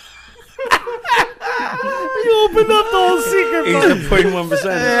You opened up the whole secret. He's the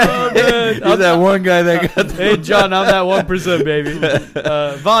 0.1%. He's that one guy that got the hey John, I'm that 1%,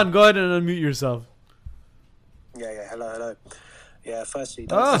 baby. Vaughn, go ahead and unmute yourself. Yeah, hello. Yeah, firstly,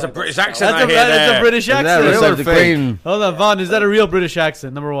 Oh, That's a British accent. That's a British that accent. real or Real fake? Hold on, Vaughn, is that a real British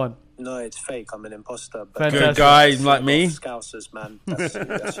accent? Number one. No, it's fake. I'm an imposter. But Fantastic. Good guy like me. Scousers, man.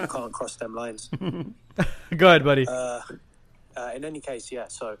 That's, you can't cross them lines. Go ahead, buddy. In any case, yeah.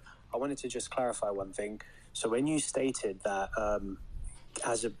 So I wanted to just clarify one thing. So when you stated that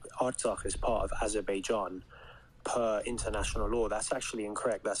Artsakh is part of Azerbaijan per international law, that's actually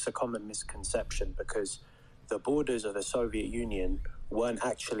incorrect. That's a common misconception because the borders of the Soviet Union weren't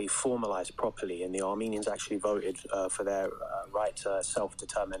actually formalized properly, and the Armenians actually voted for their right to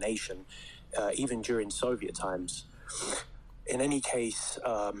self-determination even during Soviet times. In any case,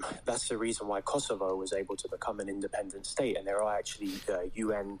 that's the reason why Kosovo was able to become an independent state, and there are actually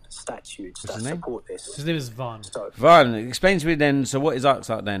UN statutes that support this. His name is Vaughn. So, Vaughn, explain to me then, so what is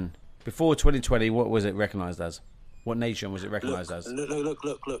Artsakh then? Before 2020, what was it recognised as? What nation was it recognised as?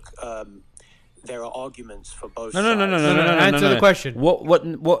 Look. There are arguments for both No. sides. Answer the question.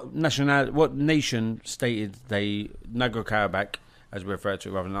 What nationality? What nation stated they Nagorno-Karabakh, as we refer to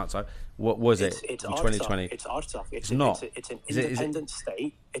it rather than Artsakh? What was it It's in Artsakh. 2020? It's Artsakh. It's not. It's an Is it- independent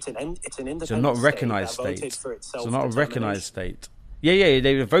state. It's an independent So not state recognised that voted state. for its So not a recognised state. Yeah,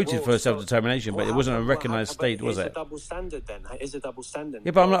 they voted for self-determination, but it wasn't a recognised state, was it? It's a double standard then. It's a double standard.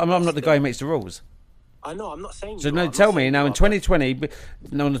 Yeah, but I'm not the guy who makes the rules. I know, I'm not saying So you no, are, I'm tell not me saying now you in are, 2020,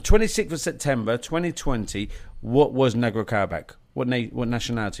 no, on the 26th of September 2020, what was Nagorno-Karabakh? What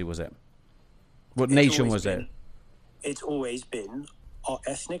nationality was it? What It's nation always was it? been- It's always been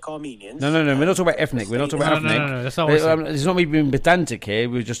ethnic Armenians. No. We're not talking about ethnic. We're not talking about ethnic. No, that's not what we're saying. It's not me being pedantic here.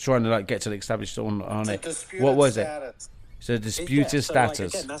 We're just trying to get to the established on it. What was it? It's a disputed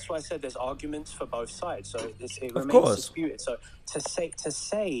status. Again, that's why I said there's arguments for both sides. So it remains course. disputed. So to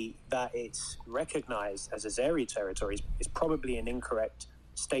say that it's recognised as Azeri territory is probably an incorrect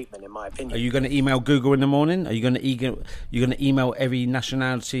statement, in my opinion. Are you going to email Google in the morning? Are you going to email every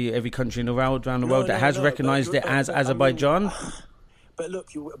nationality, every country in the world around the world that has recognised it as Azerbaijan? But look,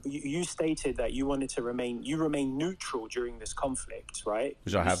 you stated that you wanted to remain neutral during this conflict, right?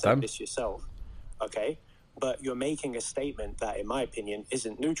 Which I You have said done. this yourself, okay? But you're making a statement that, in my opinion,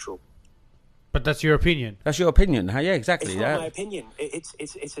 isn't neutral. But that's your opinion. That's your opinion. Yeah, exactly. It's not my opinion. It's a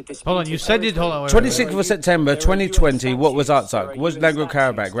disputed Hold on, you said it. Hold on. wait, 26th of September There are UN 2020, what was statutes- Artsakh? there are Was UN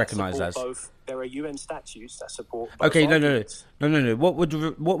Nagorno-Karabakh statutes that recognised support as? both- There are UN statutes that support both Okay, no. arguments.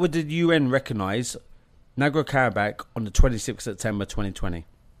 What would the UN recognise Nagorno-Karabakh on the 26th of September 2020?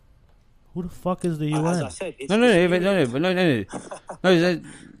 Who the fuck is the As I UN? said, it's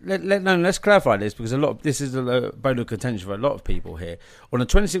No. Let's clarify this because this is a bone of contention for a lot of people here. On the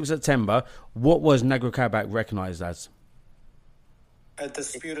 26th of September, what was Nagorno-Karabakh recognised as? A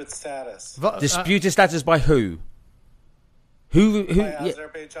disputed status Disputed status by who? Who? by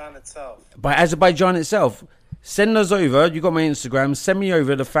Azerbaijan itself. By Azerbaijan itself. Send us over. You got my Instagram. Send me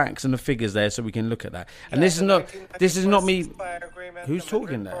over the facts and the figures there so we can look at that. And this is not me. Who's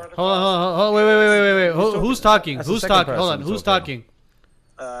talking there? Hold on. Wait. Who's talking? That's the Who's second talking? Hold on. person Who's talking.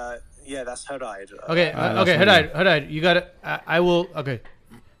 talking? Yeah, that's Hadid. Okay, Hadid, you got it. I will. Okay,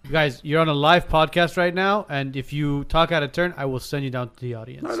 you guys, you're on a live podcast right now, and if you talk out of turn, I will send you down to the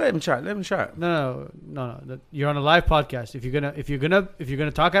audience. No, let him chat. No. You're on a live podcast. If you're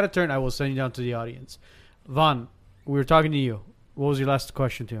gonna talk out of turn, I will send you down to the audience. Vaughn, we were talking to you. What was your last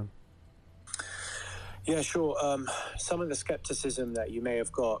question to him? Yeah, sure. Some of the skepticism that you may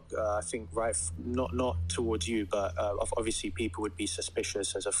have got, I think, not towards you, but obviously people would be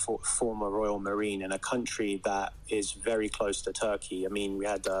suspicious as a former Royal Marine in a country that is very close to Turkey. I mean, we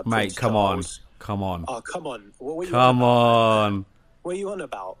had Mate, Prince come Charles. on. Oh, come on. What were you Come on. What are you on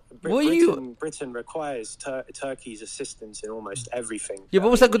about? Britain requires Turkey's assistance in almost everything. Yeah, but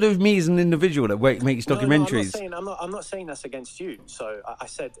what's that got to do with me as an individual that makes documentaries? I'm not saying that's against you. So I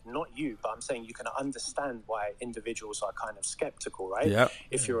said not you, but I'm saying you can understand why individuals are kind of skeptical, right? Yeah.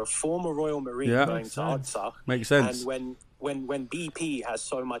 If you're a former Royal Marine Yeah. going to Artsakh, Makes sense. and when BP has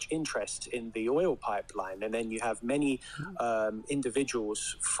so much interest in the oil pipeline, and then you have many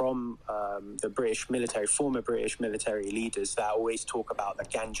individuals from the British military, former British military leaders that always talk about the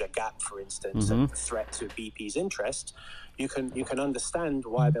Ganja Gap, for instance, and the threat to BP's interest. You can understand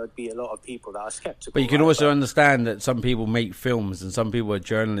why there would be a lot of people that are skeptical. But you can also understand that some people make films and some people are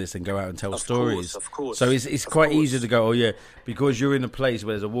journalists and go out and tell stories. Of course. So it's quite easy to go, oh yeah, because you're in a place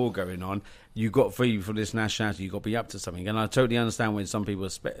where there's a war going on, you got free for this nationality, you got to be up to something. And I totally understand when some people are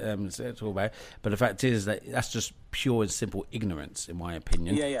skeptical about it. But the fact is that that's just pure and simple ignorance, in my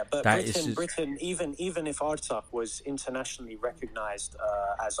opinion. Yeah. But that Britain, even if Artsakh was internationally recognized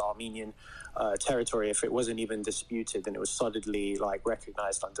as Armenian territory, if it wasn't even disputed and it was solidly like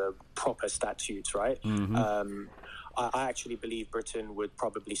recognized under proper statutes, right? I actually believe Britain would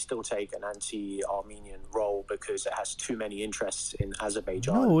probably still take an anti-Armenian role because it has too many interests in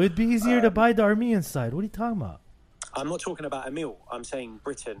Azerbaijan. No, it'd be easier to buy the Armenian side. What are you talking about? I'm not talking about Emil. I'm saying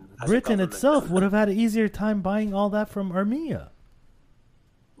Britain. Britain itself would have had an easier time buying all that from Armenia.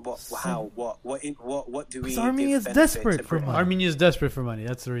 What do we? Because Armenia is desperate for money. Armenia is desperate for money.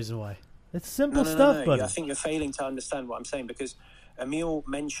 That's the reason why. It's simple stuff, buddy. I think you're failing to understand what I'm saying, because Emil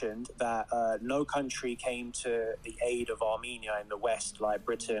mentioned that no country came to the aid of Armenia in the West, like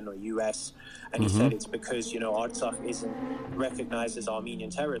Britain or US, and he said it's because, Artsakh isn't recognized as Armenian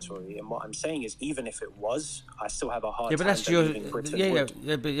territory. And what I'm saying is, even if it was, I still have a hard time believing Britain would.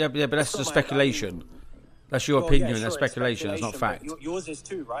 but that's just speculation. That's your opinion. That's speculation. That's not fact. Yours is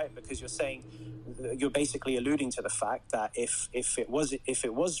too, right? Because you're basically alluding to the fact that if it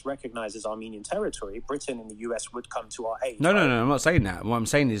was recognized as Armenian territory, Britain and the US would come to our aid. No, I'm not saying that. What I'm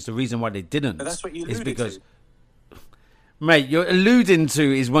saying is the reason why they didn't. But that's what you is alluded because, to. Mate, you're alluding to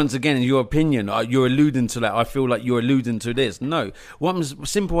is once again in your opinion. You're alluding to that. I feel like you're alluding to this. No, what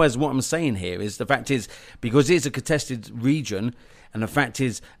I'm saying here is the fact is because it's a contested region. And the fact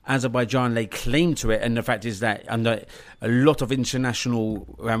is, Azerbaijan lay claim to it, and the fact is that under a lot of international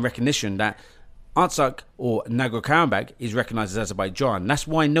recognition that Artsakh or Nagorno-Karabakh is recognised as Azerbaijan. That's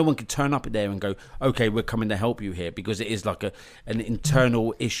why no one can turn up there and go, okay, we're coming to help you here, because it is like an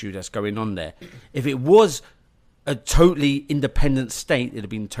internal issue that's going on there. If it was a totally independent state, it'd have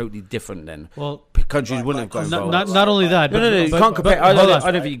been totally different then. Well, countries wouldn't have got involved. Not only that. No, you can't compare. I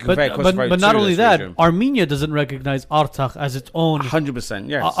don't think you can compare Kosovo. But not only that, Armenia doesn't recognize Artsakh as its own. 100%,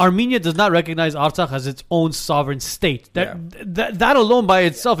 yes. Armenia does not recognize Artsakh as its own sovereign state. That alone by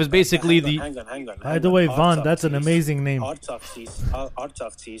itself is basically Hang on. By the way, Vaughn, that's an amazing name.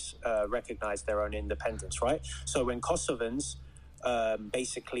 Artsakh recognize their own independence, right? So when Kosovans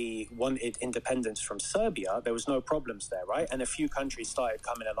basically wanted independence from Serbia, there was no problems there, right? And a few countries started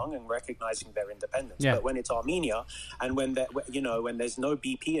coming along and recognizing their independence. Yeah. But when it's Armenia, and when there's no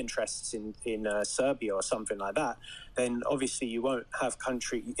BP interests in Serbia or something like that, then obviously you won't have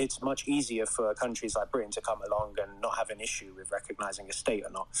it's much easier for countries like Britain to come along and not have an issue with recognizing a state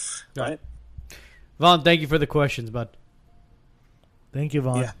or not, right? Vaughn, thank you for the questions, bud. Thank you,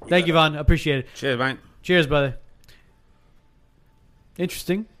 Vaughn. Yeah, Thank you, Vaughn. Appreciate it. Cheers, mate. Cheers, brother.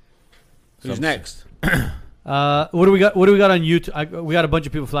 Interesting. Who's next? What do we got? What do we got on YouTube? We got a bunch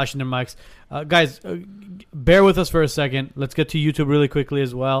of people flashing their mics. Guys, bear with us for a second. Let's get to YouTube really quickly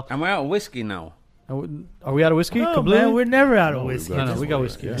as well. And we're out of whiskey now. Are we out of whiskey? No, completely? man, we're never out of whiskey. No, we got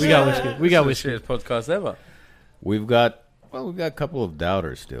whiskey. Yeah. We got whiskey. We got whiskey. Shittiest podcast ever. We've got a couple of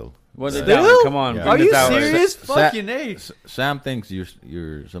doubters still. What's it Still? down? Come on. Yeah. Bring Are the you doubters. serious? Fucking A. Sam thinks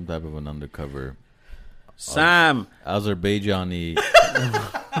you're some type of an undercover Sam. Azerbaijani.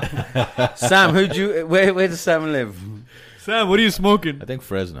 Sam, where does Sam live? Sam, what are you smoking? I think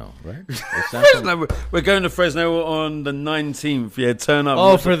Fresno, right? Fresno. We're going to Fresno on the 19th. Yeah, turn up.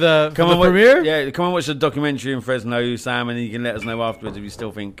 Oh, for the premiere? Yeah, come and watch the documentary in Fresno, Sam, and you can let us know afterwards if you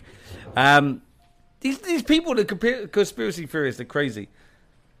still think. These people, the conspiracy theorists, are crazy.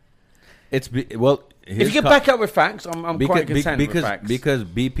 If you can back up with facts, I'm quite content with facts. Because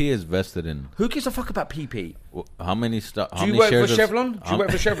BP is vested in. Who gives a fuck about PP? How many shares? Do you work for Chevron? Do you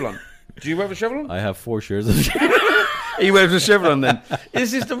work for Chevron? Do you work for Chevron? I have 4 shares of Chevron. He works for Chevron then.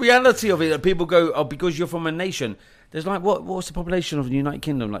 This is the reality of it. That people go, oh, because you're from a nation. There's like, what's the population of the United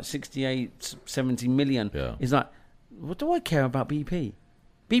Kingdom? Like 68, 70 million. Yeah. It's like, what do I care about BP?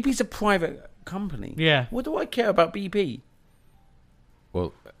 BP's a private company. Yeah. What do I care about BP?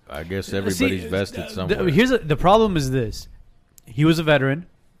 Well, I guess everybody's vested somewhere. The problem is this. He was a veteran.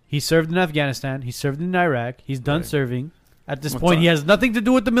 He served in Afghanistan. He served in Iraq. He's done serving. At this point, he has nothing to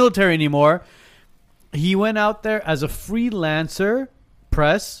do with the military anymore. He went out there as a freelancer,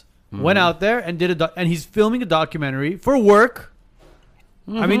 went out there and did and he's filming a documentary for work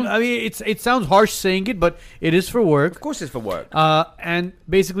I mean, it sounds harsh saying it, but it is for work. Of course, it's for work. And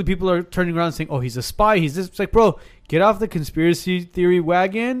basically, people are turning around saying, "Oh, he's a spy. He's this." It's like, bro, get off the conspiracy theory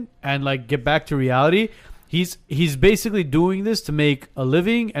wagon and like get back to reality. He's basically doing this to make a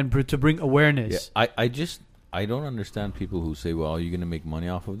living and to bring awareness. Yeah, I don't understand people who say, "Well, are you going to make money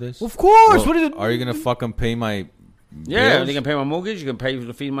off of this?" Of course. Well, what is it? Are you going to fucking pay my? Yeah, bills? you can pay my mortgage. You can pay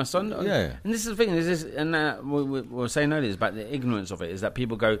to feed my son. Yeah. And this is the thing. We were saying earlier is about the ignorance of it. Is that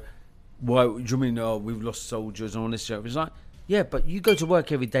people go, "Why do you mean? Oh, we've lost soldiers and all this stuff." It's like, yeah, but you go to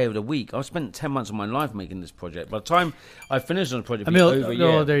work every day of the week. I've spent 10 months of my life making this project. By the time I finished on the project, over a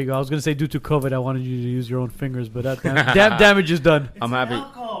year. There you go. I was going to say, due to COVID, I wanted you to use your own fingers, but that damage is done. I'm happy.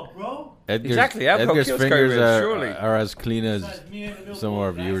 Alcohol, bro. Exactly, alcohol Edgar's kills fingers COVID, are as clean as some of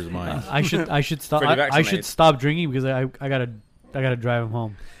our viewers' minds. I should stop. Fully I should vaccinated. stop drinking because I gotta drive him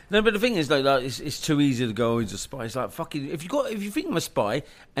home. No, but the thing is, like it's too easy to go. He's a spy. It's like fucking. If you think I'm a spy,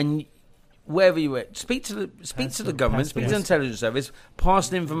 and wherever you are, speak to the government, speak to the intelligence service, pass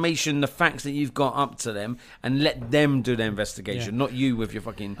the information, the facts that you've got up to them, and let them do their investigation, not you with your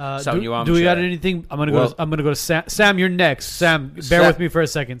fucking selling your armchair. Do we got anything? I'm gonna go to Sam. Sam, you're next. Sam, bear with me for a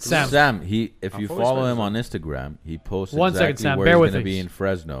second. Sam, if you follow him on Instagram, he posts One second, exactly Sam, where bear he's with going to me. be in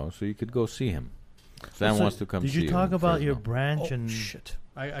Fresno, so you could go see him. Sam wants to come see you. Did you talk in about Fresno. your branch and shit.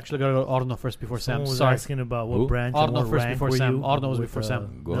 I actually gotta go to Arno first before Sam. someone was Sorry. asking about what Who? branch and Arno what first rank before were Sam. you Arno was with, before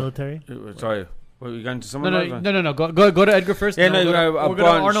Sam. Go on. military? Sorry, were you going to someone? No. Go to Edgar first. Yeah, then no, we'll go to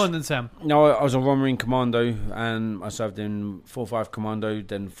Arno and then Sam. No, I was a Royal Marine Commando, and I served in 4-5 Commando,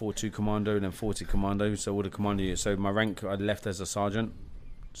 then 4-2 Commando, then 40 Commando. So all the commando years. So my rank, I left as a sergeant.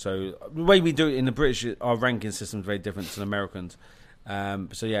 So the way we do it in the British, our ranking system is very different to the Americans.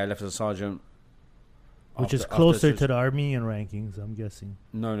 So yeah, I left as a sergeant. Which is closer to the Armenian rankings, I'm guessing.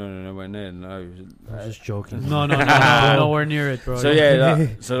 No, nowhere near. No, I'm just joking. No, nowhere near it, bro. So yeah,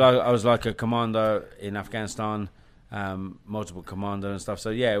 I was like a commander in Afghanistan, multiple commander and stuff. So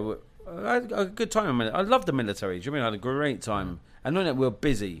yeah, I had a good time. I loved the military. Do you know what I mean? I had a great time. And knowing that we were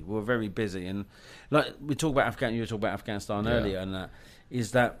busy, we were very busy. And like we talk about you were talking about Afghanistan earlier, and that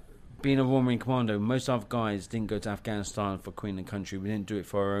is that being a Royal Marine Commando, most of our guys didn't go to Afghanistan for Queen and country. We didn't do it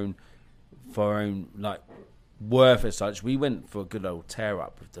for our own like worth as such. We went for a good old tear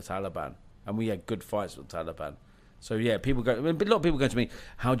up with the Taliban, and we had good fights with the Taliban. So yeah, a lot of people go to me,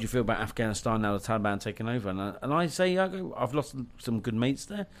 how do you feel about Afghanistan now the Taliban taking over? And I say, I've lost some good mates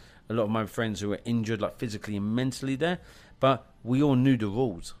there, a lot of my friends who were injured like physically and mentally there, but we all knew the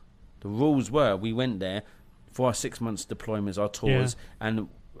rules. The rules were, we went there for our 6 months deployments, our tours, and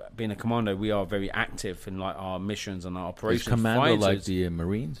being a commando, we are very active in like our missions and our operations. Is commando fighters. like the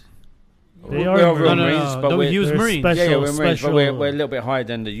Marines? They We are are Marines. Marines, but he was They're Marines. special- we're Marines, but special- we're a little bit higher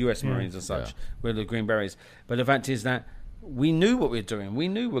than the US Yeah. Marines and such. Yeah. We're the Green Berets. But the fact is that we knew what we were doing. We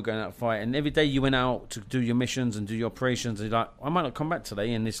knew we were going out to fight. And every day you went out to do your missions and do your operations, and you're like, I might not come back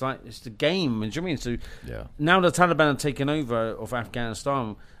today. And it's like, it's the game. And do you know what I mean? So now the Taliban are taking over of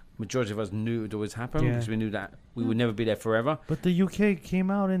Afghanistan. Majority of us knew it would always happen because we knew that we would never be there forever. But the UK came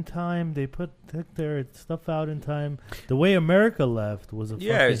out in time. They took their stuff out in time. The way America left was a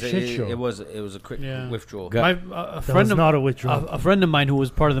fucking shit show. It was a quick withdrawal. A friend of mine who was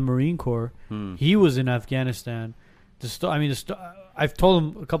part of the Marine Corps, he was in Afghanistan. I've told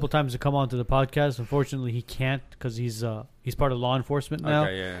him a couple times to come on to the podcast. Unfortunately, he can't because he's part of law enforcement now.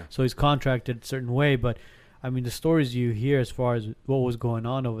 So he's contracted a certain way. But I mean, the stories you hear as far as what was going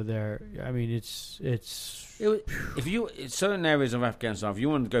on over there, I mean, it's. If you in certain areas of Afghanistan, if you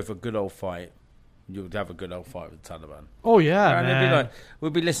want to go for a good old fight, you would have a good old fight with the Taliban. Oh yeah, and man. they'd be like,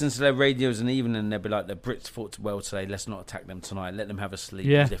 we'll be listening to their radios in the evening, and they'll be like, the Brits fought well today. Let's not attack them tonight. Let them have a sleep.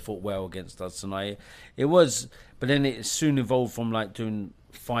 Yeah. They fought well against us tonight. It was, but then it soon evolved from like doing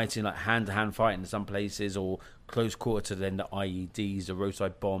fighting, like hand-to-hand fighting in some places, or close quarter to then the IEDs, the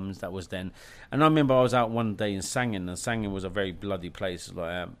roadside bombs. That was then. And I remember I was out one day in Sangin, and Sangin was a very bloody place,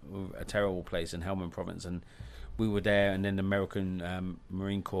 like a terrible place in Helmand province, and we were there, and then the American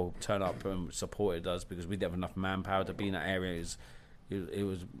Marine Corps turned up and supported us because we didn't have enough manpower to be in that area. It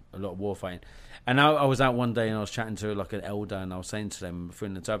was a lot of war fighting. And I was out one day and I was chatting to like an elder, and I was saying to them through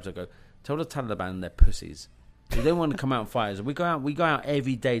the interpreter, I go, tell the Taliban they're pussies. They don't want to come out and fight us. We go out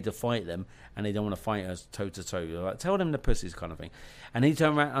every day to fight them, and they don't want to fight us toe to toe. Like, tell them they're pussies, kind of thing. And he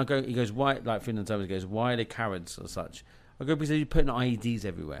turned around. He goes, why? Like through the interpreter, he goes, why are they cowards or such? I go, because you're putting IEDs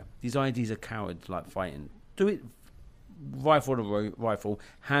everywhere. These IEDs are cowards, like fighting. Do it rifle to rifle,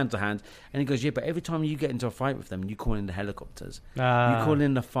 hand to hand. And he goes, yeah, but every time you get into a fight with them, you call in the helicopters. You call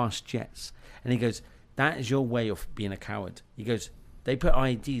in the fast jets. And he goes, that is your way of being a coward. He goes, they put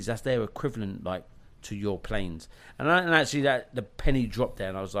IEDs, that's their equivalent, like, to your planes. And actually, that the penny dropped there,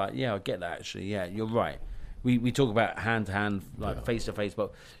 and I was like, yeah, I get that. Actually, yeah, you're right. We talk about hand to hand, like face to face,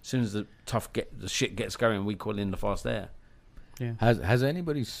 but as soon as the shit gets going, we call in the fast air. Yeah. Has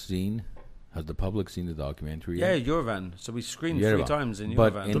anybody seen? Has the public seen the documentary? Yeah, yet? Eurovan. So we screened Yerevan. 3 times in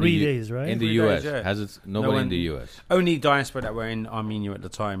But Eurovan. in 3 days, right? In the 3 U.S. days, yeah. Has it? Nobody in the U.S. Only diaspora that were in Armenia at the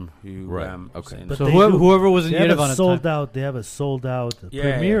time. Who Right, was okay. in- But So they whoever was in they have Yerevan a at the sold time. out. They have a sold out Yeah,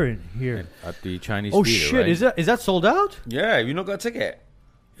 premiere yeah. in here. At the Chinese Oh theater, shit! right? Is that sold out? yeah, you not got a ticket.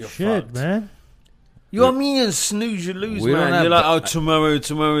 You're Shit, fucked. man. You Armenians snooze, you lose, We don't man. have You're like, ba- oh, tomorrow.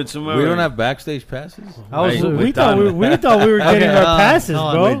 We don't have backstage passes. I was, Hey, we we're We done. thought we were getting Okay, our passes, hold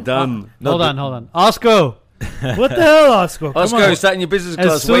on, bro. We're done. hold on. Osco, What the hell, Oscar? Come Oscar, on. sat in your business as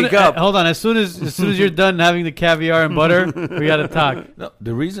class. soon Wake up. hold on. As soon as you're done having the caviar and butter, we gotta talk. No,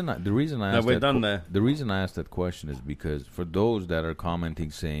 the reason I asked we're that done there. The reason I asked that question is because for those that are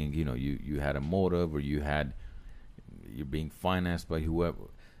commenting saying, you had a motive or you're being financed by whoever.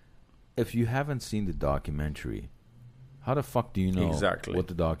 If you haven't seen the documentary, how the fuck do you know Exactly. what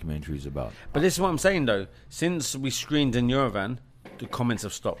the documentary is about? But this is what I'm saying, though. Since we screened in Yerevan, the comments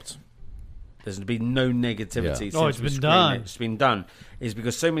have stopped. There's been no negativity Yeah. since Oh, it's we been screened done. it. It's been done. It's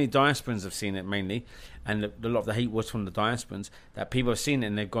because so many diasporans have seen it mainly, and a lot of the hate was from the diasporans, that people have seen it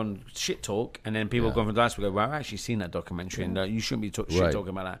and they've gone shit talk, and then people have gone from the diaspora and go, well, I've actually seen that documentary, and you shouldn't be shit Right. talking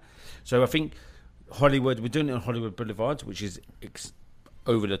about that. So I think Hollywood, we're doing it on Hollywood Boulevard, which is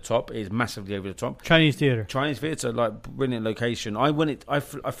over the top. It's massively over the top. Chinese theater. Chinese theatre, like brilliant location. I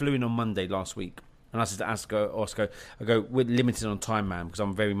flew in on Monday last week, and I said to Oscar, I go, we're limited on time, man, because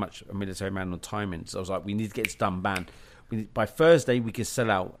I'm very much a military man on timing. So I was like, we need to get this done, man. By Thursday we can sell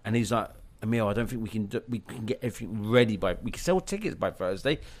out. And he's like, Emil, I don't think we can get everything ready we can sell tickets by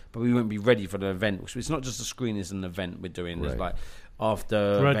Thursday, but we won't be ready for the event. So it's not just a screen; it's an event we're doing. Right. It's like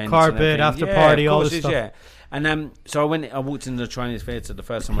after Red events carpet, and everything. after Yeah, party, of all course this it is, stuff. Yeah. And so I walked into the Chinese theatre the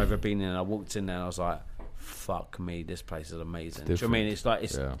first time I've ever been in. And I walked in there and I was like, fuck me, this place is amazing. Do you know what I mean? It's like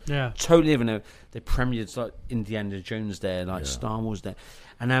Yeah. totally different. They premiered like Indiana Jones there, like Star Wars there,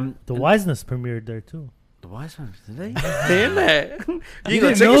 and The Wiseness premiered there too. the Wise Man, did they? They're in there. You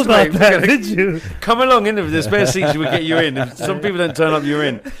got didn't know tickets, about mate. that, did you? Come along in. If there's spare seats, we'll get you in. If some people don't turn up, you're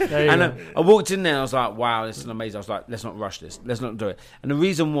in. And I walked in there, and I was like, wow, this is amazing. I was like, let's not rush this. Let's not do it. And the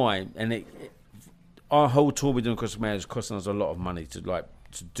reason why, our whole tour we're doing across America is costing us a lot of money to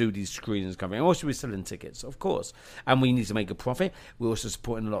do these screenings coming. And also we're selling tickets, of course. And we need to make a profit. We're also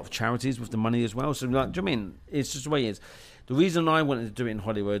supporting a lot of charities with the money as well. So like, do you know what I mean? It's just the way it is. The reason I wanted to do it in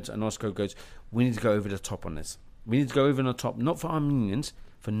Hollywood, and Oscar goes, we need to go over the top on this. We need to go over the top, not for Armenians,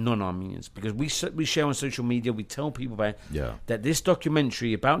 for non-Armenians. Because we share on social media, we tell people that this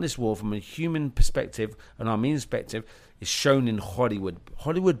documentary about this war from a human perspective, an Armenian perspective, is shown in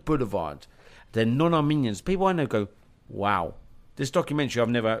Hollywood Boulevard. They're non-Armenians. People I know go, wow. This documentary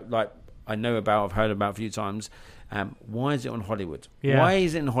I know about, I've heard about a few times. Why is it on Hollywood? Yeah. Why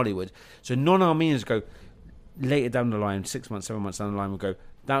is it in Hollywood? So non-Armenians go, later down the line, 6 months, 7 months down the line, we'll go,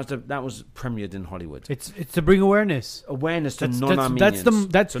 that was premiered in Hollywood. It's to bring awareness. Awareness to That's non-Armenians.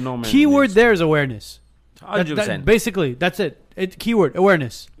 that's to non-Armenians. keyword. There is awareness. 100%. Basically, that's it. Keyword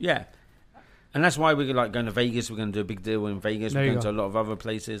awareness. Yeah. And that's why we're like going to Vegas. We're going to do a big deal in Vegas. There We're you going go. to a lot of other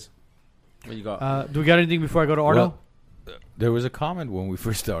places. What you got? Do we got anything before I go to Arno? Well, there was a comment when we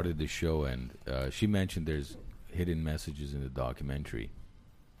first started the show, and she mentioned there's hidden messages in the documentary.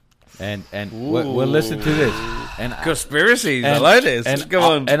 And we'll listen to this. And Conspiracies. I like this. And, Go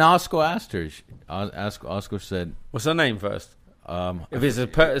on. And Oscar asked her. Oscar said, What's her name first? If it's a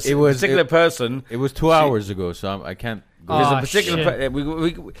was- particular person. it was 2 hours ago, so I can't. Go. If it's Oh, a particular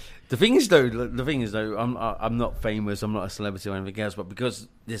shit. the thing is though, I'm not famous, I'm not a celebrity or anything else, but because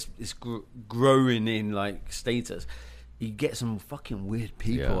this is growing in like status, you get some fucking weird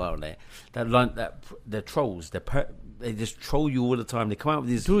people out there that they're trolls. They just troll you all the time. They come out with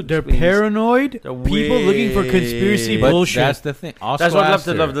these Dude, they're spins. paranoid. They're People looking for conspiracy weird. But bullshit. that's the thing. Oscar That's why I'd love asked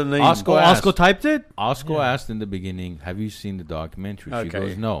to her- love the name. Oscar typed it. Oscar asked in the beginning, "Have you seen the documentary?" She Okay.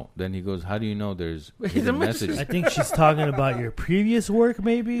 goes, "No." Then he goes, "How do you know there's The hidden message- messages?" I think she's talking about your previous work,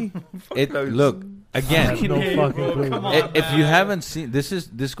 maybe. Look I again. have no fucking clue. If you haven't seen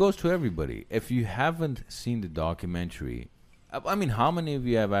this goes to everybody. If you haven't seen the documentary, I mean, how many of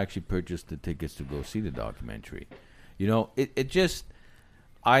you have actually purchased the tickets to go see the documentary? You know, it just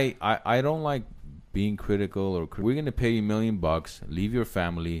I don't like being critical or we're going to pay you $1 million, leave your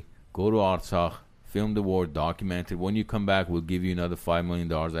family, go to Artsakh, film the war, document it. When you come back, we'll give you another $5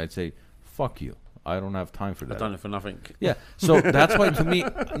 million. I'd say, fuck you. I don't have time for that. I've done it for nothing. Yeah, so that's why to me,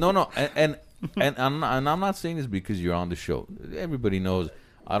 no, and I'm not saying this because you're on the show. Everybody knows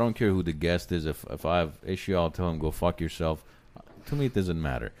I don't care who the guest is. If I have issue, I'll tell him go fuck yourself. To me, it doesn't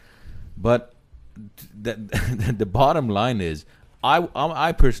matter. But the bottom line is,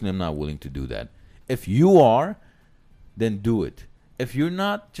 I personally am not willing to do that. If you are, then do it. If you're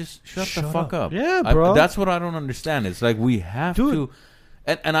not, just shut the fuck up. Yeah, bro. That's what I don't understand. It's like we have to,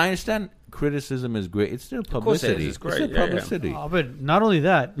 and I understand criticism is great. It's still publicity. It's great. It's still publicity. Oh, but not only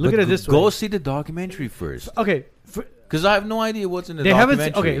that, look But at it this way. Go see the documentary first. Okay. Because I have no idea what's in the They documentary.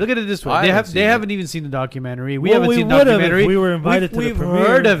 haven't. Okay, look at it this way. I They haven't haven't even seen the documentary. We Well, haven't we seen the would have if documentary. we were invited to the We've premiere.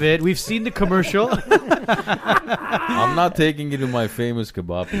 heard of it. We've seen the commercial. I'm not taking you to my famous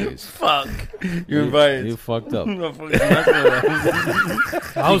kebab place. Fuck. You're invited. You fucked up. We were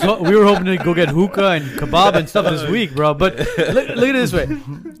hoping to go get hookah and kebab and stuff this week, bro. But look at it this way.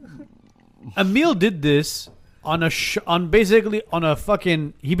 Emil did this on a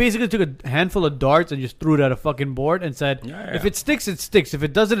fucking. He basically took a handful of darts and just threw it at a fucking board and said, "If it sticks, it sticks. If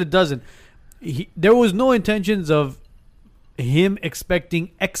it doesn't, it doesn't." There was no intentions of him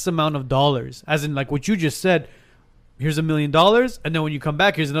expecting X amount of dollars, as in like what you just said. Here's $1 million, and then when you come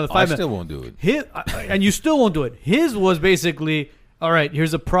back, here's another $5 million. I still won't do it. And you still won't do it. His was basically, all right,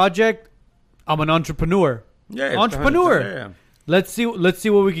 here's a project. I'm an entrepreneur. Entrepreneur. Yeah. Let's see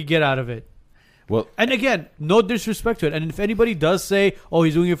what we could get out of it. Well, and again, no disrespect to it. And if anybody does say, "Oh,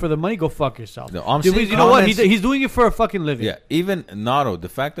 he's doing it for the money," go fuck yourself. No, I'm Because seeing you know what? comments- He's doing it for a fucking living. Yeah, even Nato, the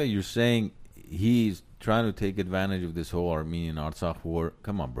fact that you're saying he's trying to take advantage of this whole Armenian-Artsakh war,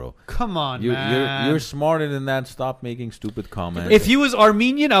 come on, bro. Come on, man. You're smarter than that. Stop making stupid comments. If he was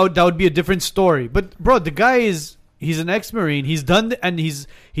Armenian, that would be a different story. But bro, the guy he's an ex-Marine. He's done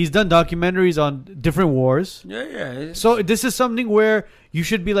documentaries on different wars. Yeah. So this is something where you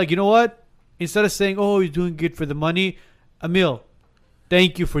should be like, you know what? Instead of saying, "Oh, you're doing good for the money," Emil,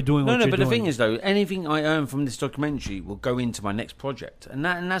 thank you for doing what you're doing. No, but the thing is, though, anything I earn from this documentary will go into my next project, and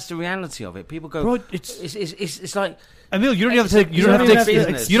that's the reality of it. People go, Bro, it's like, Emil, you don't even have to even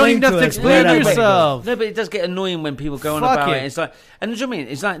have to explain yourself. No, but it does get annoying when people go on Fuck about it. it. It's like, and do you know what I mean?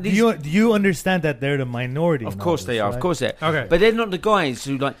 It's like these. Do you understand that they're the minority? Of in course all they this, are. right? Of course they are. Okay. But they're not the guys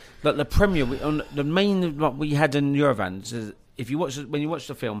who like the premiere on the main what we had in Eurovan. So if you watch when you watch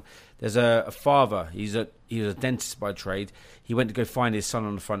the film, there's a father. He was a dentist by trade. He went to go find his son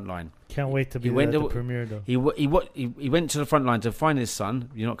on the front line. Can't wait to be there at the premiere, though. He went to the front line to find his son.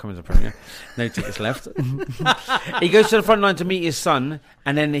 You're not coming to the premiere. No tickets left. He goes to the front line to meet his son,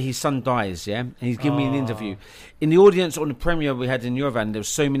 and then his son dies, yeah? And he's giving me an interview. In the audience on the premiere we had in Eurovan, there were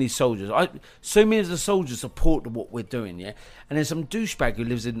so many soldiers. So many of the soldiers support what we're doing, yeah? And there's some douchebag who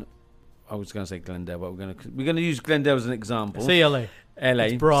lives in... I was going to say Glendale, but we're going to use Glendale as an example. Say LA. LA.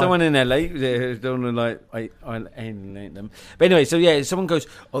 Someone in LA. Don't want to I alienate them. But anyway, so yeah, someone goes,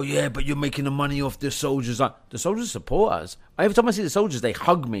 "Oh yeah, but you're making the money off the soldiers." Like, the soldiers support us. Every time I see the soldiers, they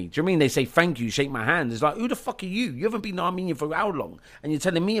hug me. Do you know what I mean? They say thank you, shake my hand. It's like, who the fuck are you? You haven't been to Armenia for how long? And you're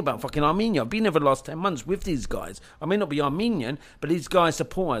telling me about fucking Armenia. I've been there for the last 10 months with these guys. I may not be Armenian, but these guys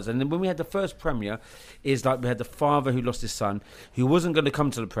support us. And then when we had the first premiere, is like we had the father who lost his son, who wasn't going to come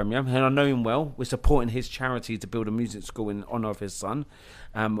to the premiere, and I know him well. We're supporting his charity to build a music school in honour of his son,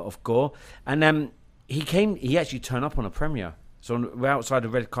 of Gore. And he actually turned up on a premiere. So we're outside the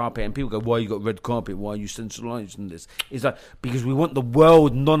red carpet, and people go, "Why you got red carpet? Why are you centralising this?" It's like, because we want the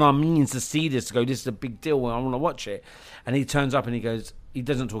world, non-Armenians, to see this, to go, "This is a big deal, I want to watch it." And he turns up and he goes, he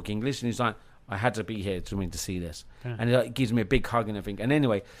doesn't talk English, and he's like, "I had to be here to see this." Yeah. And he gives me a big hug and everything. And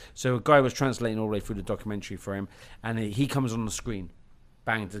anyway, so a guy was translating all the way through the documentary for him, and he comes on the screen,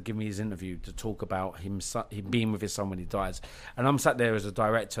 bang, to give me his interview, to talk about him being with his son when he dies. And I'm sat there as a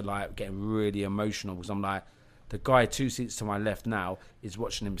director, like, getting really emotional, because I'm like, the guy 2 seats to my left now is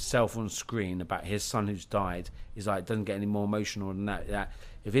watching himself on screen about his son who's died. He's like, doesn't get any more emotional than that.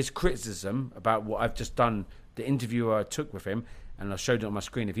 If his criticism about what I've just done, the interview I took with him, and I showed it on my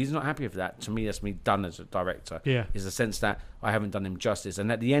screen, if he's not happy with that, to me, that's me done as a director. Yeah. Is the sense that I haven't done him justice.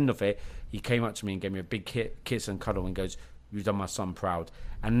 And at the end of it, he came up to me and gave me a big kiss and cuddle and goes, "You've done my son proud."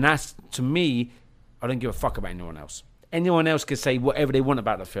 And that's, to me, I don't give a fuck about anyone else. Anyone else can say whatever they want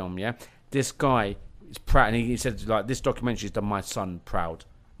about the film, yeah? This guy is proud, and he said, like, this documentary's done my son proud.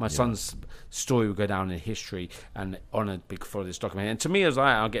 My son's story will go down in history and honoured for this documentary. And to me, as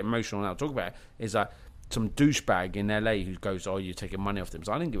I'll get emotional and I'll talk about it, is that some douchebag in LA who goes, "Oh, you're taking money off them."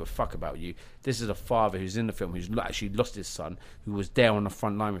 So I didn't give a fuck about you. This is a father who's in the film who's actually lost his son, who was there on the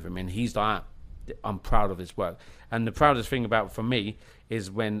front line with him, and he's like, "I'm proud of his work." And the proudest thing about for me is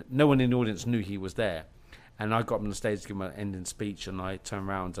when no one in the audience knew he was there, and I got up on the stage to give him an ending speech, and I turned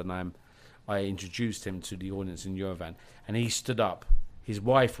around and I introduced him to the audience in Yerevan, and he stood up his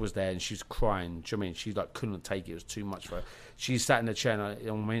wife was there and she was crying. Do you know what I mean? She like couldn't take it. It was too much for her. She sat in the chair, and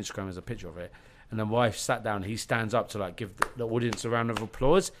on my Instagram there's a picture of it. And the wife sat down. He stands up to like give the audience a round of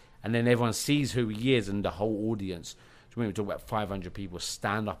applause, and then everyone sees who he is, and the whole audience. Do you know what I mean? We talk about 500 people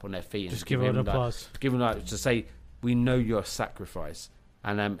stand up on their feet and just give him applause. Give him like to say, "We know your sacrifice."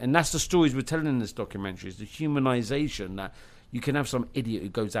 And that's the stories we're telling in this documentary. Is the humanization that you can have some idiot who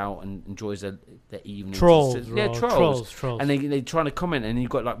goes out and enjoys their evening. Trolls. Trolls. And they're trying to comment, and you've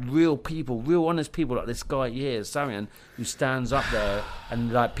got like real people, real honest people like this guy here, Sarian, who stands up there,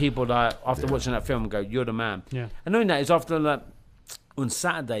 and like people like after watching that film go, "You're the man." Yeah. And knowing that is after like on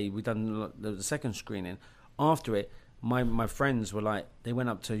Saturday we done the second screening. After it, my friends were like, they went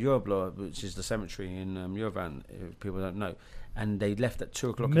up to Euroblow, which is the cemetery in Yerevan, if people don't know. And they left at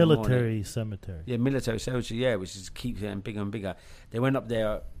 2:00 in the morning. Military cemetery. Yeah, military cemetery, yeah, which is keeps getting bigger and bigger. They went up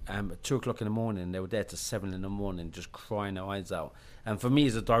there at 2:00 in the morning. They were there till 7 in the morning, just crying their eyes out. And for me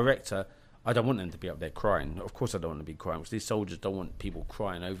as a director, I don't want them to be up there crying. Of course I don't want to be crying, because these soldiers don't want people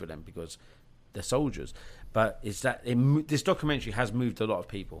crying over them because they're soldiers. But it's that this documentary has moved a lot of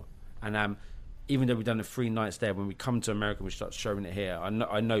people. And even though we've done it 3 nights there, when we come to America, we start showing it here.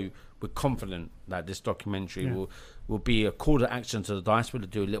 I know we're confident that this documentary will be a call to action to the diaspora to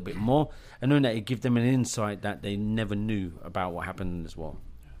do a little bit more, and knowing that it gives them an insight that they never knew about what happened as well.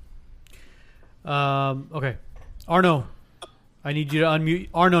 Okay, Arno, I need you to unmute.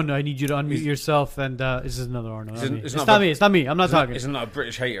 Arno, I need you to unmute yourself. And this is another Arno. It's not me. It's not me. I'm not talking. It's not a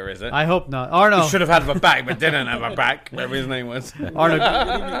British hater, is it? I hope not. Arno. He should have had a back, but didn't have a back. Whatever his name was.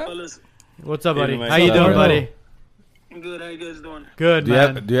 Arno. What's up, buddy? How you doing, buddy? I'm good. How you guys doing? Good,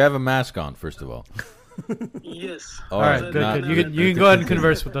 man. Do you have a mask on, first of all? Yes. All right, good. You can go ahead and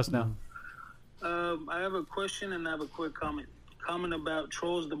converse with us now. I have a question and I have a quick comment. Comment about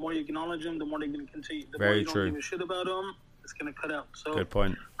trolls. The more you acknowledge them, the more they're going to continue. The more you don't give a shit about them, it's going to cut out. So good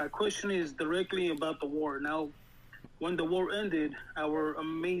point. My question is directly about the war. Now, when the war ended, our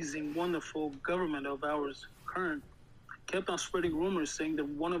amazing, wonderful government of ours, current, kept on spreading rumors saying that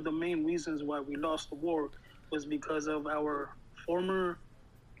one of the main reasons why we lost the war was because of our former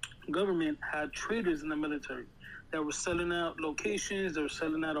government had traitors in the military that were selling out locations, they were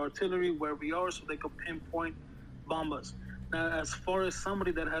selling out artillery where we are so they could pinpoint bomb us. Now, as far as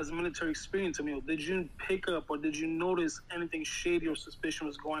somebody that has military experience, Emil, did you pick up or did you notice anything shady or suspicion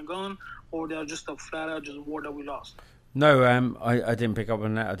was going on, or they are just a flat out just war that we lost? No, I didn't pick up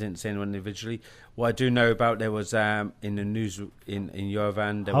on that. I didn't see anyone individually. What I do know about, there was in the news in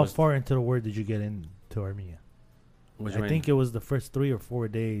Yerevan. How far into the war did you get into Armenia? I think it was the first 3 or 4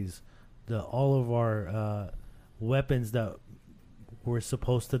 days. All of our weapons that were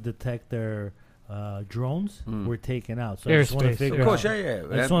supposed to detect their drones were taken out. So I just want to figure out.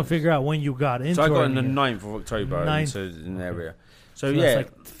 I just want to figure out when you got into. So I got Armenia. on the 9th of October in the area. So yeah,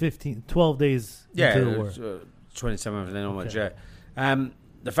 it's like 12 days into the war. 27th and then onwards,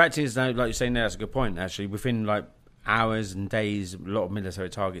 the fact is, though, like you're saying there, that's a good point, actually. Within, like, hours and days, a lot of military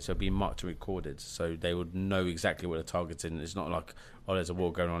targets are being marked and recorded, so they would know exactly what they're targeting. It's not like, oh, there's a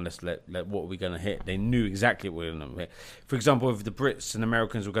war going on, let's let what are we going to hit? They knew exactly what we were going to hit. For example, if the Brits and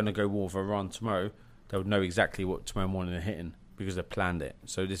Americans were going to go war for Iran tomorrow, they would know exactly what tomorrow morning they're hitting, because they planned it.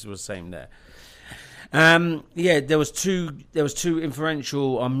 So this was the same there. There was two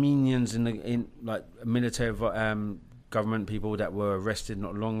influential Armenians in military government people that were arrested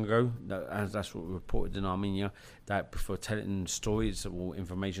not long ago. That's what we reported in Armenia, that for telling stories or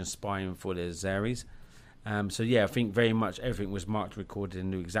information spying for the Azeris. I think very much everything was marked, recorded,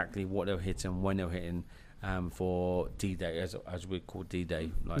 and knew exactly what they were hitting, when they were hitting, for D-Day, as we call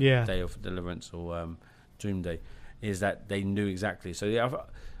D-Day, Day of Deliverance or Doomsday, is that they knew exactly. So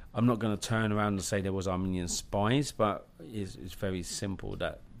I'm not going to turn around and say there was Armenian spies, but it's very simple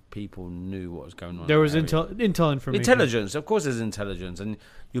that people knew what was going on. There was intel information. Intelligence, of course there's intelligence, and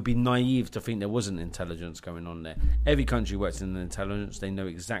you'd be naive to think there wasn't intelligence going on there. Every country works in intelligence. They know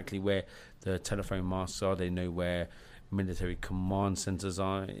exactly where the telephone masts are. They know where military command centers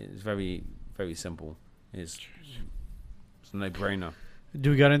are. It's very, very simple. It's a no-brainer.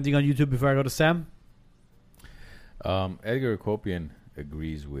 Do we got anything on YouTube before I go to Sam? Edgar Kopian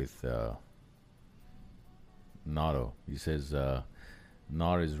agrees with Nato. He says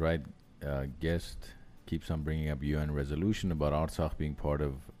Nar is right. Guest keeps on bringing up UN resolution about Artsakh being part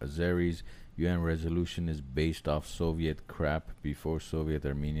of Azeris. UN resolution is based off Soviet crap before Soviet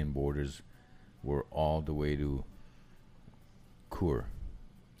Armenian borders were all the way to Kur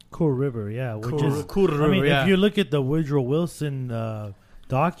River, yeah. Kur River, if you look at the Woodrow Wilson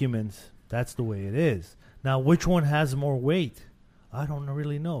documents, that's the way it is. Now, which one has more weight? I don't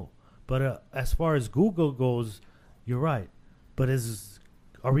really know. But as far as Google goes, you're right. But as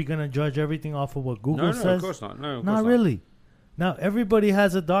are we gonna judge everything off of what Google No, says? of course not. No, of course not really. Now everybody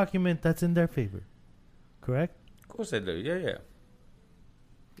has a document that's in their favor, correct? Of course they do. Yeah.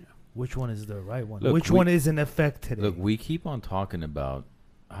 Which one is the right one? Look, Which one is in effect today? Look, we keep on talking about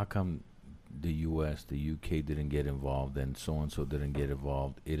how come the U.S., the UK didn't get involved, and so didn't get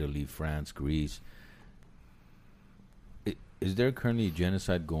involved. Italy, France, Greece. Is there currently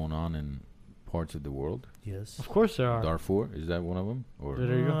genocide going on in parts of the world? Yes. Of course there are. Darfur, is that one of them? Or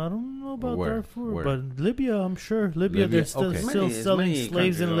There you go. I don't know about Where? Darfur, Where? but Libya, I'm sure. Libya, Libya, they're still, okay. still There's selling many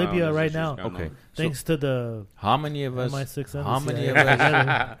slaves in countries Libya around right this now. issues going Okay. on. Thanks to the How many of us? MI6 How many of CIA.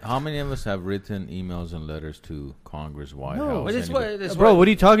 us? How many of us have written emails and letters to Congress, White No. House? Well, this anybody? way, this Bro, way. what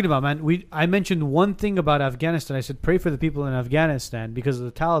are you talking about, man? I mentioned one thing about Afghanistan. I said pray for the people in Afghanistan because of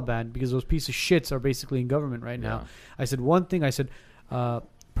the Taliban, because those piece of shits are basically in government right now. Yeah. I said one thing. I said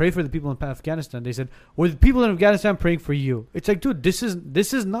pray for the people in Afghanistan. They said, well, the people in Afghanistan praying for you. It's like, dude, this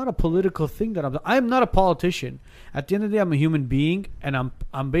is not a political thing that I'm not a politician. At the end of the day, I'm a human being, and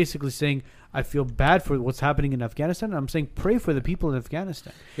I'm basically saying I feel bad for what's happening in Afghanistan. And I'm saying pray for the people in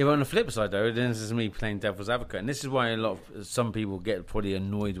Afghanistan. Yeah, but on the flip side, though, then this is me playing devil's advocate, and this is why some people get probably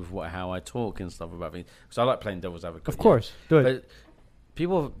annoyed with how I talk and stuff about things. Because I like playing devil's advocate. Of course, do it.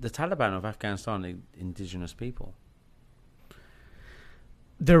 But the Taliban of Afghanistan are indigenous people.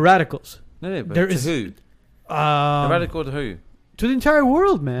 They're radicals. No, but There to is- who? They're radical to who? To the entire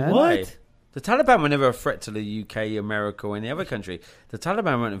world, man. Why? The Taliban were never a threat to the UK, America, or any other country. The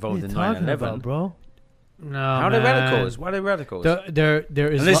Taliban weren't involved What in are you talking 9/11. about, bro? No, How are they man. radicals? Why are they radicals? There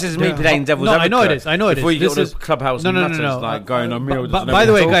is. And this is me playing devil's no, advocate. I know it is. I know it is. Before you get This all is those clubhouse no, nutters like going on real. By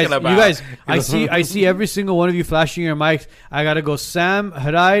the way, guys, you guys, I see every single one of you flashing your mics. I gotta go Sam,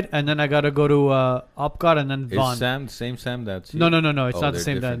 Haraid, and then I gotta go to Opcot, and then Vaughn. Is Sam the same Sam that's No, it's Oh, not the they're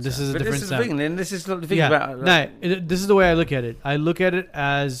same. different This Sam. is a But different this is the Sam. thing, and this is the thing Yeah, about. this is the way I look at it. I look at it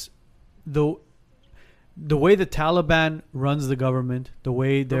as the way the Taliban runs the government, the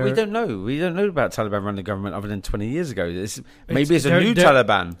way But they're. we don't know. We don't know about Taliban running the government other than 20 years ago. Maybe it's a they're- new they're-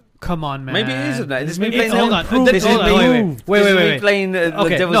 Taliban. Come on, man. Maybe it isn't that. This is me It's- playing hold on. devil's This is advocate. me- wait, This is me wait. playing the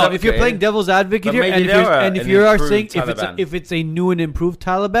Okay, devil's no, advocate. if you're playing devil's advocate But here, maybe and if they are and if an you are improved saying Taliban. if it's a new and improved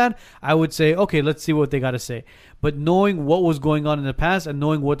Taliban, I would say okay, let's see what they got to say. But knowing what was going on in the past and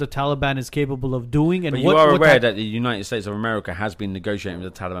knowing what the Taliban is capable of doing, and But what, you are what aware type- that the United States of America has been negotiating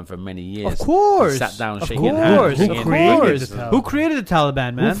with the Taliban for many years. of course, Sat down, of shaking course, hands. of Who created course. the Taliban? Who created the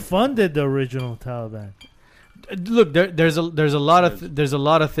Taliban, man? Who funded the original Taliban? Look, there's a lot of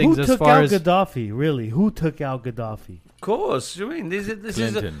things Who as took far out as Gaddafi? Really? Who took out Gaddafi? Of course. I mean,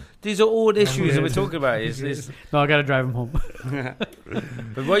 Clinton. these are all issues that we're talking about. no, I gotta drive him home.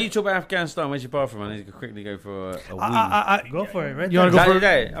 But while you talk about Afghanistan, where's your bathroom? I need to quickly go for a wee. Go for it, right You there. wanna go for it?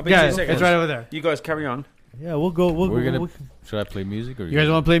 There. I'll be Yeah, 2 it's seconds. right over there. You guys carry on. Yeah, we'll go. We're gonna. Should I play music or You guys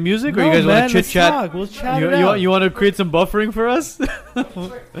want to play music, or No, you guys man, want to chit let's chat? talk. We'll chat You, it out. you want to create some buffering for us,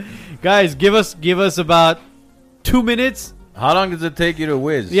 guys? Give us about 2 minutes. How long does it take you to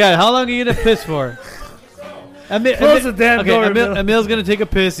whiz? Yeah, how long are you gonna piss for? Close the damn door, Emil. Emil's gonna take a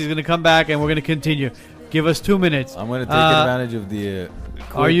piss. He's gonna come back, and we're gonna continue. Give us 2 minutes. I'm gonna take advantage of the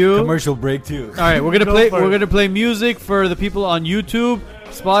are you- commercial break too. All right, we're gonna Go play. for it. We're gonna play music for the people on YouTube,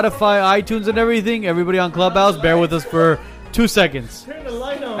 Spotify, iTunes, and everything. Everybody on Clubhouse, bear with us for 2 seconds. Turn the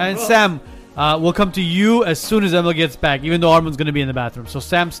light on, And bro. Sam, we'll come to you as soon as Emil gets back, even though Armin's going to be in the bathroom. So,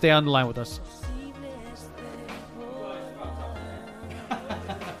 Sam, stay on the line with us.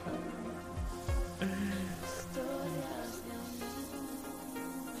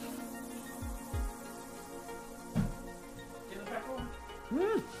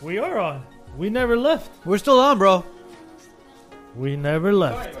 We are on. We never left. We're still on, bro. We never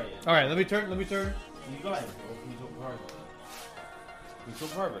left. All right, let me turn. You guys, you talk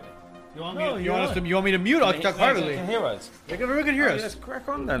privately. You want No, me? You you're want us on. to? You want me to mute? I'll talk privately. You can hear us. They can hear us. Let's crack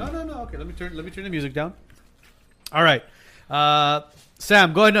on then. No. Okay, let me turn the music down. All right,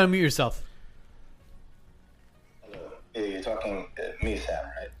 Sam, go ahead and unmute yourself. Yeah, you're talking me, Sam,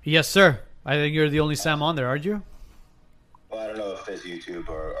 right? Yes, sir. I think you're the only Sam on there, aren't you? Well, I don't know if there's YouTube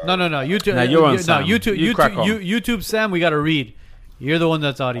or No. YouTube. No, you're on, Sam. YouTube. You crack on. YouTube, Sam. We got to read. You're the one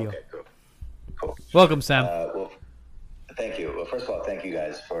that's audio. Okay, cool. Welcome, Sam. Well, thank you. Well, first of all, thank you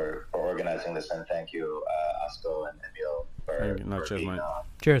guys for organizing this, and thank you, Asko and Emil, for cheers, being mate. on.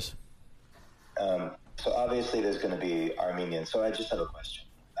 Cheers. So obviously there's going to be Armenians. So I just have a question.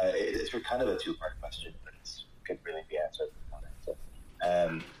 It's kind of a two-part question, but it could really be answered in one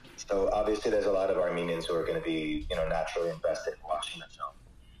answer. So obviously there's a lot of Armenians who are going to be, naturally invested in watching the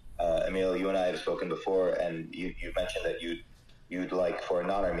film. Emil, you and I have spoken before, and you mentioned that you'd like for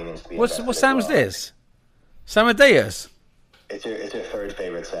non-Armenians to be What invested as Sam's well. this? Sam Adeus? It's your third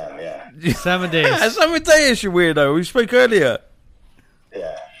favorite Sam, yeah. Sam Amadeus. Sam Amadeus, you weirdo. We spoke earlier.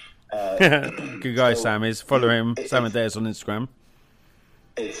 Yeah. Good guy, Sam is. Follow him, Sam Amadeus on Instagram.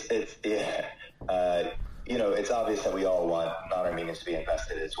 It's it's obvious that we all want non-Armenians to be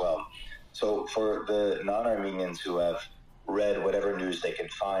invested as well. So for the non-Armenians who have read whatever news they can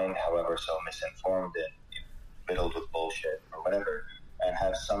find, however so misinformed and riddled with bullshit or whatever, and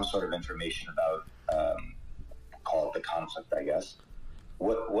have some sort of information about, call it the conflict, I guess.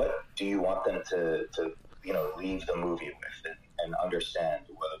 What do you want them to leave the movie with and understand?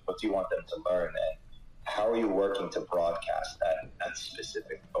 What do you want them to learn, and how are you working to broadcast that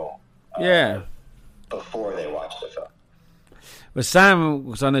specific goal? Before they watch the film. Well, Sam,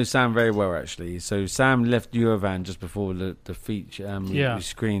 because I know Sam very well actually. So Sam left Eurovan just before the feature we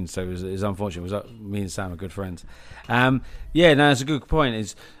screened. So it was unfortunate. Me and Sam are good friends. That's a good point.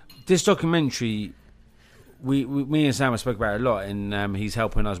 Is this documentary? Me and Sam have spoke about it a lot, and he's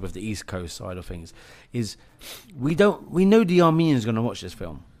helping us with the East Coast side of things. Is we know the Armenians are going to watch this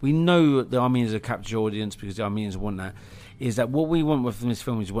film. We know the Armenians are a captive audience because the Armenians want that. Is that what we want with this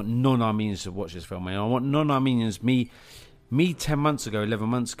film? Is we want non-Armenians to watch this film, and I want non-Armenians. Me 10 months ago, 11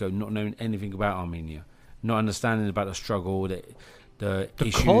 months ago, not knowing anything about Armenia, not understanding about the struggle, the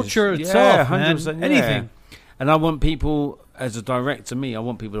issues, culture itself, 100%, man. Anything. And I want people, as a director, I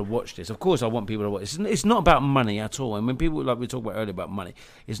want people to watch this. Of course, I want people to watch this. It's not about money at all. And when people, like we talked about earlier about money,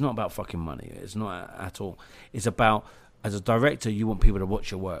 it's not about fucking money. It's not at all. It's about, as a director, you want people to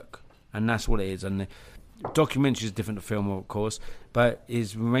watch your work. And that's what it is. And the documentary is different to film, of course, but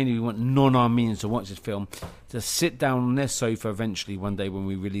is mainly we want non-Armenians to watch this film, to sit down on their sofa eventually one day when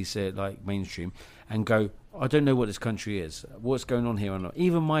we release it, like mainstream, and go, I don't know what this country is. What's going on here or not?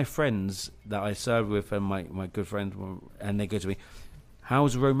 Even my friends that I serve with and my good friends, and they go to me,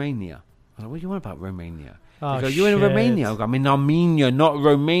 how's Romania? I'm like, what do you want about Romania? They go, you're in Romania? I go, I'm in Armenia, not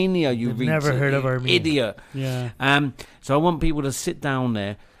Romania, you never heard of Armenia. Idiot. Yeah. So I want people to sit down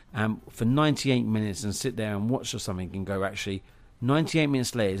there for 98 minutes and sit there and watch something and go, actually, 98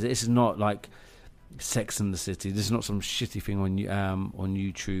 minutes later, this is not like Sex and the City. This is not some shitty thing on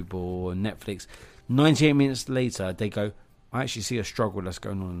YouTube or Netflix. 98 minutes later, they go, I actually see a struggle that's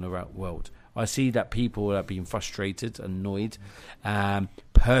going on in the world. I see that people are being frustrated, annoyed,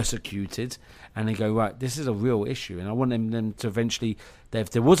 persecuted, and they go, right, this is a real issue. And I want them to eventually,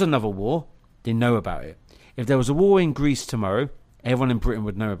 if there was another war, they know about it. If there was a war in Greece tomorrow, everyone in Britain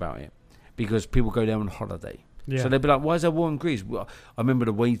would know about it because people go there on holiday. Yeah. So they'd be like, why is there war in Greece? Well, I remember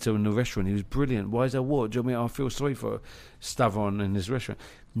the waiter in the restaurant, he was brilliant. Why is there war? Do you know what I mean? I feel sorry for Stavron in his restaurant.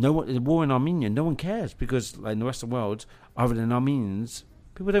 The war in Armenia, no one cares because like in the rest of the world, other than Armenians,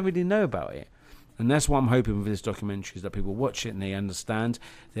 people don't really know about it. And that's what I'm hoping with this documentary is that people watch it and they understand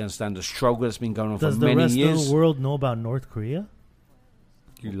the struggle that's been going on for many years. Does the rest of the world know about North Korea?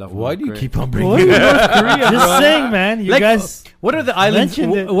 You love Why North do you Korea. keep on bringing it up? North Korea, Just saying, man. You guys. What are the islands?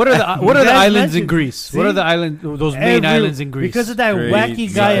 mentioned it. What are the islands in Greece? See? What are the islands? Those main islands in Greece? Because of that Greece,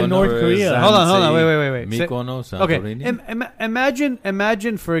 wacky guy in North Korea. Mykonos, Hold on. Wait. Mykonos, Okay. Santorini.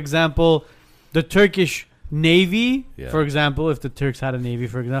 Imagine, for example, the Turkish Navy. Yeah. For example, if the Turks had a navy,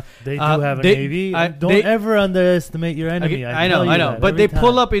 for example, They do have a navy. Don't ever underestimate your enemy. I know. But they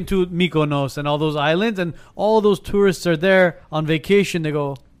pull up into Mykonos and all those islands, and all those tourists are there on vacation. They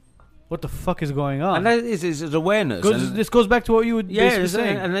go, what the fuck is going on? And that is awareness. This goes back to what you would basically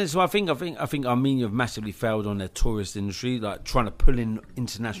saying. And that's why I think Armenia have massively failed on their tourist industry, like trying to pull in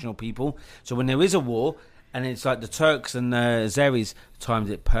international people. So when there is a war, and it's like the Turks and the Azeris timed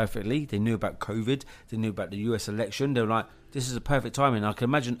it perfectly. They knew about COVID. They knew about the US election. They were like, this is a perfect timing. I can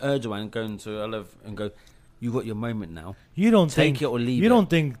imagine Erdogan going to Alev and go, you got your moment now. You don't Take think it or leave You it. don't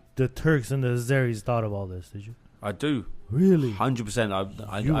think the Turks and the Azeris thought of all this, did you? I do. Really? 100%.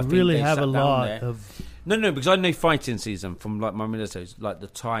 I You think really they have sat a down lot there. of. No, because I know fighting season from like my military, like the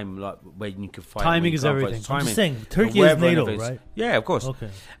time, like when you can fight. Timing when you is can't fight, everything. the I'm timing, just saying, the Turkey is weather and NATO, everything. right? Yeah, of course. Okay.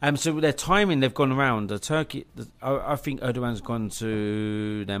 So their timing, they've gone around. The Turkey, I think Erdogan's gone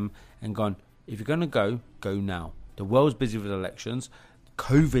to them and gone, if you're going to go now. The world's busy with elections.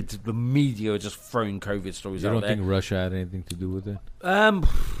 COVID, the media are just throwing COVID stories You out don't there. think Russia had anything to do with it?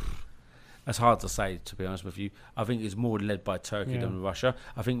 That's hard to say, to be honest with you. I think it's more led by Turkey than Russia.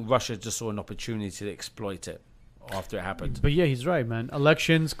 I think Russia just saw an opportunity to exploit it after it happened. But yeah, he's right, man.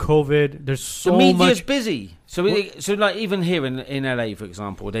 Elections, COVID. There's so The media's much. busy. So like even here in LA, for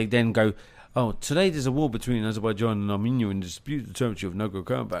example, they then go, oh, today there's a war between Azerbaijan and Armenia and dispute the territory of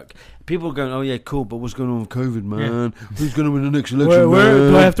Nagorno-Karabakh. People are going, oh yeah, cool, but what's going on with COVID, man? Who's going to win the next election, Where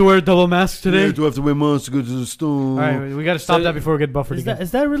man? do I have to wear a double mask today? Yeah, do I have to wear masks to go to the store? All right, we got to stop that before we get buffered again.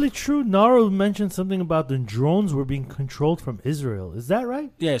 Is that really true? Naro mentioned something about the drones were being controlled from Israel. Is that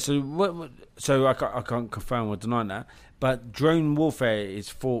right? Yeah, so so I can't confirm or deny that. But drone warfare is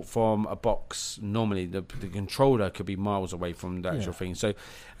fought from a box. Normally, the controller could be miles away from the actual thing. So,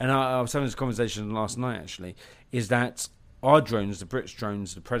 and I was having this conversation last night, actually, is that our drones, the British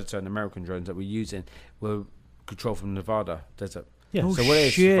drones, the Predator and American drones that we're using, were controlled from Nevada desert. Yeah. So what it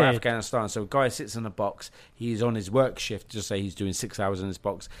is for Afghanistan, so a guy sits in a box, he's on his work shift, just say he's doing 6 hours in this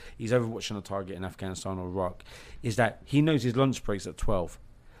box, he's overwatching a target in Afghanistan or Iraq, is that he knows his lunch break's at 12.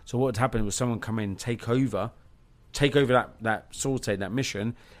 So what would happen was someone come in, take over that saute, that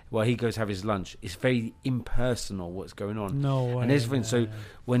mission, while he goes have his lunch. It's very impersonal what's going on. No way. And there's the thing, so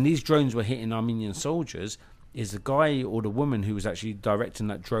when these drones were hitting Armenian soldiers, is the guy or the woman who was actually directing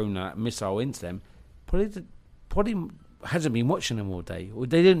that drone, that missile into them, probably hasn't been watching them all day, or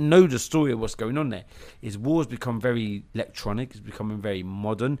they didn't know the story of what's going on there. Is war's become very electronic, it's becoming very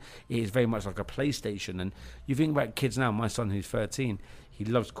modern, it is very much like a PlayStation. And you think about kids now, my son who's 13, he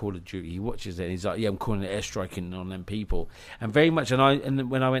loves Call of Duty, he watches it and he's like, yeah, I'm calling it airstriking on them people. And very much,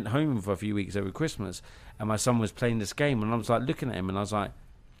 and when I went home for a few weeks over Christmas and my son was playing this game and I was like looking at him and I was like,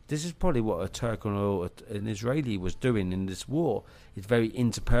 this is probably what a Turk or an Israeli was doing in this war. It's very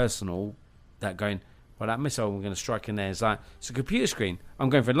interpersonal, that going, well, that missile I'm going to strike in there is like, it's a computer screen. I'm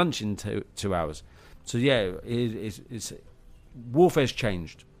going for lunch in 2 hours. So yeah, it's warfare's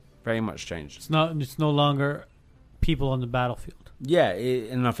changed, very much changed. It's no longer people on the battlefield. Yeah,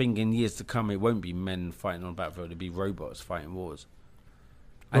 and I think in years to come, it won't be men fighting on the battlefield. It'll be robots fighting wars.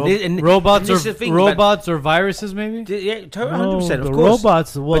 Robots or viruses, maybe? Yeah, 100%. No, of the course.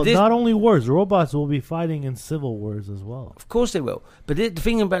 robots. Well, not only wars, robots will be fighting in civil wars as well. Of course they will. But the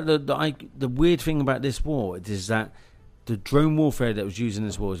thing about the weird thing about this war is that the drone warfare that was used in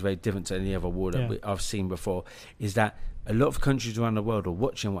this war is very different to any other war that I've seen before. Is that a lot of countries around the world are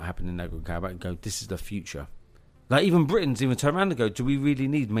watching what happened in Nagorno-Karabakh and go, "This is the future." Like even Britain's even turned around and go, "Do we really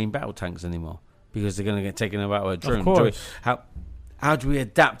need main battle tanks anymore? Because they're going to get taken out by a drone." Of course. How do we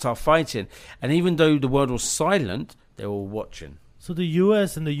adapt our fighting? And even though the world was silent, they were watching. So the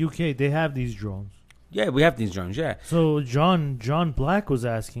U.S. and the U.K., they have these drones. Yeah, we have these drones, yeah. So John Black was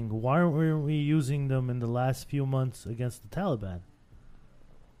asking, why weren't we using them in the last few months against the Taliban?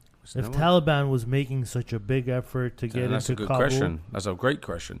 If Taliban was making such a big effort to get that's into a good Kabul, question. That's a great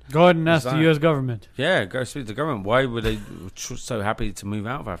question. Go ahead and ask the U.S. government. Yeah, go speak to the government. Why were they so happy to move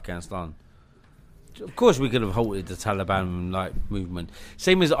out of Afghanistan? Of course, we could have halted the Taliban movement.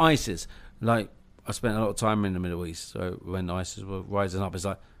 Same as ISIS. I spent a lot of time in the Middle East, so when ISIS were rising up, it's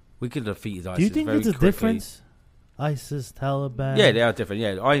like we could have defeated ISIS. Do you think very there's a quickly. difference? ISIS, Taliban. Yeah, they are different.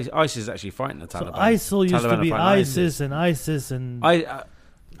 Yeah, ISIS is actually fighting the Taliban. So ISIL used Taliban to be are fighting ISIS and.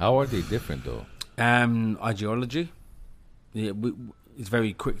 How are they different though? Ideology. Yeah, it's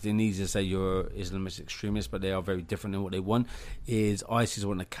very quick and easy to say you're Islamist extremist, but they are very different in what they want. Is ISIS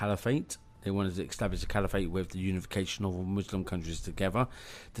want a caliphate? They wanted to establish a caliphate with the unification of all Muslim countries together.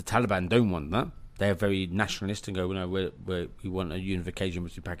 The Taliban don't want that. They're very nationalist and go, no, we want a unification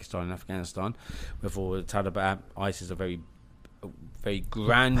between Pakistan and Afghanistan. Before the Taliban, ISIS are very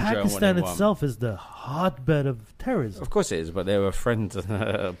grandeur. Pakistan itself is the hotbed of terrorism. Of course it is, but they're a friend and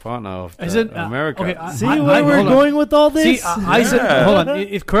a partner of America. Okay, see where we're going with all this? See, ISIS, hold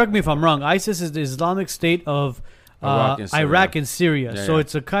on. Correct me if I'm wrong. ISIS is the Islamic State of Iraq and Syria. Yeah, so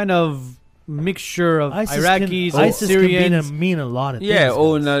it's a kind of mixture of Iraqis, ISIS Syrians. can mean a lot of things. Yeah,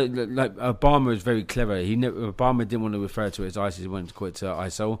 or like Obama is very clever. Obama didn't want to refer to it as ISIS. He wanted to call it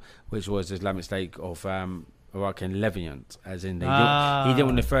ISIL, which was the Islamic State of Iraq and Levant, as in he didn't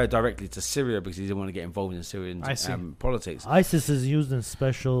want to refer directly to Syria because he didn't want to get involved in Syrian politics. ISIS is used in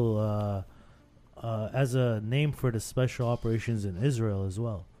special as a name for the special operations in Israel as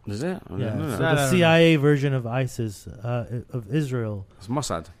well. Is it? Yeah, so the CIA version of ISIS of Israel. It's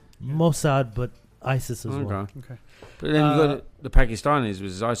Mossad, but ISIS as well. Okay. But then you've got the Pakistanis, which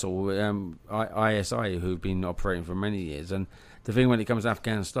is ISIL, ISI, who've been operating for many years. And the thing when it comes to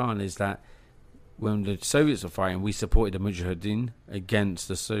Afghanistan is that when the Soviets were fighting, we supported the Mujahideen against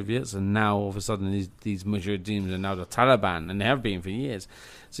the Soviets, and now all of a sudden these Mujahideen are now the Taliban, and they have been for years.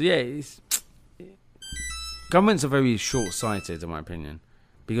 So yeah, governments are very short-sighted, in my opinion,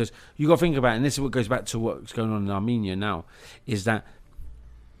 because you got to think about it, and this is what goes back to what's going on in Armenia now, is that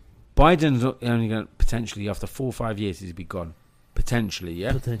Biden's only going to potentially, after 4 or 5 years, he'll be gone. Potentially,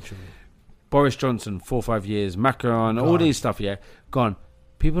 yeah? Potentially. Boris Johnson, 4 or 5 years. Macron, all these stuff, yeah, gone.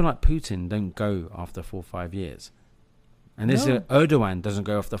 people like Putin don't go after 4 or 5 years. And this Erdogan doesn't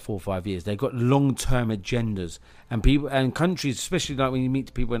go after 4 or 5 years. They've got long-term agendas, and people and countries, especially like when you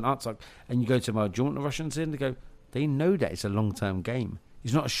meet people in Artsakh and you go to them, do you want the Russians in? They know that it's a long-term game.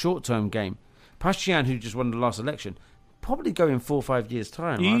 It's not a short-term game. Pashinyan, who just won the last election, probably go in 4 or 5 years'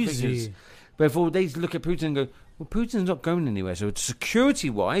 time. Easy. Before they look at Putin and go, well, Putin's not going anywhere. So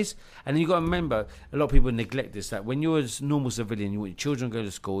security-wise, and then you've got to remember, a lot of people neglect this, that when you're a normal civilian, you want your children to go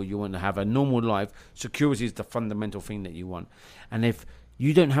to school, you want to have a normal life, security is the fundamental thing that you want. And if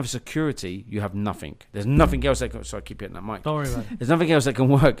you don't have security, you have nothing. There's nothing else that can... Sorry, I keep hitting that mic. Don't worry about it. There's nothing else that can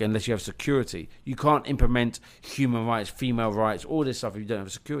work unless you have security. You can't implement human rights, female rights, all this stuff if you don't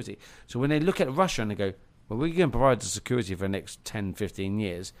have security. So when they look at Russia and they go, well, we're going to provide the security for the next 10, 15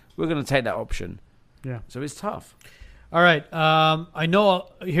 years, we're going to take that option. Yeah. So it's tough. All right. I know.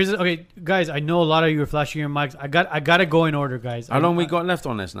 Okay, guys. I know a lot of you are flashing your mics. I got to go in order, guys. How long we got left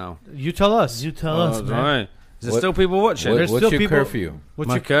on this now? You tell us. You tell us, man. Right. Is there still people watching? What's still your people- curfew?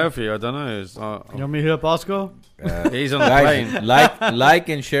 My curfew, I don't know. It's, You want me to hit up Osco? he's on the Guys, plane. like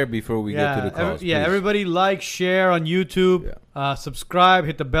and share before we get to the calls. please. Everybody like, share on YouTube, subscribe,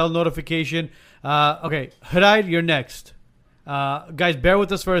 hit the bell notification. Okay, Haraid, you're next. Guys, bear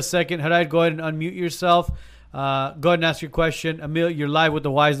with us for a second. Haraid, go ahead and unmute yourself. Go ahead and ask your question. Emil, you're live with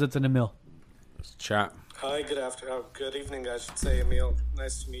the Wise Nuts and Emil. Let's chat. Hi, good evening, I should say, Emil.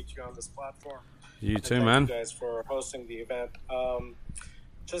 Nice to meet you on this platform. You And too, thank man. you guys for hosting the event.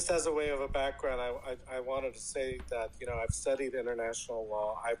 Just as a way of a background, I wanted to say that, I've studied international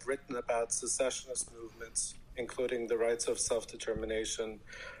law. I've written about secessionist movements, including the rights of self-determination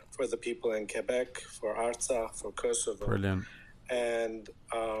for the people in Quebec, for Artsakh, for Kosovo. Brilliant. And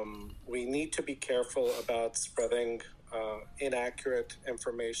we need to be careful about spreading inaccurate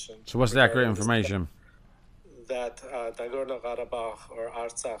information. So what's the accurate regarding this, information? that Nagorno-Karabakh or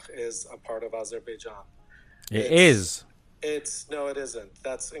Artsakh is a part of Azerbaijan. It is. No, it isn't.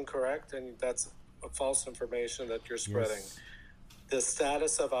 That's incorrect, and that's a false information that you're spreading. Yes. The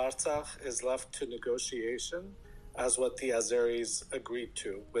status of Artsakh is left to negotiation, as what the Azeris agreed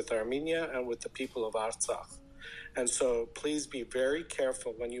to with Armenia and with the people of Artsakh. And so please be very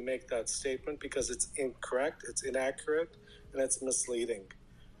careful when you make that statement, because it's incorrect, it's inaccurate, and it's misleading.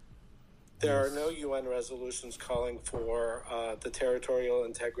 There are no UN resolutions calling for the territorial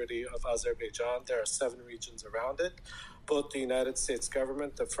integrity of Azerbaijan. There are 7 regions around it. Both the United States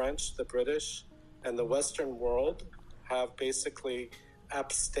government, the French, the British, and the Western world have basically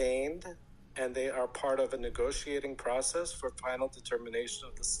abstained, and they are part of a negotiating process for final determination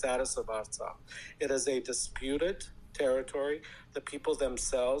of the status of Artsakh. It is a disputed territory. The people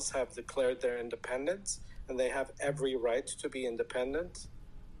themselves have declared their independence, and they have every right to be independent.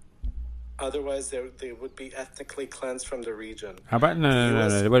 Otherwise, they would be ethnically cleansed from the region. How about no?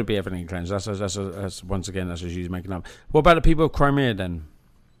 There won't be ethnically cleansed. That's once again that's just you making up. What about the people of Crimea then?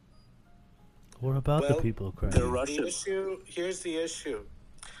 What about the people of Crimea? Here's the issue.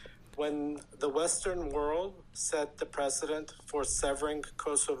 When the Western world set the precedent for severing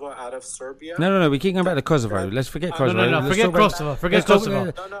Kosovo out of Serbia... No. We keep going back to Kosovo. Let's forget Kosovo. No. Forget Kosovo. Forget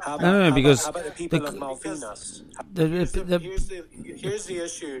Kosovo. No, because... How about the people of Malvinas? Here's the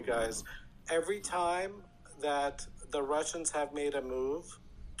issue, you guys. Every time that the Russians have made a move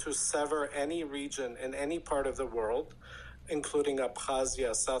to sever any region in any part of the world, including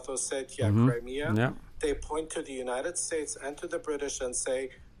Abkhazia, South Ossetia, Crimea, they point to the United States and to the British and say,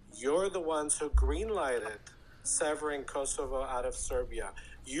 you're the ones who greenlighted severing Kosovo out of Serbia.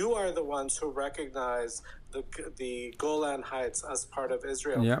 You are the ones who recognize the Golan Heights as part of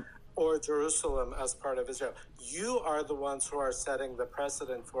Israel, or Jerusalem as part of Israel. You are the ones who are setting the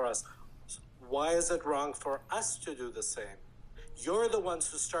precedent for us. Why is it wrong for us to do the same? You're the ones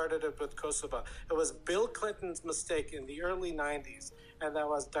who started it with Kosovo. It was Bill Clinton's mistake in the early 90s, and that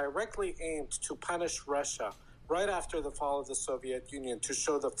was directly aimed to punish Russia right after the fall of the Soviet Union, to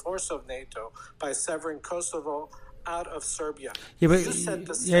show the force of NATO by severing Kosovo out of Serbia. Yeah, but you set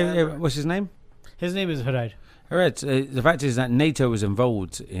the standard. what's his name? His name is Haraid. Haraid. The fact is that NATO was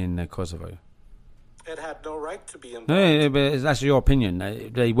involved in Kosovo. It had no right to be involved. No, but that's your opinion.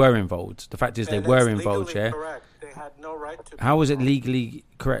 They were involved. The fact is they were involved, yeah? Correct. They had no right to be How was it legally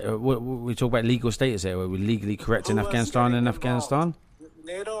correct? We talk about legal status here. Were we legally correct in Afghanistan and Afghanistan?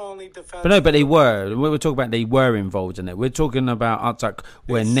 NATO only defends... But they were. We're talking about they were involved in it. We're talking about Artsakh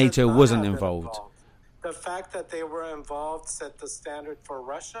where NATO wasn't involved. The fact that they were involved set the standard for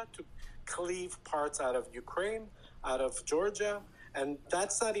Russia to cleave parts out of Ukraine, out of Georgia, and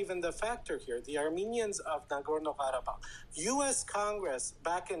that's not even the factor here. The Armenians of Nagorno-Karabakh. U.S. Congress,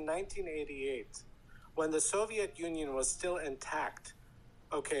 back in 1988, when the Soviet Union was still intact,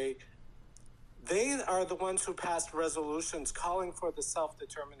 okay, they are the ones who passed resolutions calling for the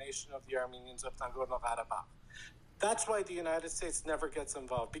self-determination of the Armenians of Nagorno-Karabakh. That's why the United States never gets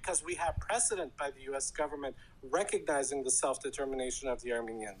involved, because we have precedent by the U.S. government recognizing the self-determination of the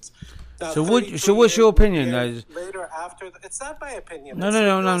Armenians. Now, So what's your opinion, though? Later, after it's not my opinion. No,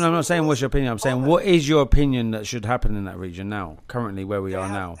 I'm not saying what's your opinion. I'm saying what is your opinion that should happen in that region now, currently where we are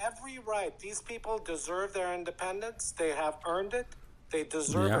now? Every right. These people deserve their independence. They have earned it. They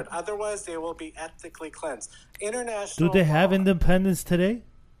deserve it. Otherwise, they will be ethnically cleansed. International. Do they have independence today?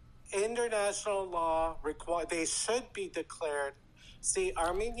 International law require they should be declared. See,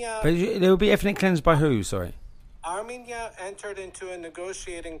 Armenia. But they will be ethnic cleansed by who? Sorry. Armenia entered into a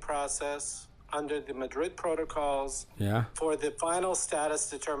negotiating process under the Madrid protocols for the final status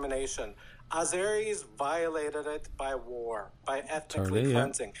determination. Azeris violated it by war, by ethnically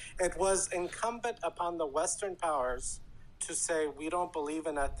cleansing. It was incumbent upon the Western powers to say we don't believe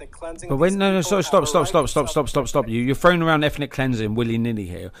in ethnic cleansing. But when stop. You're throwing around ethnic cleansing willy-nilly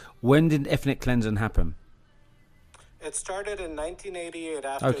here. When did ethnic cleansing happen? It started in 1988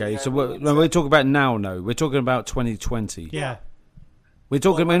 after okay, so we're talking about now, no. We're talking about 2020. Yeah. We're not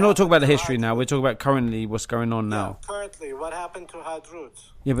talking about the history now. We're talking about currently what's going on now. Currently, what happened to Hadrut?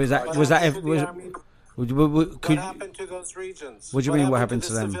 Yeah, but what happened to those regions? What do you mean what happened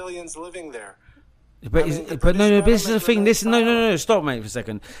to them? Civilians living there. But this is the thing. No. Stop, mate, for a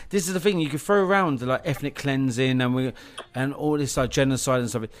second. This is the thing. You can throw around like ethnic cleansing and all this like genocide and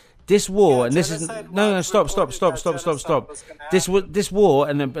stuff. This war and this is stop. This war,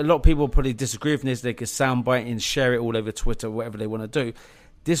 and a lot of people probably disagree with this. They could soundbite and share it all over Twitter, whatever they want to do.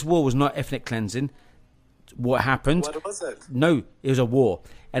 This war was not ethnic cleansing. What happened? What was it? No, it was a war.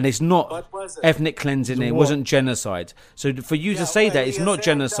 And it's not ethnic cleansing. It wasn't genocide. So for you to say that it's not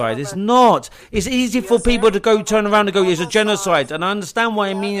genocide, it's not. It's easy for people to turn around and go, it's a genocide. And I understand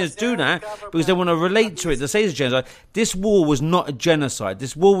why Armenians do that, because they want to relate to it. They say it's a genocide. This war was not a genocide.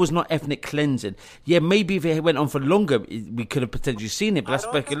 This war was not ethnic cleansing. Yeah, maybe if it went on for longer, we could have potentially seen it, but that's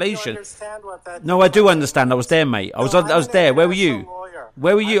speculation. No, I do understand. I was there, mate. I was there. Where were you?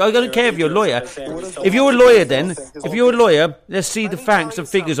 Where were you? I don't care if you're a lawyer. If you're a lawyer, then, if you're a lawyer, let's see the facts and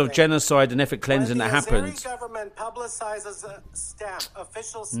figures of genocide and ethnic cleansing that happened.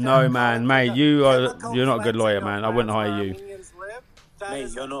 No, man, mate, you're not a good lawyer, man. I wouldn't hire you. Mate,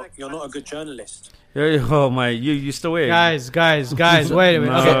 you're not a good journalist. Oh, mate, you still here? Guys, wait a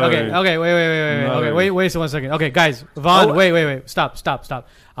minute. Okay, wait 1 second. Okay, guys, Vaughn, wait, stop.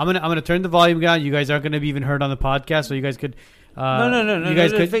 I'm gonna turn the volume down. You guys aren't gonna be even heard on the podcast, so you guys could. No. You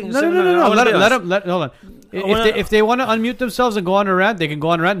guys could. No. Let them. Hold on. If they want to unmute themselves and go on a rant, they can go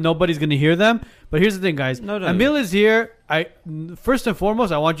on a rant. Nobody's going to hear them. But here's the thing, guys. Emil is here. First and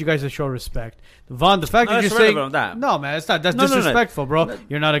foremost, I want you guys to show respect. Vaughn, the fact that you're saying that. No, man, it's not. That's disrespectful, bro.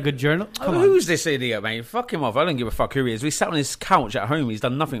 You're not a good journalist. Come on. Who's this idiot, man? Fuck him off. I don't give a fuck who he is. We sat on his couch at home. He's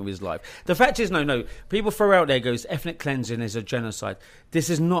done nothing with his life. The fact is, no. People throw out there goes ethnic cleansing is a genocide. This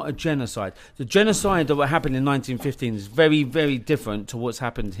is not a genocide. The genocide that happened in 1915 is very, very different to what's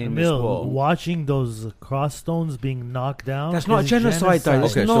happened in this war. Watching those cross stones being knocked down. That's not a genocide, though.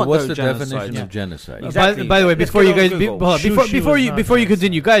 Okay, so what's the definition of genocide? Exactly. By the way, before you guys, before you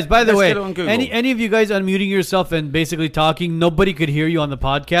continue, guys. By the way, any of you guys unmuting yourself and basically talking, nobody could hear you on the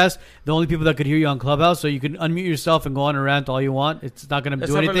podcast. The only people that could hear you on Clubhouse, so you can unmute yourself and go on a rant all you want. It's not going to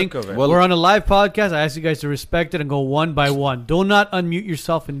do anything. We're on a live podcast. I ask you guys to respect it and go one by one. Do not unmute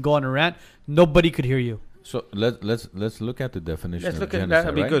yourself and go on a rant. Nobody could hear you. So let's look at the definition of genocide.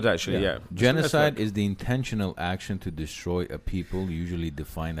 That'd be good, actually. Yeah. Genocide is the intentional action to destroy a people, usually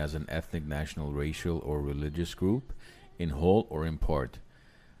defined as an ethnic, national, racial, or religious group, in whole or in part.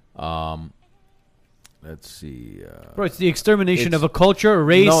 Let's see. Bro, it's the extermination of a culture, a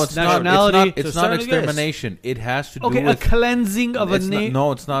race, nationality. It's not extermination. It has to do with a cleansing of a nation.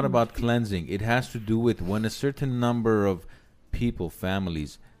 No, it's not about cleansing. It has to do with when a certain number of people,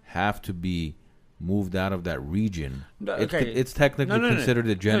 families, have to be moved out of that region. It's technically considered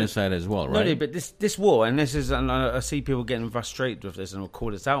a genocide as well, right? No, but this war, and this is, and I see people getting frustrated with this, and I'll call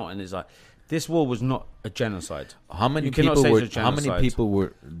this out, and it's like, this war was not a genocide. How many people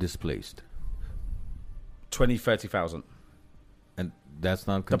were displaced? 30,000. And that's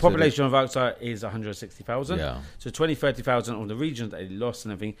not the population of Oxford is 160,000. Yeah. So 30,000 of the regions that they lost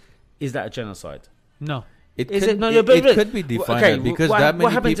and everything. Is that a genocide? No. It could be defined because that many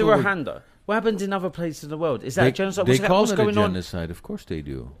what happened people to Rwanda? What happened in other places in the world? Is that a genocide? They call it a genocide. Of course they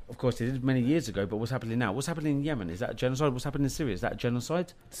do. Of course they did many years ago, but what's happening now? What's happening in Yemen? Is that a genocide? What's happening in Syria? Is that a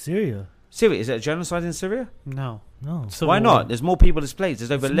genocide? Syria, is it a genocide in Syria? No. Why not? There's more people displaced.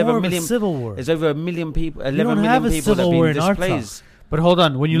 There's over 11 million. Civil war. There's over 1 million people. 11 million people that have been displaced. But hold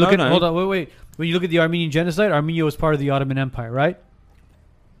on, when you look No, at no. hold on, wait. When you look at the Armenian genocide, Armenia was part of the Ottoman Empire, right?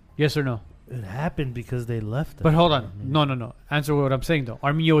 Yes or no? It happened because they left. But hold on, no. Answer what I'm saying though.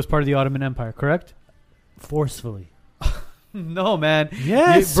 Armenia was part of the Ottoman Empire, correct? Forcefully. No, man.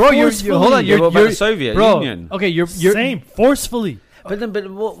 Yes, bro. You're hold on. Yeah, You're what about the Soviet Union? Okay, you're Same. Forcefully. But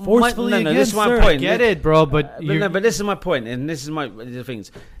then, what, Forcefully no, this is my again, point. I get it, bro. But But this is my point, and this is the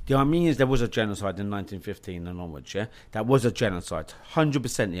things. The Armenians, there was a genocide in 1915 and onwards. Yeah, that was a genocide,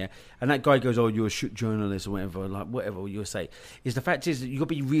 100%. Yeah, and that guy goes, "Oh, you're a shoot journalist or whatever." Like whatever you say, is the fact is that you got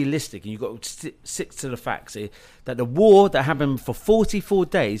to be realistic and you got to stick to the facts. That the war that happened for 44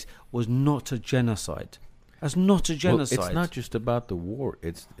 days was not a genocide. That's not a genocide. Well, it's not just about the war.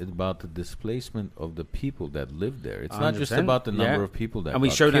 It's about the displacement of the people that live there. It's not just about the number of people that. And we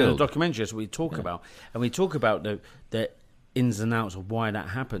got show that in the killed. documentary. That's what we talk about, and we talk about the ins and outs of why that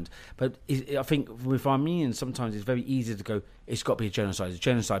happened. But I think with Armenians, sometimes it's very easy to go, it's got to be a genocide. It's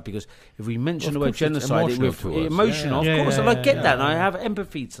genocide because if we mention the word genocide, it's emotional. Of course, and I get that, and I have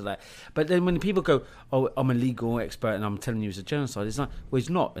empathy to that. But then when people go, "Oh, I'm a legal expert, and I'm telling you it's a genocide," it's like, well, it's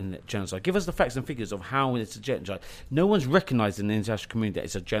not a genocide. Give us the facts and figures of how it's a genocide. No one's recognised in the international community that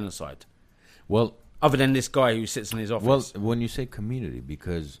it's a genocide. Well, other than this guy who sits in his office. Well, when you say community,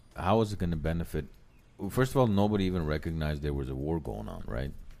 because how is it going to benefit? First of all, nobody even recognized there was a war going on,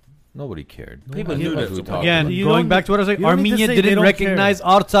 right? Nobody cared. People knew that. Again, going back to what I was saying, Armenia didn't recognize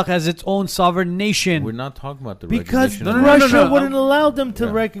Artsakh as its own sovereign nation. We're not talking about the because recognition. Russia wouldn't allow them to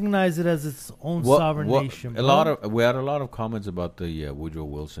recognize it as its own sovereign nation. We had a lot of comments about the Woodrow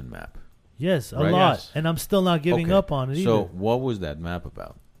Wilson map. Yes, a lot, yes. And I'm still not giving up on it either. So, what was that map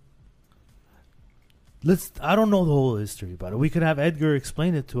about? I don't know the whole history about it. We could have Edgar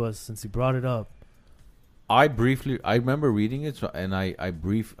explain it to us since he brought it up. I remember reading it, and I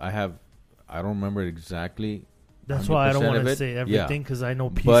don't remember it exactly. That's why I don't want to say everything because I know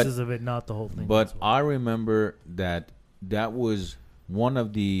pieces of it, not the whole thing. But I remember that was one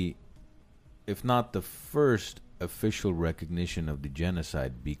of the, if not the first official recognition of the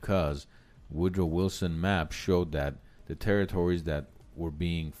genocide, because Woodrow Wilson map showed that the territories that were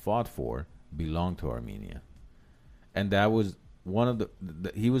being fought for belonged to Armenia, and that was one of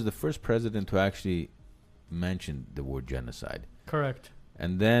he was the first president to actually mentioned the word genocide. Correct.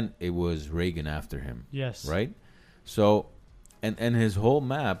 And then it was Reagan after him. Yes. Right? So, and his whole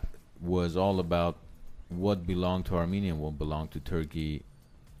map was all about what belonged to Armenia and what belonged to Turkey.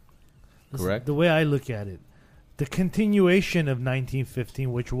 Correct? The way I look at it, the continuation of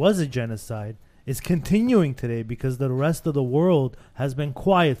 1915, which was a genocide, is continuing today because the rest of the world has been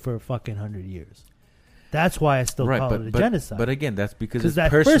quiet for a fucking 100 years. That's why I still call it a genocide. But again, that's because it's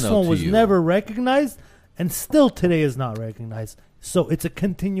that personal first one was to you. never recognized and still today is not recognized. So it's a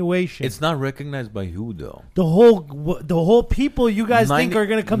continuation. It's not recognized by who, though? The whole people you guys think are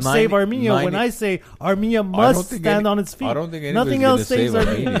going to come save Armenia. When I say Armenia must stand on its feet, I don't think nothing else saves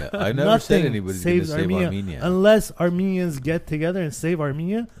Armenia. I never said anybody's going to save Armenia. Unless Armenians get together and save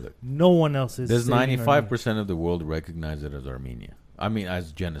Armenia, no one else is There's saving 95% of the world recognize it as Armenia. I mean,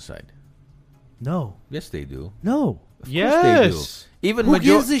 as genocide. No. Yes, they do. No. Of course they do. Even who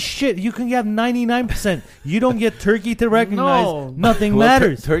gives a shit? You can have 99%. You don't get Turkey to recognize. No. Nothing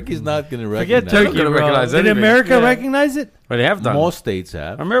matters. Turkey's not going to recognize. Forget Turkey, bro. Did America recognize it? Well, they have done. Most states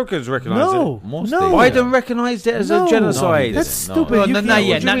have. America's recognized it. Most states Why have. don't recognize it as a genocide? That's stupid. Not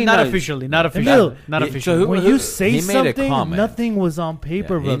yet. Not officially. Not officially. Not officially. When you say something, nothing was on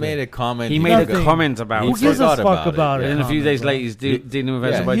paper. He made a comment. He made a comment about it. Who gives a fuck about it? And a few days later, he's dealing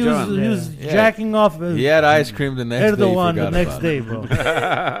with Azerbaijan. He was jacking off. He had ice cream the next day. Erdogan the next day, bro.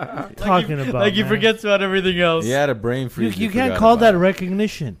 Talking about like he forgets about everything else. He had a brain freeze. You can't call that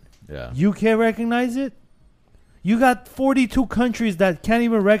recognition. Yeah. You can't recognize it. You got 42 countries that can't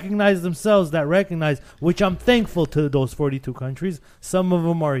even recognize themselves that recognize, which I'm thankful to those 42 countries. Some of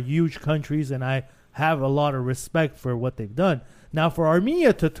them are huge countries, and I have a lot of respect for what they've done. Now, for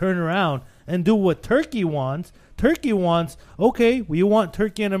Armenia to turn around and do what Turkey wants, okay, you want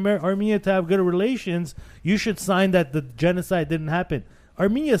Turkey and Armenia to have good relations, you should sign that the genocide didn't happen.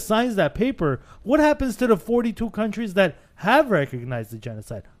 Armenia signs that paper. What happens to the 42 countries that have recognized the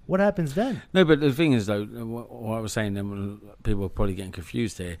genocide? What happens then? No, but the thing is, though, what I was saying, then people are probably getting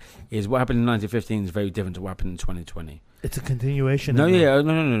confused here, is what happened in 1915 is very different to what happened in 2020. It's a continuation. No,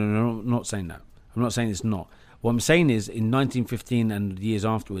 I'm not saying that. I'm not saying it's not. What I'm saying is, in 1915 and the years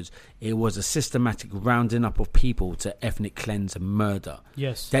afterwards, it was a systematic rounding up of people to ethnic cleanse and murder.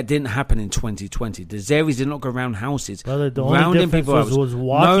 Yes. That didn't happen in 2020. The Azeris did not go around houses the only difference was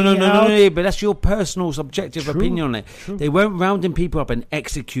walking No, but that's your personal subjective opinion on it. True. They weren't rounding people up and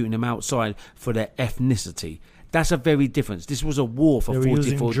executing them outside for their ethnicity. That's a very difference. This was a war for They were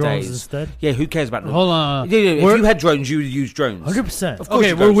using 44 drones days. instead? Yeah, who cares about them? Hold on. Yeah, if you had drones, you would use drones. 100%. Of course Okay,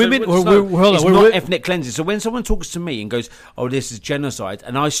 you we're don't. women. So Hold it's on. not ethnic cleansing. So when someone talks to me and goes, "Oh, this is genocide,"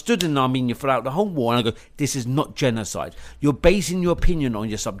 and I stood in Armenia throughout the whole war, and I go, "This is not genocide." You're basing your opinion on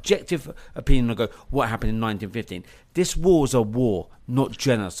your subjective opinion. I go, "What happened in 1915?" This war is a war, not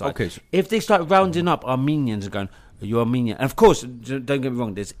genocide. Okay. If they start rounding up Armenians and going, "Are you Armenian?" And of course, don't get me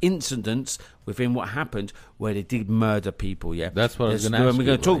wrong, there's incidents within what happened where they did murder people, yeah? That's what I was There's- gonna ask We're you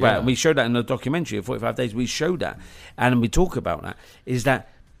going to talk about, about it. yeah. And we showed that in the documentary, 45 Days, we showed that. And we talk about that, is that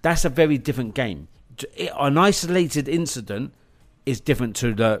that's a very different game. An isolated incident is different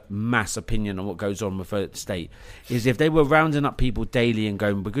to the mass opinion on what goes on with a state. Is if they were rounding up people daily and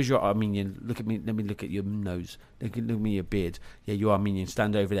going, because you're Armenian, look at me, let me look at your nose, look at me, your beard, yeah, you're Armenian,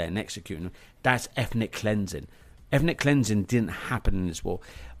 stand over there and execute them. That's ethnic cleansing. Ethnic cleansing didn't happen in this war.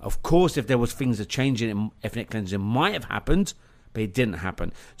 Of course, if there was things that changing, ethnic cleansing might have happened, but it didn't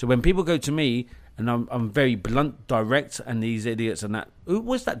happen. So when people go to me, and I'm very blunt, direct, and these idiots and that. Who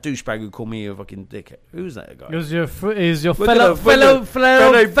was that douchebag who called me a fucking dickhead? Who's that guy? It was your Look fellow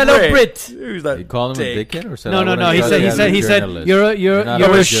at Brit. Who's that? You call him dick? a dickhead or said? No, I no, wouldn't no. He trust said. you He as said. a He said. journalist. You're You're not a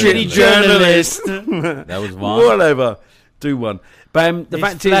a shitty journalist. journalist. That was Vaughn. Whatever. Do one. But the He's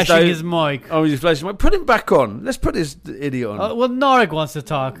fact is, flashing though, his mic. Oh, he's flashing his mic. Put him back on. Let's put this idiot on. Well, Narek wants to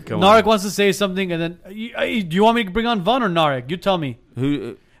talk. Come Narek on. wants to say something, and then do you want me to bring on Vaughn or Narek? You tell me.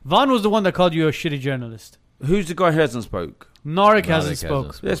 Who? Vaughn was the one that called you a shitty journalist. Who's the guy who hasn't spoke? Narek hasn't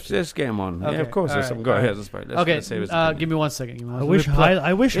spoke. Let's get him on. Okay, Yeah, of course. There's all some right, guy all who right. hasn't spoke. Okay, Let's see what's give me 1 second. Give me 1 I wish second.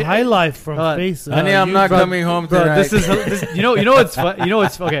 I wish High Life from Face. Honey, I'm not coming home Bro, tonight. this is you know what's fun, you know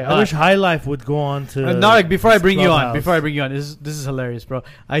what's okay. I wish High Life would go on to. Narek, before I this bring you on, Clubhouse. this is hilarious, bro.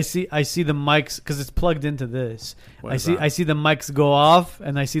 I see the mics because it's plugged into this. What I is see that? I see the mics go off,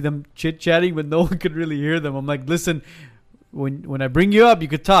 and I see them chit chatting, but no one could really hear them. I'm like, listen, when I bring you up, you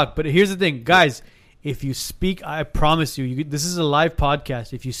could talk, but here's the thing, guys. If you speak, I promise you, this is a live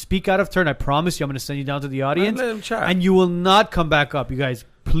podcast. If you speak out of turn, I promise you, I'm going to send you down to the audience, let him chat. and you will not come back up. You guys,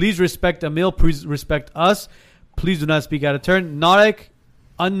 please respect Emil. Please respect us. Please do not speak out of turn. Narek,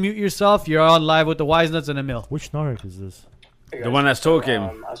 unmute yourself. You're on live with the Wise Nuts and Emil. Which Narek is this? Hey The one that's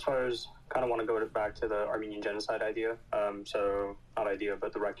talking. As far as kind of want to go back to the Armenian genocide idea. So not idea,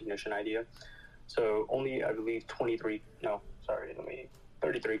 but the recognition idea. So only, I believe,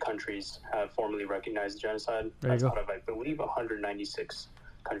 33 countries have formally recognized the genocide. There you That's go. out of, I believe, 196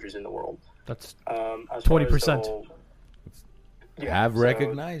 countries in the world. That's As far as the 20%. whole- Have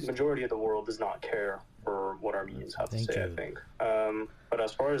recognized? Majority of the world does not care for what Armenians have Thank to say. you. I think. But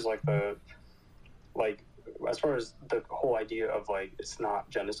as far as as far as the whole idea of it's not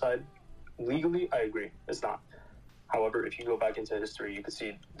genocide, legally I agree it's not. However, if you go back into history, you can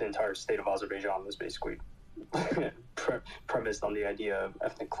see the entire state of Azerbaijan was basically premised on the idea of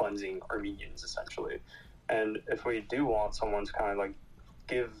ethnic cleansing Armenians, essentially. And if we do want someone to kind of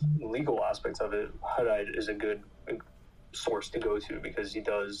give legal aspects of it, Haddad is a good source to go to because he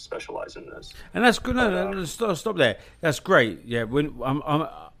does specialize in this. And that's good. No, stop there. That's great. Yeah, when I'm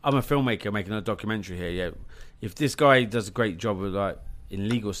a filmmaker making a documentary here. Yeah, if this guy does a great job with in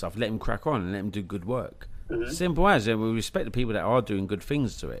legal stuff, let him crack on and let him do good work. Mm-hmm. Simple as. And we respect the people that are doing good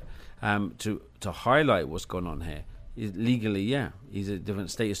things to it. To highlight what's going on here. Legally, yeah, he's a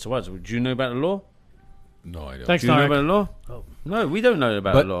different status to us. Do you know about the law? No, I don't. Thanks, Do you know Narek. about the law? Oh. No, we don't know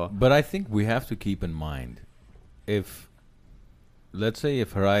about the law. But I think we have to keep in mind, let's say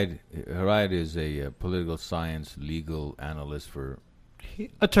if Haride is a political science legal analyst for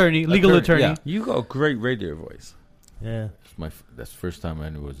legal attorney. yeah. You got a great radio voice. Yeah, that's the first time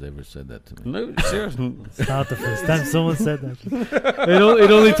anyone's ever said that to me. No, seriously. it's not the first time someone said that.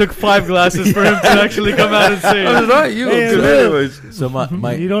 It only took 5 glasses for him to actually come out and say I was it. right. You got Hey, good Emil. radio voice. So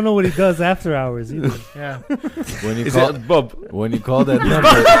my You don't know what he does after hours either. Yeah. when you Is call it Bob? when you call that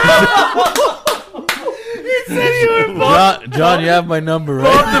number, John, you have my number, right?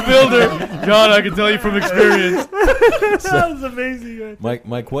 Bob the Builder. John, I can tell you from experience. That was amazing. Right?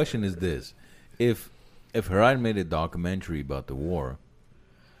 My question is this: if Haride made a documentary about the war,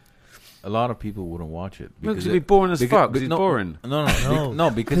 a lot of people wouldn't watch it Because it'd be boring as fuck. 'cause he's no, boring. No,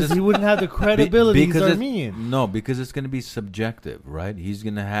 because Because it's, he wouldn't have the credibility. He's because it's- Armenian. No, because it's going to be subjective, right? He's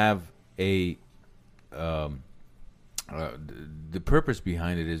going to have the purpose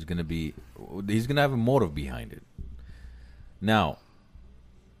behind it is going to be, he's going to have a motive behind it. Now,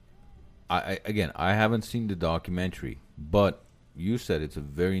 I haven't seen the documentary, but you said it's a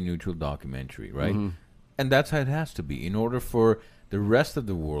very neutral documentary, right? Mm-hmm. And that's how it has to be in order for the rest of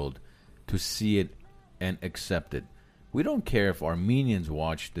the world to see it and accept it. We don't care if Armenians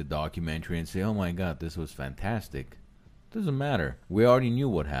watch the documentary and say, "Oh my God, this was fantastic." Doesn't matter. We already knew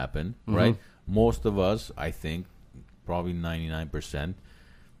what happened, right? Most of us, I think, probably 99%,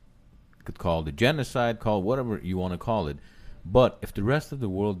 could call it genocide, call whatever you want to call it. But if the rest of the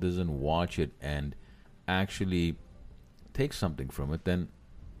world doesn't watch it and actually take something from it, then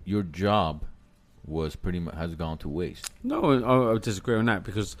your job was pretty much has gone to waste. No, I disagree on that,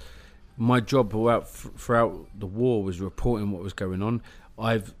 because my job throughout the war was reporting what was going on.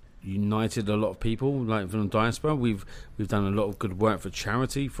 I've united a lot of people, like from the diaspora. We've done a lot of good work for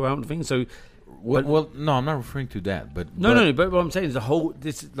charity throughout the thing. So, well, no, I'm not referring to that. But no. But what I'm saying is the whole.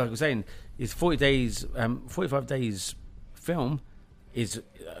 This, like I'm saying, is 40 days, 45 days film is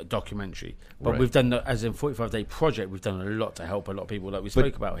a documentary. But we've done as in 45-day project. We've done a lot to help a lot of people, like we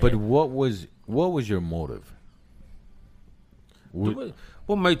spoke about here. But what was your motive? What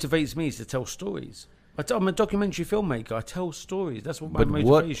motivates me is to tell stories. I'm a documentary filmmaker. I tell stories. That's what my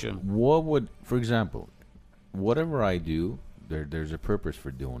motivation. What would, for example, whatever I do, there's a purpose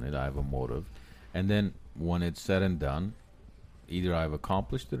for doing it. I have a motive, and then when it's said and done, either I've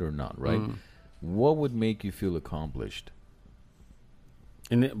accomplished it or not. Right? What would make you feel accomplished?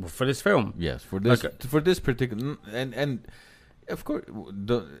 For this film? Yes, for this particular, and of course,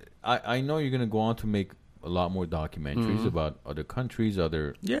 I know you're going to go on to make a lot more documentaries about other countries,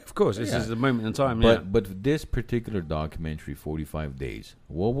 Yeah, of course. This is the moment in time. But this particular documentary, 45 Days,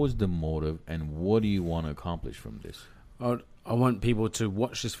 what was the motive, and what do you want to accomplish from this? I want people to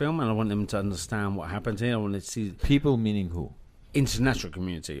watch this film, and I want them to understand what happened here. I want to see people, meaning who? International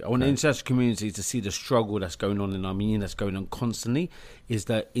community. I want the international community to see the struggle that's going on in Armenia, that's going on constantly, is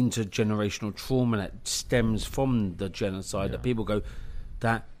the intergenerational trauma that stems from the genocide. That people go,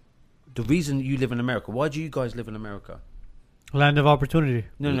 that the reason you live in America, why do you guys live in America? Land of opportunity.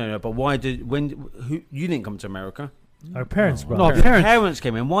 No. But why you didn't come to America? Our parents brought. No, Your parents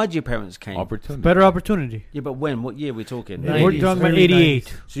came in. Why did your parents came? Opportunity. Better opportunity. Yeah, but when? What year are we talking? We're talking about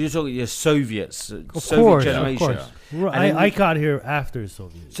 88. So you're talking your Soviets, Of Soviet course, generation. of course. I got here after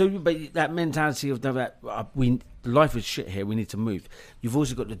Soviet. So, but that mentality of that life is shit here. We need to move. You've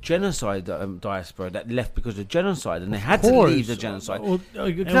also got the genocide diaspora that left because of genocide, and they had to leave the genocide. Well,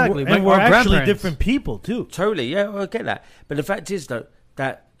 exactly, and we're actually different people too. Totally, yeah, I get that. But the fact is, though,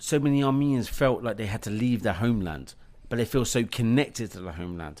 that so many Armenians felt like they had to leave their homeland, but they feel so connected to the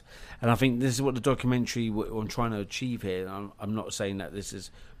homeland. And I think this is what the documentary I'm trying to achieve here. I'm not saying that this is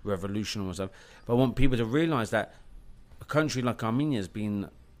revolutionary or something, but I want people to realise that a country like Armenia has been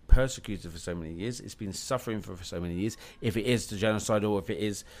persecuted for so many years. It's been suffering for so many years. If it is the genocide, or if it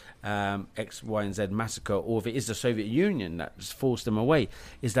is X, Y, and Z massacre, or if it is the Soviet Union that just forced them away,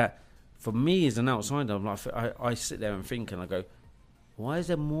 is that for me as an outsider, I sit there and think, and I go, why is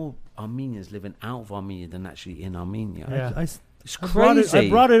there more Armenians living out of Armenia than actually in Armenia? Yeah. It's crazy. I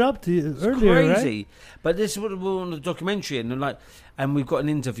brought it up to you earlier, crazy. Right? But this is what we're on the documentary, and we've got an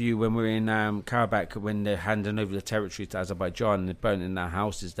interview when we're in Karabakh, when they're handing over the territory to Azerbaijan, and they're burning their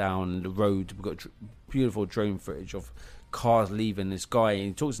houses down, and the road. We've got beautiful drone footage of cars leaving. This guy, and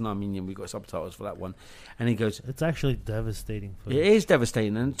he talks in Armenian. We've got subtitles for that one, and he goes, "It's actually devastating. It is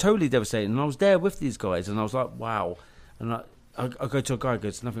devastating, and totally devastating." And I was there with these guys, and I was like, "Wow!" And I go to a guy who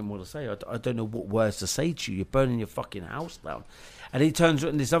goes, nothing more to say. I don't know what words to say to you. You're burning your fucking house down. And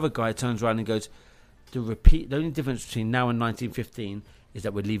this other guy turns around and goes, the only difference between now and 1915 is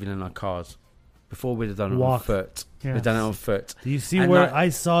that we're leaving in our cars. Before we'd have done it on foot. Yes. We've done it on foot. Do you see where I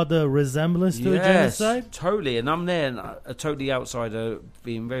saw the resemblance to a genocide? Totally. And I'm there, and a totally outsider,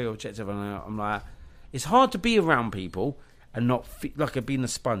 being very objective, and I'm like, it's hard to be around people and not like being a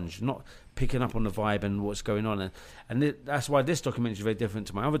sponge, not picking up on the vibe and what's going on, and that's why this documentary is very different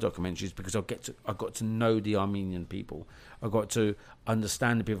to my other documentaries, because I got to know the Armenian people, I got to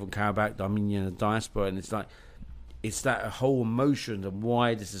understand the people from Karabakh, the Armenian diaspora, and it's that whole emotion and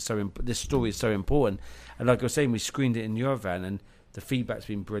why this story is so important. And like I was saying, we screened it in Yerevan, and the feedback's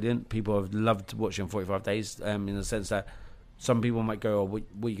been brilliant. People have loved watching 45 Days, in the sense that some people might go, "Oh, what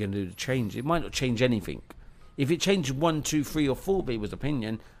are you going to do to change?" It might not change anything. If it changed 1, 2, 3, or 4 people's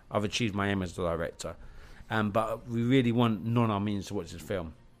opinion, I've achieved my aim as the director. But we really want non-Armenians to watch this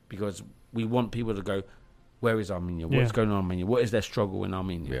film, because we want people to go, where is Armenia? What's going on in Armenia? What is their struggle in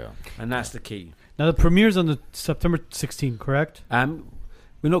Armenia? Yeah. And that's the key. Now, the premiere's on the September 16th, correct?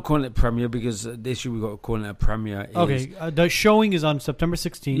 We're not calling it premiere, because the issue we've got to call it a premiere is... Okay, the showing is on September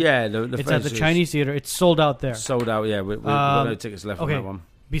 16th. Yeah, it's at the Chinese Theater. It's sold out there. Sold out, yeah. We've got no tickets left on that one.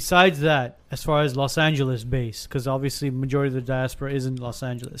 Besides that, as far as Los Angeles base, because obviously majority of the diaspora is in Los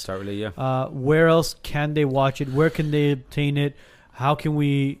Angeles. Totally, yeah. Where else can they watch it? Where can they obtain it? How can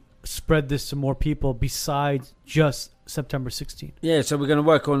we spread this to more people besides just September 16th. Yeah, so we're going to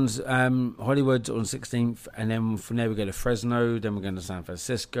work on Hollywood on 16th, and then from there we go to Fresno, then we're going to San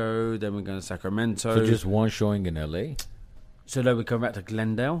Francisco, then we're going to Sacramento. So just one showing in LA? So then we come back to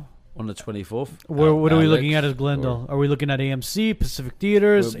Glendale on the 24th. What are we looking at as Glendale? Are we looking at AMC, Pacific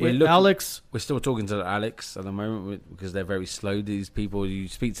Theaters, Alex? We're still talking to Alex at the moment because they're very slow. These people, you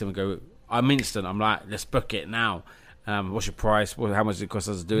speak to them and go, I'm instant. I'm like, let's book it now. What's your price? How much does it cost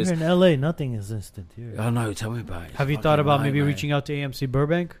us to do You're it? in LA, nothing is instant here. Oh no, tell me about it. Have you thought about maybe reaching out to AMC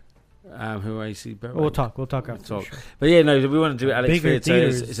Burbank? Who AMC Burbank? We'll talk after. Sure. But yeah, no, we want to do Alex Bigger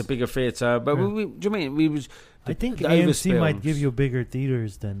Theatre. theaters. It's a bigger theatre. But do you mean we was? I think AMC might give you bigger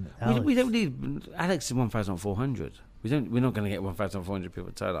theaters than Alex. We don't need Alex is 1,400. We're not going to get 1,400 people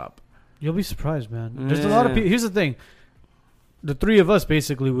to turn up. You'll be surprised, man. There's a lot of people. Here's the thing: the three of us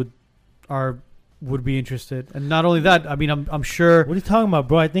basically would be interested, and not only that, I mean, I'm sure. What are you talking about,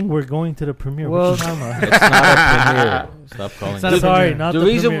 bro? I think we're going to the premiere. Well, what are you talking about? It's not a premiere. Stop calling it. Sorry, not the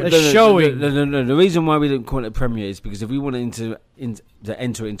reason. premiere. It's showing. No. The reason why we didn't call it a premiere is because if we wanted to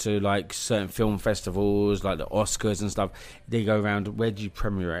enter into like certain film festivals, like the Oscars and stuff, they go around. Where do you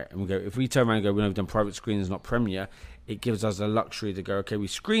premiere it? And we go. If we turn around and go, we've done private screenings, not premiere. It gives us the luxury to go, okay, we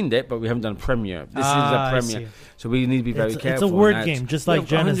screened it, but we haven't done premiere. This is a premiere. So we need to be very careful. It's a word game, just like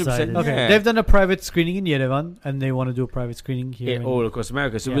Genocide. Okay, yeah. They've done a private screening in Yerevan, and they want to do a private screening here. All across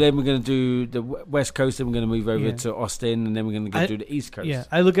America. So then we're going to do the West Coast, and we're going to move over to Austin, and then we're going to do the East Coast. Yeah,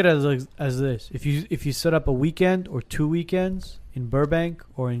 I look at it as this. If you set up a weekend or 2 weekends in Burbank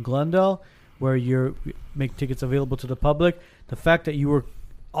or in Glendale, where you make tickets available to the public, the fact that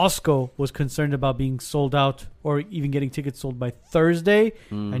Osco was concerned about being sold out or even getting tickets sold by Thursday,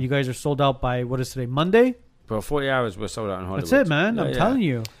 and you guys are sold out by, what is today, Monday? Bro, 40 hours we're sold out in Hollywood. That's it, man. I'm telling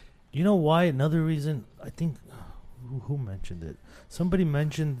you. You know why? Another reason, I think, who mentioned it? Somebody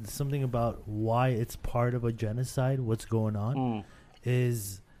mentioned something about why it's part of a genocide, what's going on,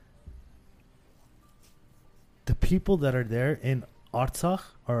 is the people that are there in Artsakh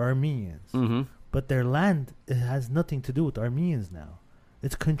are Armenians. But their land, it has nothing to do with Armenians now.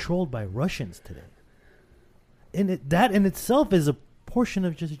 It's controlled by Russians today. And that in itself is a portion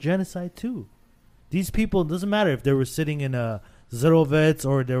of just genocide too. These people, it doesn't matter if they were sitting in a Zerovets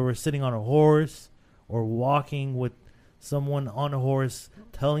or they were sitting on a horse or walking with someone on a horse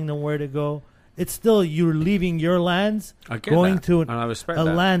telling them where to go. It's still you're leaving your lands, going to a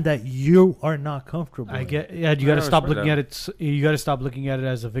land that you are not comfortable in. You got to stop looking at it. You got to stop looking at it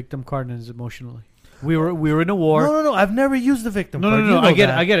as a victim card and as emotionally. We were in a war. No. I've never used the victim card. No. I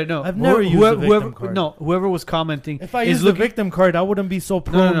get it. No, I've never used the victim card. No, whoever was commenting. If I used the victim card, I wouldn't be so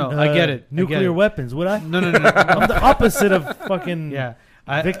prone. No. I get it. Nuclear weapons, would I? No. I'm the opposite of fucking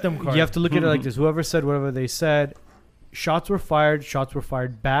victim card. You have to look at it like this. Whoever said whatever they said, shots were fired. Shots were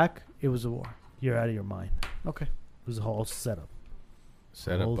fired back. It was a war. You're out of your mind. Okay. It was a whole setup.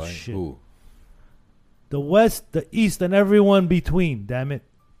 Set up by who? The West, the East, and everyone between. Damn it.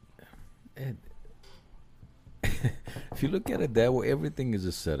 If you look at it that way, everything is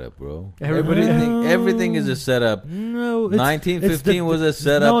a setup, bro. Everything is a setup. No, 1915 was a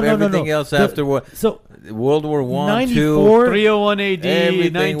setup. Everything else afterward. So World War 1, 2, 301 AD,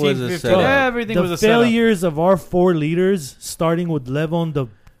 everything was a setup. Everything was a setup. The failures of our four leaders, starting with Levon, the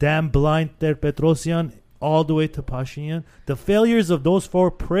damn blind Petrosyan, all the way to Pashinyan, the failures of those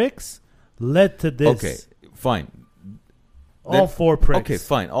four pricks led to this. Okay, fine. All four pricks. Okay,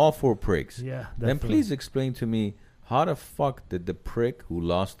 fine. All four pricks. Yeah. Then please explain to me, how the fuck did the prick who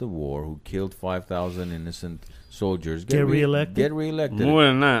lost the war, who killed 5,000 innocent soldiers, get reelected? Get reelected. More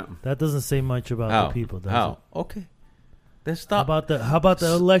than that. That doesn't say much about the people. Does How? It? Okay. Then stop. How about the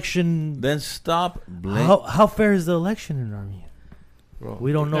election? Then stop. How fair is the election in Armenia? Bro.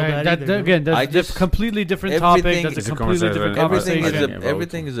 We don't know that either. Again, that's a completely different topic. That's a completely different conversation.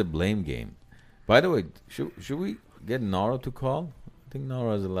 Everything is a blame game. By the way, should we get Naro to call? I think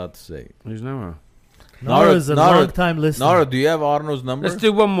Naro has a lot to say. Who's Naro? Naro is a long-time listener. Naro, do you have Arno's number? Let's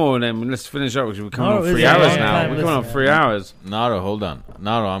do one more then. Let's finish up because we're coming on 3 hours now. We're coming on 3 hours. Naro, hold on.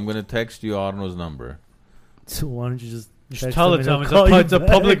 Naro, I'm going to text you Arno's number. So why don't you just tell it to him. It's a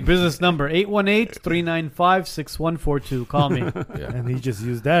public business number. 818-395-6142. Call me. Yeah. And he just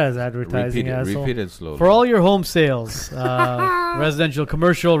used that as advertising. Repeat it slowly. For all your home sales, residential,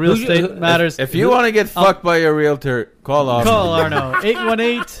 commercial, real estate matters. If you want to get fucked by your realtor, call Arno. Call Arno.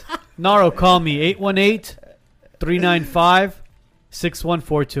 818 Naro, call me.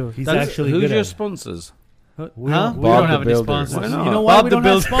 818-395-6142. He's actually good. Who's your sponsors? We don't have any sponsors. You know why we don't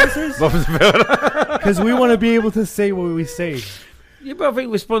have sponsors? Because we want to be able to say what we say. Yeah, but I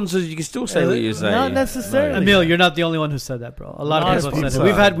think with sponsors, you can still say what you say. Not necessarily. Emil, you're not the only one who said that, bro. A lot of people have said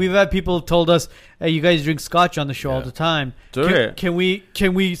people that. We've had people told us, "Hey, you guys drink scotch on the show all the time. Can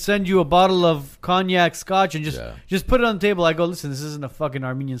we send you a bottle of cognac scotch and just put it on the table?" I go, "Listen, this isn't a fucking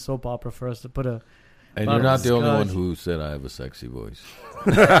Armenian soap opera for us to put a." And you're not the only one who said I have a sexy voice.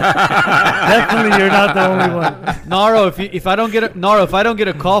 Definitely, you're not the only one. Naro, if I don't get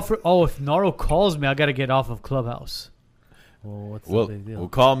a call if Naro calls me, I gotta get off of Clubhouse. Well, what's the big deal? Well,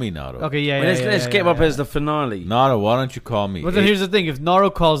 call me, Naro. Okay, let's get him up as the finale. Naro, why don't you call me? But then here's the thing: if Naro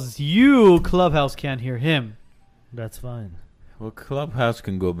calls you, Clubhouse can't hear him. That's fine. Well, Clubhouse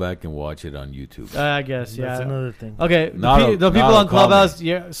can go back and watch it on YouTube. I guess, That's another thing. Okay, the people on Clubhouse,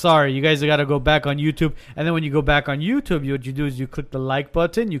 sorry, you guys got to go back on YouTube. And then when you go back on YouTube, what you do is you click the like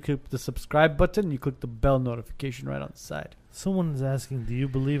button, you click the subscribe button, you click the bell notification right on the side. Someone is asking, do you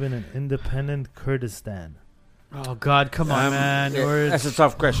believe in an independent Kurdistan? Oh, God, come on, man. That's a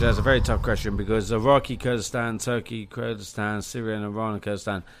tough question. That's a very tough question because Iraqi Kurdistan, Turkey Kurdistan, Syria and Iran and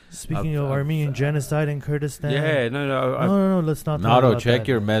Kurdistan. Speaking of Armenian genocide in Kurdistan. Yeah, no, let's not talk Nato, about check that.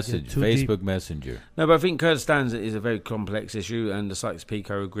 your message, Facebook deep. Messenger. No, but I think Kurdistan is a very complex issue, and the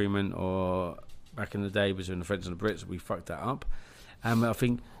Sykes-Picot Agreement, or back in the day between the French and the Brits, we fucked that up. I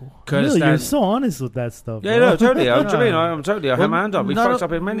think Kurdistan. You're so honest with that stuff. Yeah, no, totally. I'm totally. I have my hand up. We fucked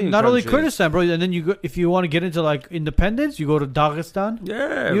up in many. Not only countries. Kurdistan, bro. And then you go, if you want to get into like independence, you go to Dagestan.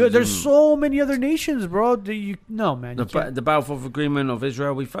 Yeah, there's so many other nations, bro. The Balfour Agreement of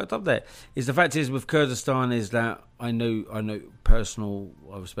Israel, we fucked up there. The fact is with Kurdistan is that I know personal.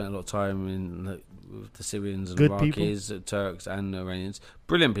 I've spent a lot of time with the Syrians and Good Iraqis, Turks and Iranians.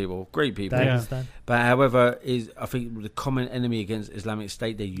 Brilliant people, great people. Dagestan. But however, I think the common enemy against Islamic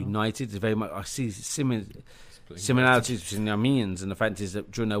State, they're united. It's very much. I see similarities between the Armenians, and the fact is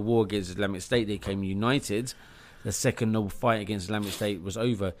that during their war against Islamic State, they came united. The second the fight against Islamic State was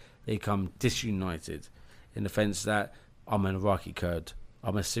over, they come disunited, in the sense that I'm an Iraqi Kurd,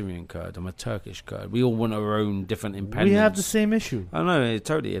 I'm a Syrian Kurd, I'm a Turkish Kurd. We all want our own different independence. We have the same issue. I know,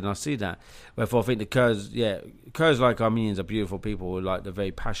 totally, and I see that. Therefore, I think the Kurds like Armenians are beautiful people. Like they're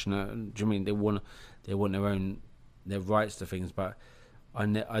very passionate. Do you mean they want their own rights to things? But I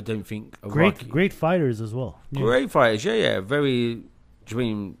don't think great fighters as well. Great fighters, yeah. Very. Do you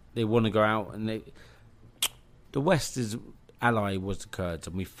mean they want to go out and the West's ally was the Kurds,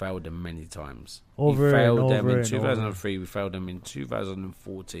 and we failed them many times. We failed them in 2003. We failed them in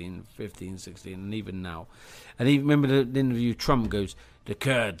 2014, 15, 16, and even now. And even remember the interview. Trump goes, "The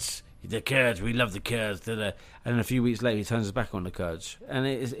Kurds, we love the Kurds." And then a few weeks later, he turns his back on the Kurds, and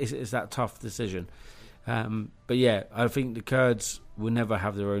it's that tough decision. But yeah, I think the Kurds will never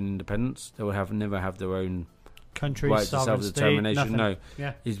have their own independence. They will never have their own country, right to self-determination. No,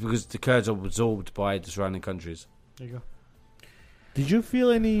 yeah, it's because the Kurds are absorbed by the surrounding countries. There you go. Did you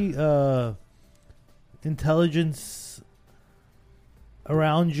feel any intelligence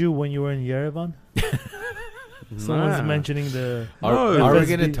around you when you were in Yerevan? Someone's mentioning the. Are we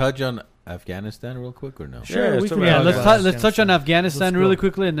going to touch on Afghanistan real quick or no? Sure, we can. Yeah, let's touch on Afghanistan really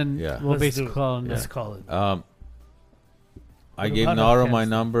quickly, and then we'll basically call on. Let's call it. I gave Naro my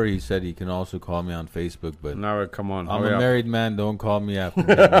number. He said he can also call me on Facebook, but Naro, come on. I'm a married man. Don't call me after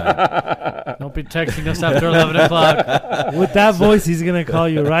midnight. Don't be texting us after 11 o'clock. With that voice, he's going to call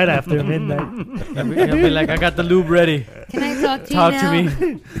you right after midnight. He'll be like, I got the lube ready. Can I talk to you Talk now? to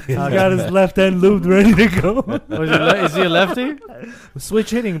me. He's got his left hand lubed ready to go. Is he a lefty? Switch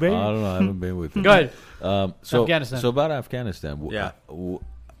hitting, baby. I don't know. I haven't been with him. Go ahead. Afghanistan. So about Afghanistan.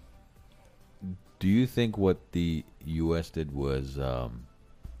 Do you think what the U.S. did was the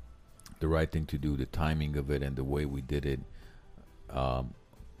right thing to do, the timing of it and the way we did it?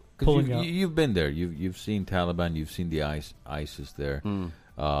 Because you've been there. You've seen Taliban. You've seen the ISIS there.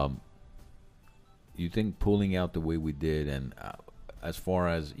 You think pulling out the way we did, and as far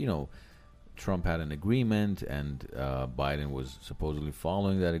as, Trump had an agreement and Biden was supposedly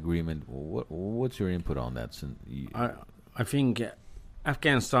following that agreement, what's your input on that? I think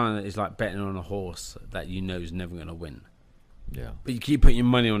Afghanistan is like betting on a horse that you know is never going to win. Yeah. But you keep putting your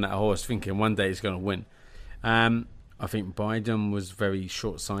money on that horse thinking one day it's going to win. I think Biden was very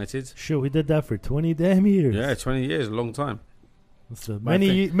short-sighted. Sure, we did that for 20 damn years. Yeah, 20 years, a long time. So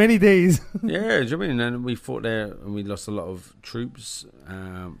many days. Yeah, do you know what I mean? And we fought there and we lost a lot of troops.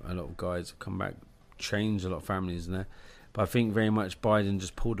 A lot of guys have come back, changed a lot of families in there. But I think very much Biden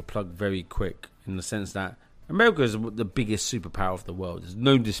just pulled the plug very quick in the sense that America is the biggest superpower of the world. There's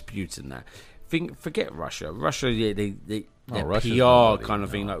no dispute in that. Forget Russia. Russia, yeah, they PR kind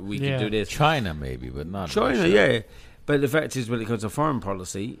of thing, like we can do this. China maybe, but not China, Russia. yeah. But the fact is, when it comes to foreign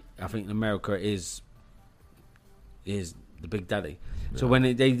policy, I think America is the Big Daddy. So when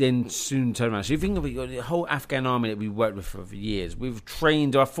they then soon turn around. So you think of it, the whole Afghan army that we worked with for years. We've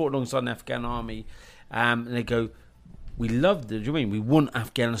trained, I fought alongside the Afghan army. And they go, we love the, do you know what I mean? We want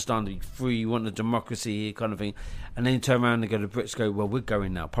Afghanistan to be free, we want the democracy here, kind of thing. And then you turn around and go, the Brits go, well, we're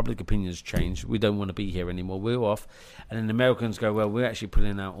going now. Public opinion's changed. We don't want to be here anymore. We're off. And then the Americans go, well, we're actually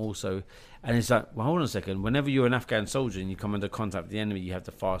pulling out also. And it's like, well, hold on a second. Whenever you're an Afghan soldier and you come into contact with the enemy, you have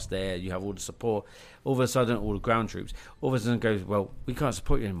the fast air, you have all the support. All of a sudden, all the ground troops, all of a sudden goes, well, we can't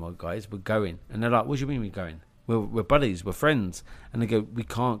support you anymore, guys. We're going. And they're like, what do you mean we're going? We're buddies. We're friends. And they go, we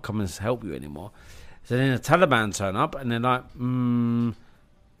can't come and help you anymore. So then the Taliban turn up and they're like, I'm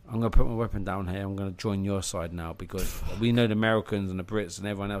going to put my weapon down here. I'm going to join your side now because we know the Americans and the Brits and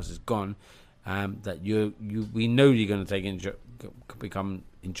everyone else is gone. That we know you're going to become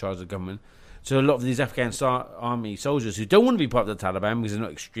in charge of the government. So a lot of these Afghan army soldiers who don't want to be part of the Taliban because they're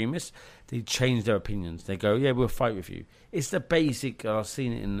not extremists, they change their opinions. They go, yeah, we'll fight with you. It's the basic. I've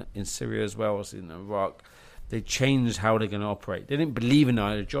seen it in Syria as well. I've seen it in Iraq. They changed how they're going to operate. They didn't believe in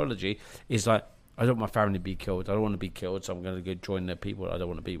ideology. It's like, I don't want my family to be killed. I don't want to be killed, so I'm going to go join the people I don't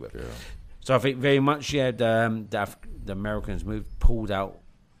want to be with. Yeah. So I think very much, the Americans pulled out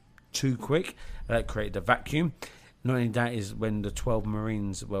too quick. That created a vacuum. Not only that is when the 11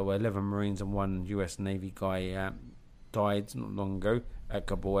 Marines and one US Navy guy died not long ago at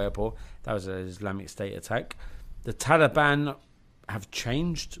Kabul airport. That was an Islamic State attack. The Taliban have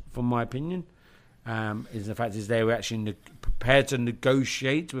changed, from my opinion. Is the fact is they were actually prepared to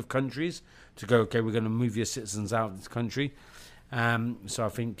negotiate with countries to go, okay, we're going to move your citizens out of this country. So I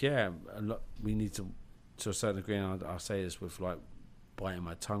think, we need to a certain degree, and I'll say this with like biting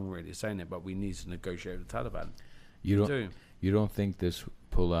my tongue really saying it, but we need to negotiate with the Taliban. You don't think this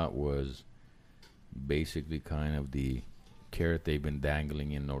pullout was basically kind of the carrot they've been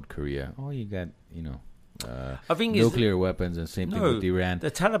dangling in North Korea? Oh, you got, I think nuclear weapons, and same thing with Iran.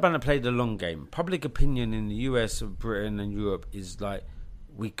 The Taliban have played the long game. Public opinion in the US, Britain and Europe is like,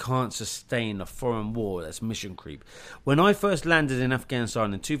 we can't sustain a foreign war. That's mission creep. When I first landed in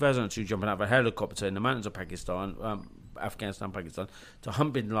Afghanistan in 2002, jumping out of a helicopter in the mountains of Pakistan, Pakistan, to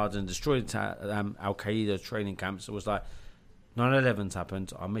hunt bin Laden, destroy Al-Qaeda training camps, it was like, 9/11's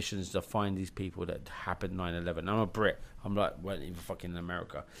happened. Our mission is to find these people that happened 9/11. I'm a Brit. I'm like, weren't even fucking in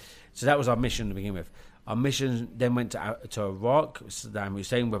America. So that was our mission to begin with. Our mission then went to Iraq. Saddam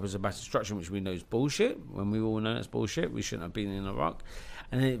Hussein, weapons of mass destruction, which we know is bullshit. When we all know it's bullshit, we shouldn't have been in Iraq.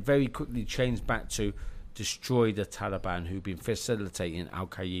 And then it very quickly changed back to destroy the Taliban, who've been facilitating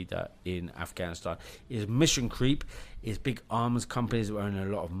Al-Qaeda in Afghanistan. It's mission creep. It's big arms companies that were earning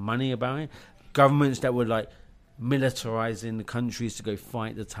a lot of money about it. Governments that were like militarizing the countries to go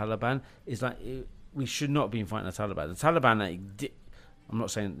fight the Taliban. It's like we should not be fighting the Taliban. The Taliban, I'm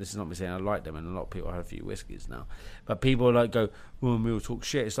not saying, this is not me saying I like them, and a lot of people have a few whiskeys now, but people like go, well, we'll talk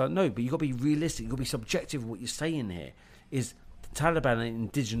shit. It's like, no, but you've got to be realistic. You've got to be subjective. What you're saying here is the Taliban are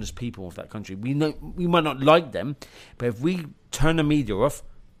indigenous people of that country. We know we might not like them, but if we turn the media off,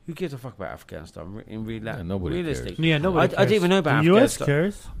 who gives a fuck about Afghanistan? In nobody realistic. cares. Yeah, nobody cares. I didn't even know about the Afghanistan. The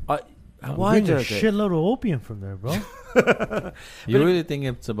US cares. Why bring a shitload of opium from there, bro? You really think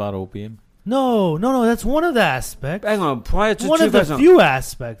it's about opium? No, that's one of the aspects. Hang on, prior to one of the few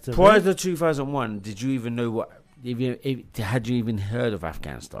aspects of prior it. to 2001, did you even know what? Had you even heard of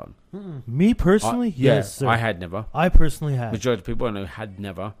Afghanistan? Me personally, yes, sir. I had never. I personally had. Majority of people I know had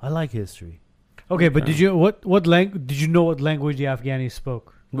never. I like history. Okay, but did you did you know what language the Afghanis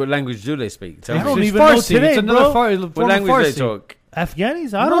spoke? What language do they speak? I don't even know today, it's another form what language of do Farsi. they talk?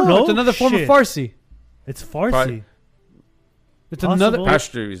 Afghanis? I don't know. It's another form of Farsi. It's Farsi. It's another.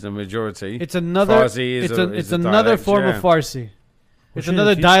 Pashto is the majority. It's another. Farsi is it's another dialect, form of Farsi. It's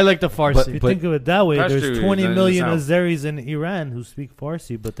another you dialect of Farsi. If you think of it that way, Pashto there's 20 million is Azeris in Iran who speak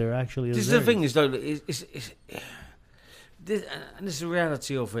Farsi, but they're actually Azeris. This is the thing is though, this is the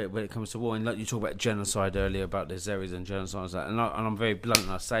reality of it when it comes to war. And like you talk about genocide earlier about the Azeris and genocide, and I'm very blunt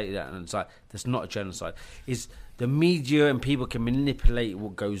and I say that, and it's like that's not a genocide. It's the media and people can manipulate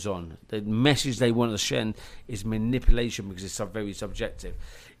what goes on. The message they want to send is manipulation because it's very subjective.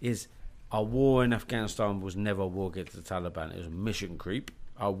 Is our war in Afghanistan was never a war against the Taliban. It was a mission creep.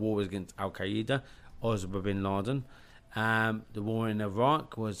 Our war was against Al-Qaeda, Osama bin Laden. The war in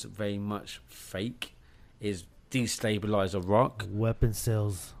Iraq was very much fake. Is destabilize Iraq. Weapon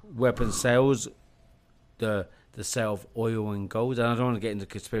sales. The sale of oil and gold. And I don't want to get into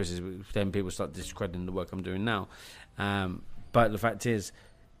conspiracies, but then people start discrediting the work I'm doing now. But the fact is,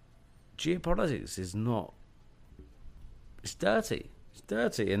 geopolitics is not. It's dirty. It's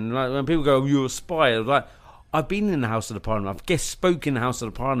dirty. And like when people go, "You're a spy," I'm like, I've been in the House of the Parliament. I've guest spoken in the House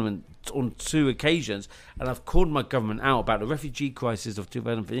of the Parliament on 2 occasions, and I've called my government out about the refugee crisis of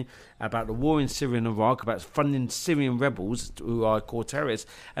 2015, about the war in Syria and Iraq, about funding Syrian rebels who I call terrorists,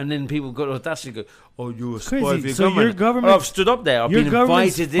 and then people got the audacity to go, "Oh, you're a spy for your So government." your government, I've stood up there. I've been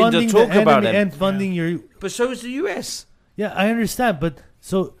invited in to talk about them. And funding your. But so is the US. Yeah, I understand, but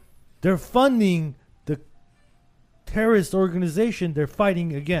so they're funding the terrorist organization they're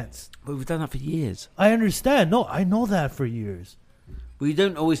fighting against. But we've done that for years. I understand. No, I know that for years. We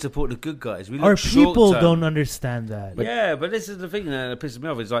don't always support the good guys. We Our look people short-term. don't understand that. Yeah, but this is the thing that pisses me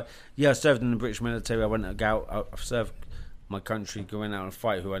off. It's like, yeah, I served in the British military. I went out. I've served my country, going out and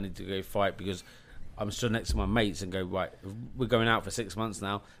fight who I need to go fight because I'm stood next to my mates and go, right, we're going out for 6 months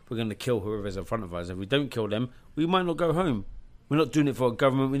now. We're going to kill whoever's in front of us. If we don't kill them, we might not go home. We're not doing it for a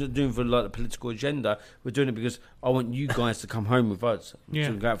government. We're not doing it for like a political agenda. We're doing it because I want you guys to come home with us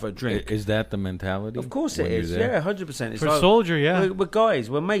to go out for a drink. Is that the mentality? Of course it is. Yeah, 100%. For a soldier, yeah. We're guys.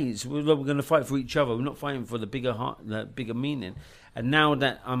 We're mates. We're going to fight for each other. We're not fighting for the bigger heart, the bigger meaning. And now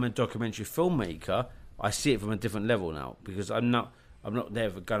that I'm a documentary filmmaker, I see it from a different level now because I'm not there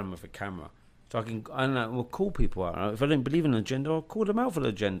with a gun and with a camera. So we'll call people out. If I don't believe in an agenda, I'll call them out for the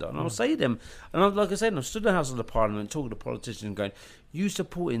agenda. And I'll say them. And like I said, I've stood in the House of the Parliament talking to politicians going, you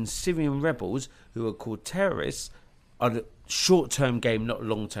supporting Syrian rebels who are called terrorists are the short-term game, not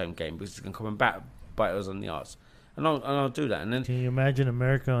long-term game, because it's going to come and bite us on the arse. And I'll do that. And then, can you imagine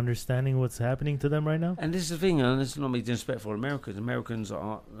America understanding what's happening to them right now? And this is the thing, and it's not me disrespectful of Americans. Americans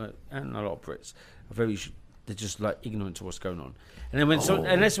are, and a lot of Brits, are very... They're just like ignorant to what's going on, and then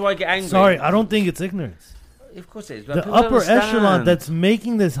and that's why I get angry. Sorry, I don't think it's ignorance. Of course it is. The upper echelon that's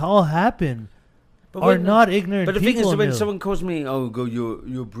making this all happen are not ignorant. But the thing is, when someone calls me, "Oh, go,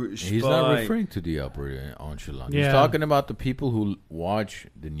 you're British," he's not referring to the upper echelon. He's talking about the people who watch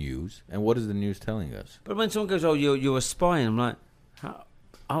the news, and what is the news telling us? But when someone goes, "Oh, you're a spy," and I'm like,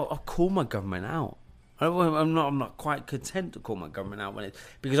 I'll call my government out. I'm not quite content to call my government out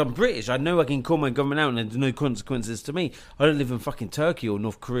because I'm British. I know I can call my government out and there's no consequences to me. I don't live in fucking Turkey or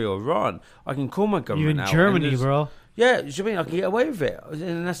North Korea or Iran. I can call my government out. You're in Germany, bro. Yeah, you mean I can get away with it,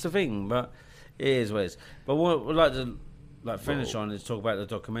 and that's the thing. But it is what it is. But what I'd like to finish on is talk about the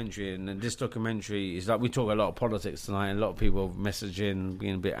documentary. And this documentary is we talk a lot of politics tonight. And a lot of people messaging,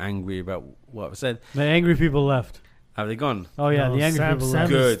 being a bit angry about what I've said. The angry people left. Have they gone? Oh yeah, the angry people. Sam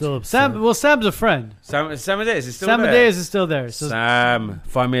good. Is still upset. Sam's a friend. Sam Amadeus is still Sam there. Amadeus is still there. So Sam,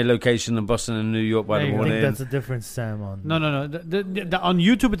 find me a location in Boston and New York by the morning. I think that's a different Sam on. No. On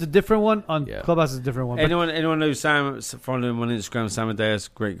YouTube, it's a different one. On Clubhouse, it's a different one. Anyone knows Sam? Follow him on Instagram. Sam Amadeus,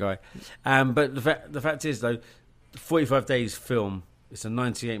 great guy. But the fact is though, 45 days film. It's a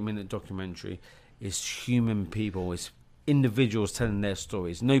 98-minute documentary. It's human people. It's individuals telling their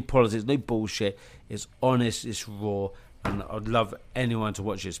stories. No politics, no bullshit. It's honest, it's raw, and I'd love anyone to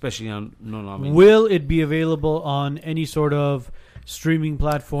watch it, especially on non-Armenian. Will it be available on any sort of streaming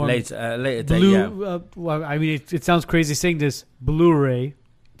platform? Later date, yeah. Well, I mean, it sounds crazy saying this. Blu-ray,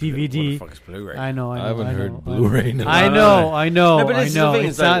 DVD. What the fuck is Blu-ray? I know. I haven't heard Blu-ray. I know. No, but I know.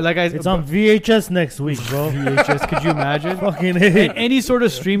 It's on VHS next week, bro. VHS. Could you imagine? Fucking any sort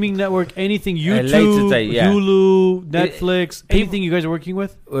of streaming network, anything, YouTube, Hulu, Netflix, anything you guys are working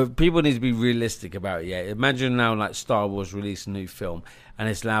with? People need to be realistic about it. Yeah, imagine now like Star Wars release a new film. And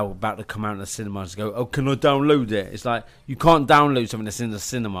it's now about to come out in the cinemas. Go, oh, can I download it? It's like you can't download something that's in the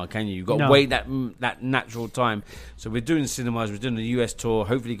cinema, can you? You've got to wait that natural time. So we're doing cinemas. We're doing the US tour.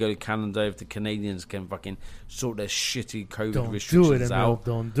 Hopefully, go to Canada if the Canadians can fucking sort their shitty COVID restrictions out.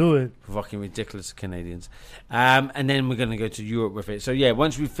 Don't do it. Fucking ridiculous Canadians. And then we're going to go to Europe with it. So yeah,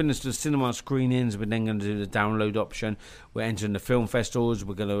 once we finish the cinema screenings, we're then going to do the download option. We're entering the film festivals.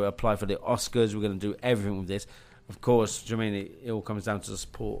 We're going to apply for the Oscars. We're going to do everything with this. Of course, do you mean it all comes down to the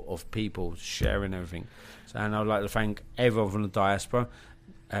support of people sharing everything. So, and I'd like to thank everyone from the diaspora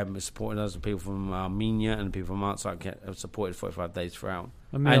supporting us, the people from Armenia and the people from outside have supported 45 Days throughout.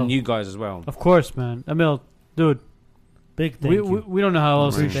 Emil, and you guys as well. Of course, man. Emil, dude. Big thank you. We don't know how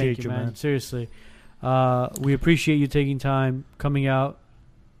else to thank you, man. Seriously. We appreciate you taking time, coming out,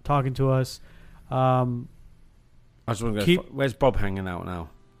 talking to us. I just want to go. Where's Bob hanging out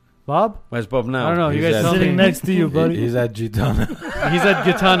now? Bob? Where's Bob now? I don't know. He's you guys sitting next to you, buddy. He's at Gitana. He's at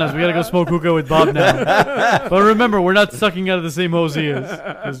Gitana's. We gotta go smoke hookah with Bob now. But remember, we're not sucking out of the same hose he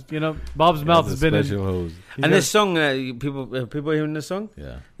is, because Bob's mouth has been in. Hose. And this song, people hearing this song?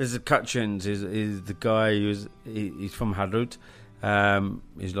 Yeah. This is Kutchins. Is the guy he's from Hadrut.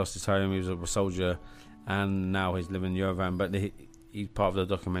 He's lost his home. He was a soldier, and now he's living in Yerevan. But he's part of the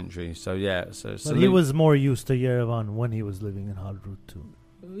documentary. So yeah. But he was more used to Yerevan when he was living in Hadrut too.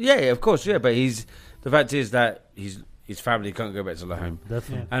 Yeah, of course, yeah, but he's the fact is that his family can't go back to their home.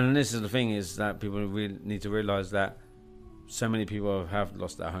 Definitely. And this is the thing is that people really need to realise that so many people have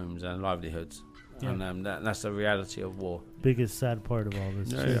lost their homes and livelihoods. Yeah. And that's the reality of war. Biggest sad part of all this.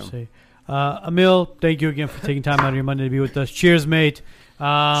 Seriously. Emil, thank you again for taking time out of your Monday to be with us. Cheers, mate.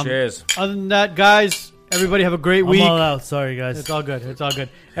 Cheers. Other than that, guys, everybody have a great week. I'm all out. Sorry, guys. It's all good. It's all good.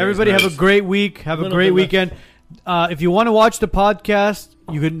 Everybody have a great week. Have a great weekend. If you want to watch the podcast,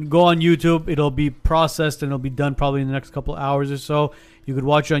 you can go on YouTube. It'll be processed and it'll be done probably in the next couple of hours or so. You could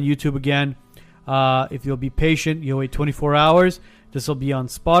watch it on YouTube again. If you'll be patient, you'll wait 24 hours. This will be on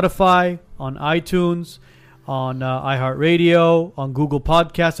Spotify, on iTunes, on iHeartRadio, on Google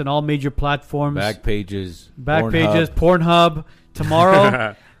Podcasts, and all major platforms. Backpages, Pornhub.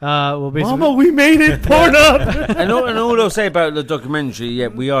 Tomorrow, we'll basically... Mama, we made it! Pornhub! and all I'll say about the documentary,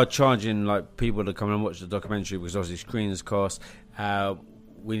 we are charging like people to come and watch the documentary because obviously screeners cost.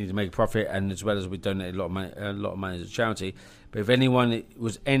 We need to make a profit, and as well as we donate a lot of money to charity. But if anyone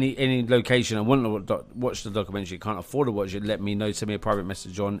was any location and want to watch the documentary, can't afford to watch it, let me know. Send me a private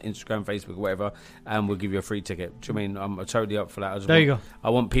message on Instagram, Facebook, whatever, and we'll give you a free ticket. Do you know what I mean? I'm totally up for that. There you go. I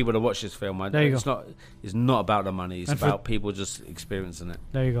want people to watch this film. It's not about the money. It's and about people just experiencing it.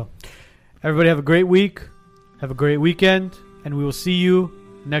 There you go. Everybody have a great week. Have a great weekend, and we will see you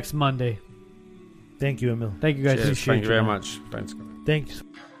next Monday. Thank you, Emil. Thank you, guys. Cheers. Appreciate Thank you very much. Thanks. Thanks.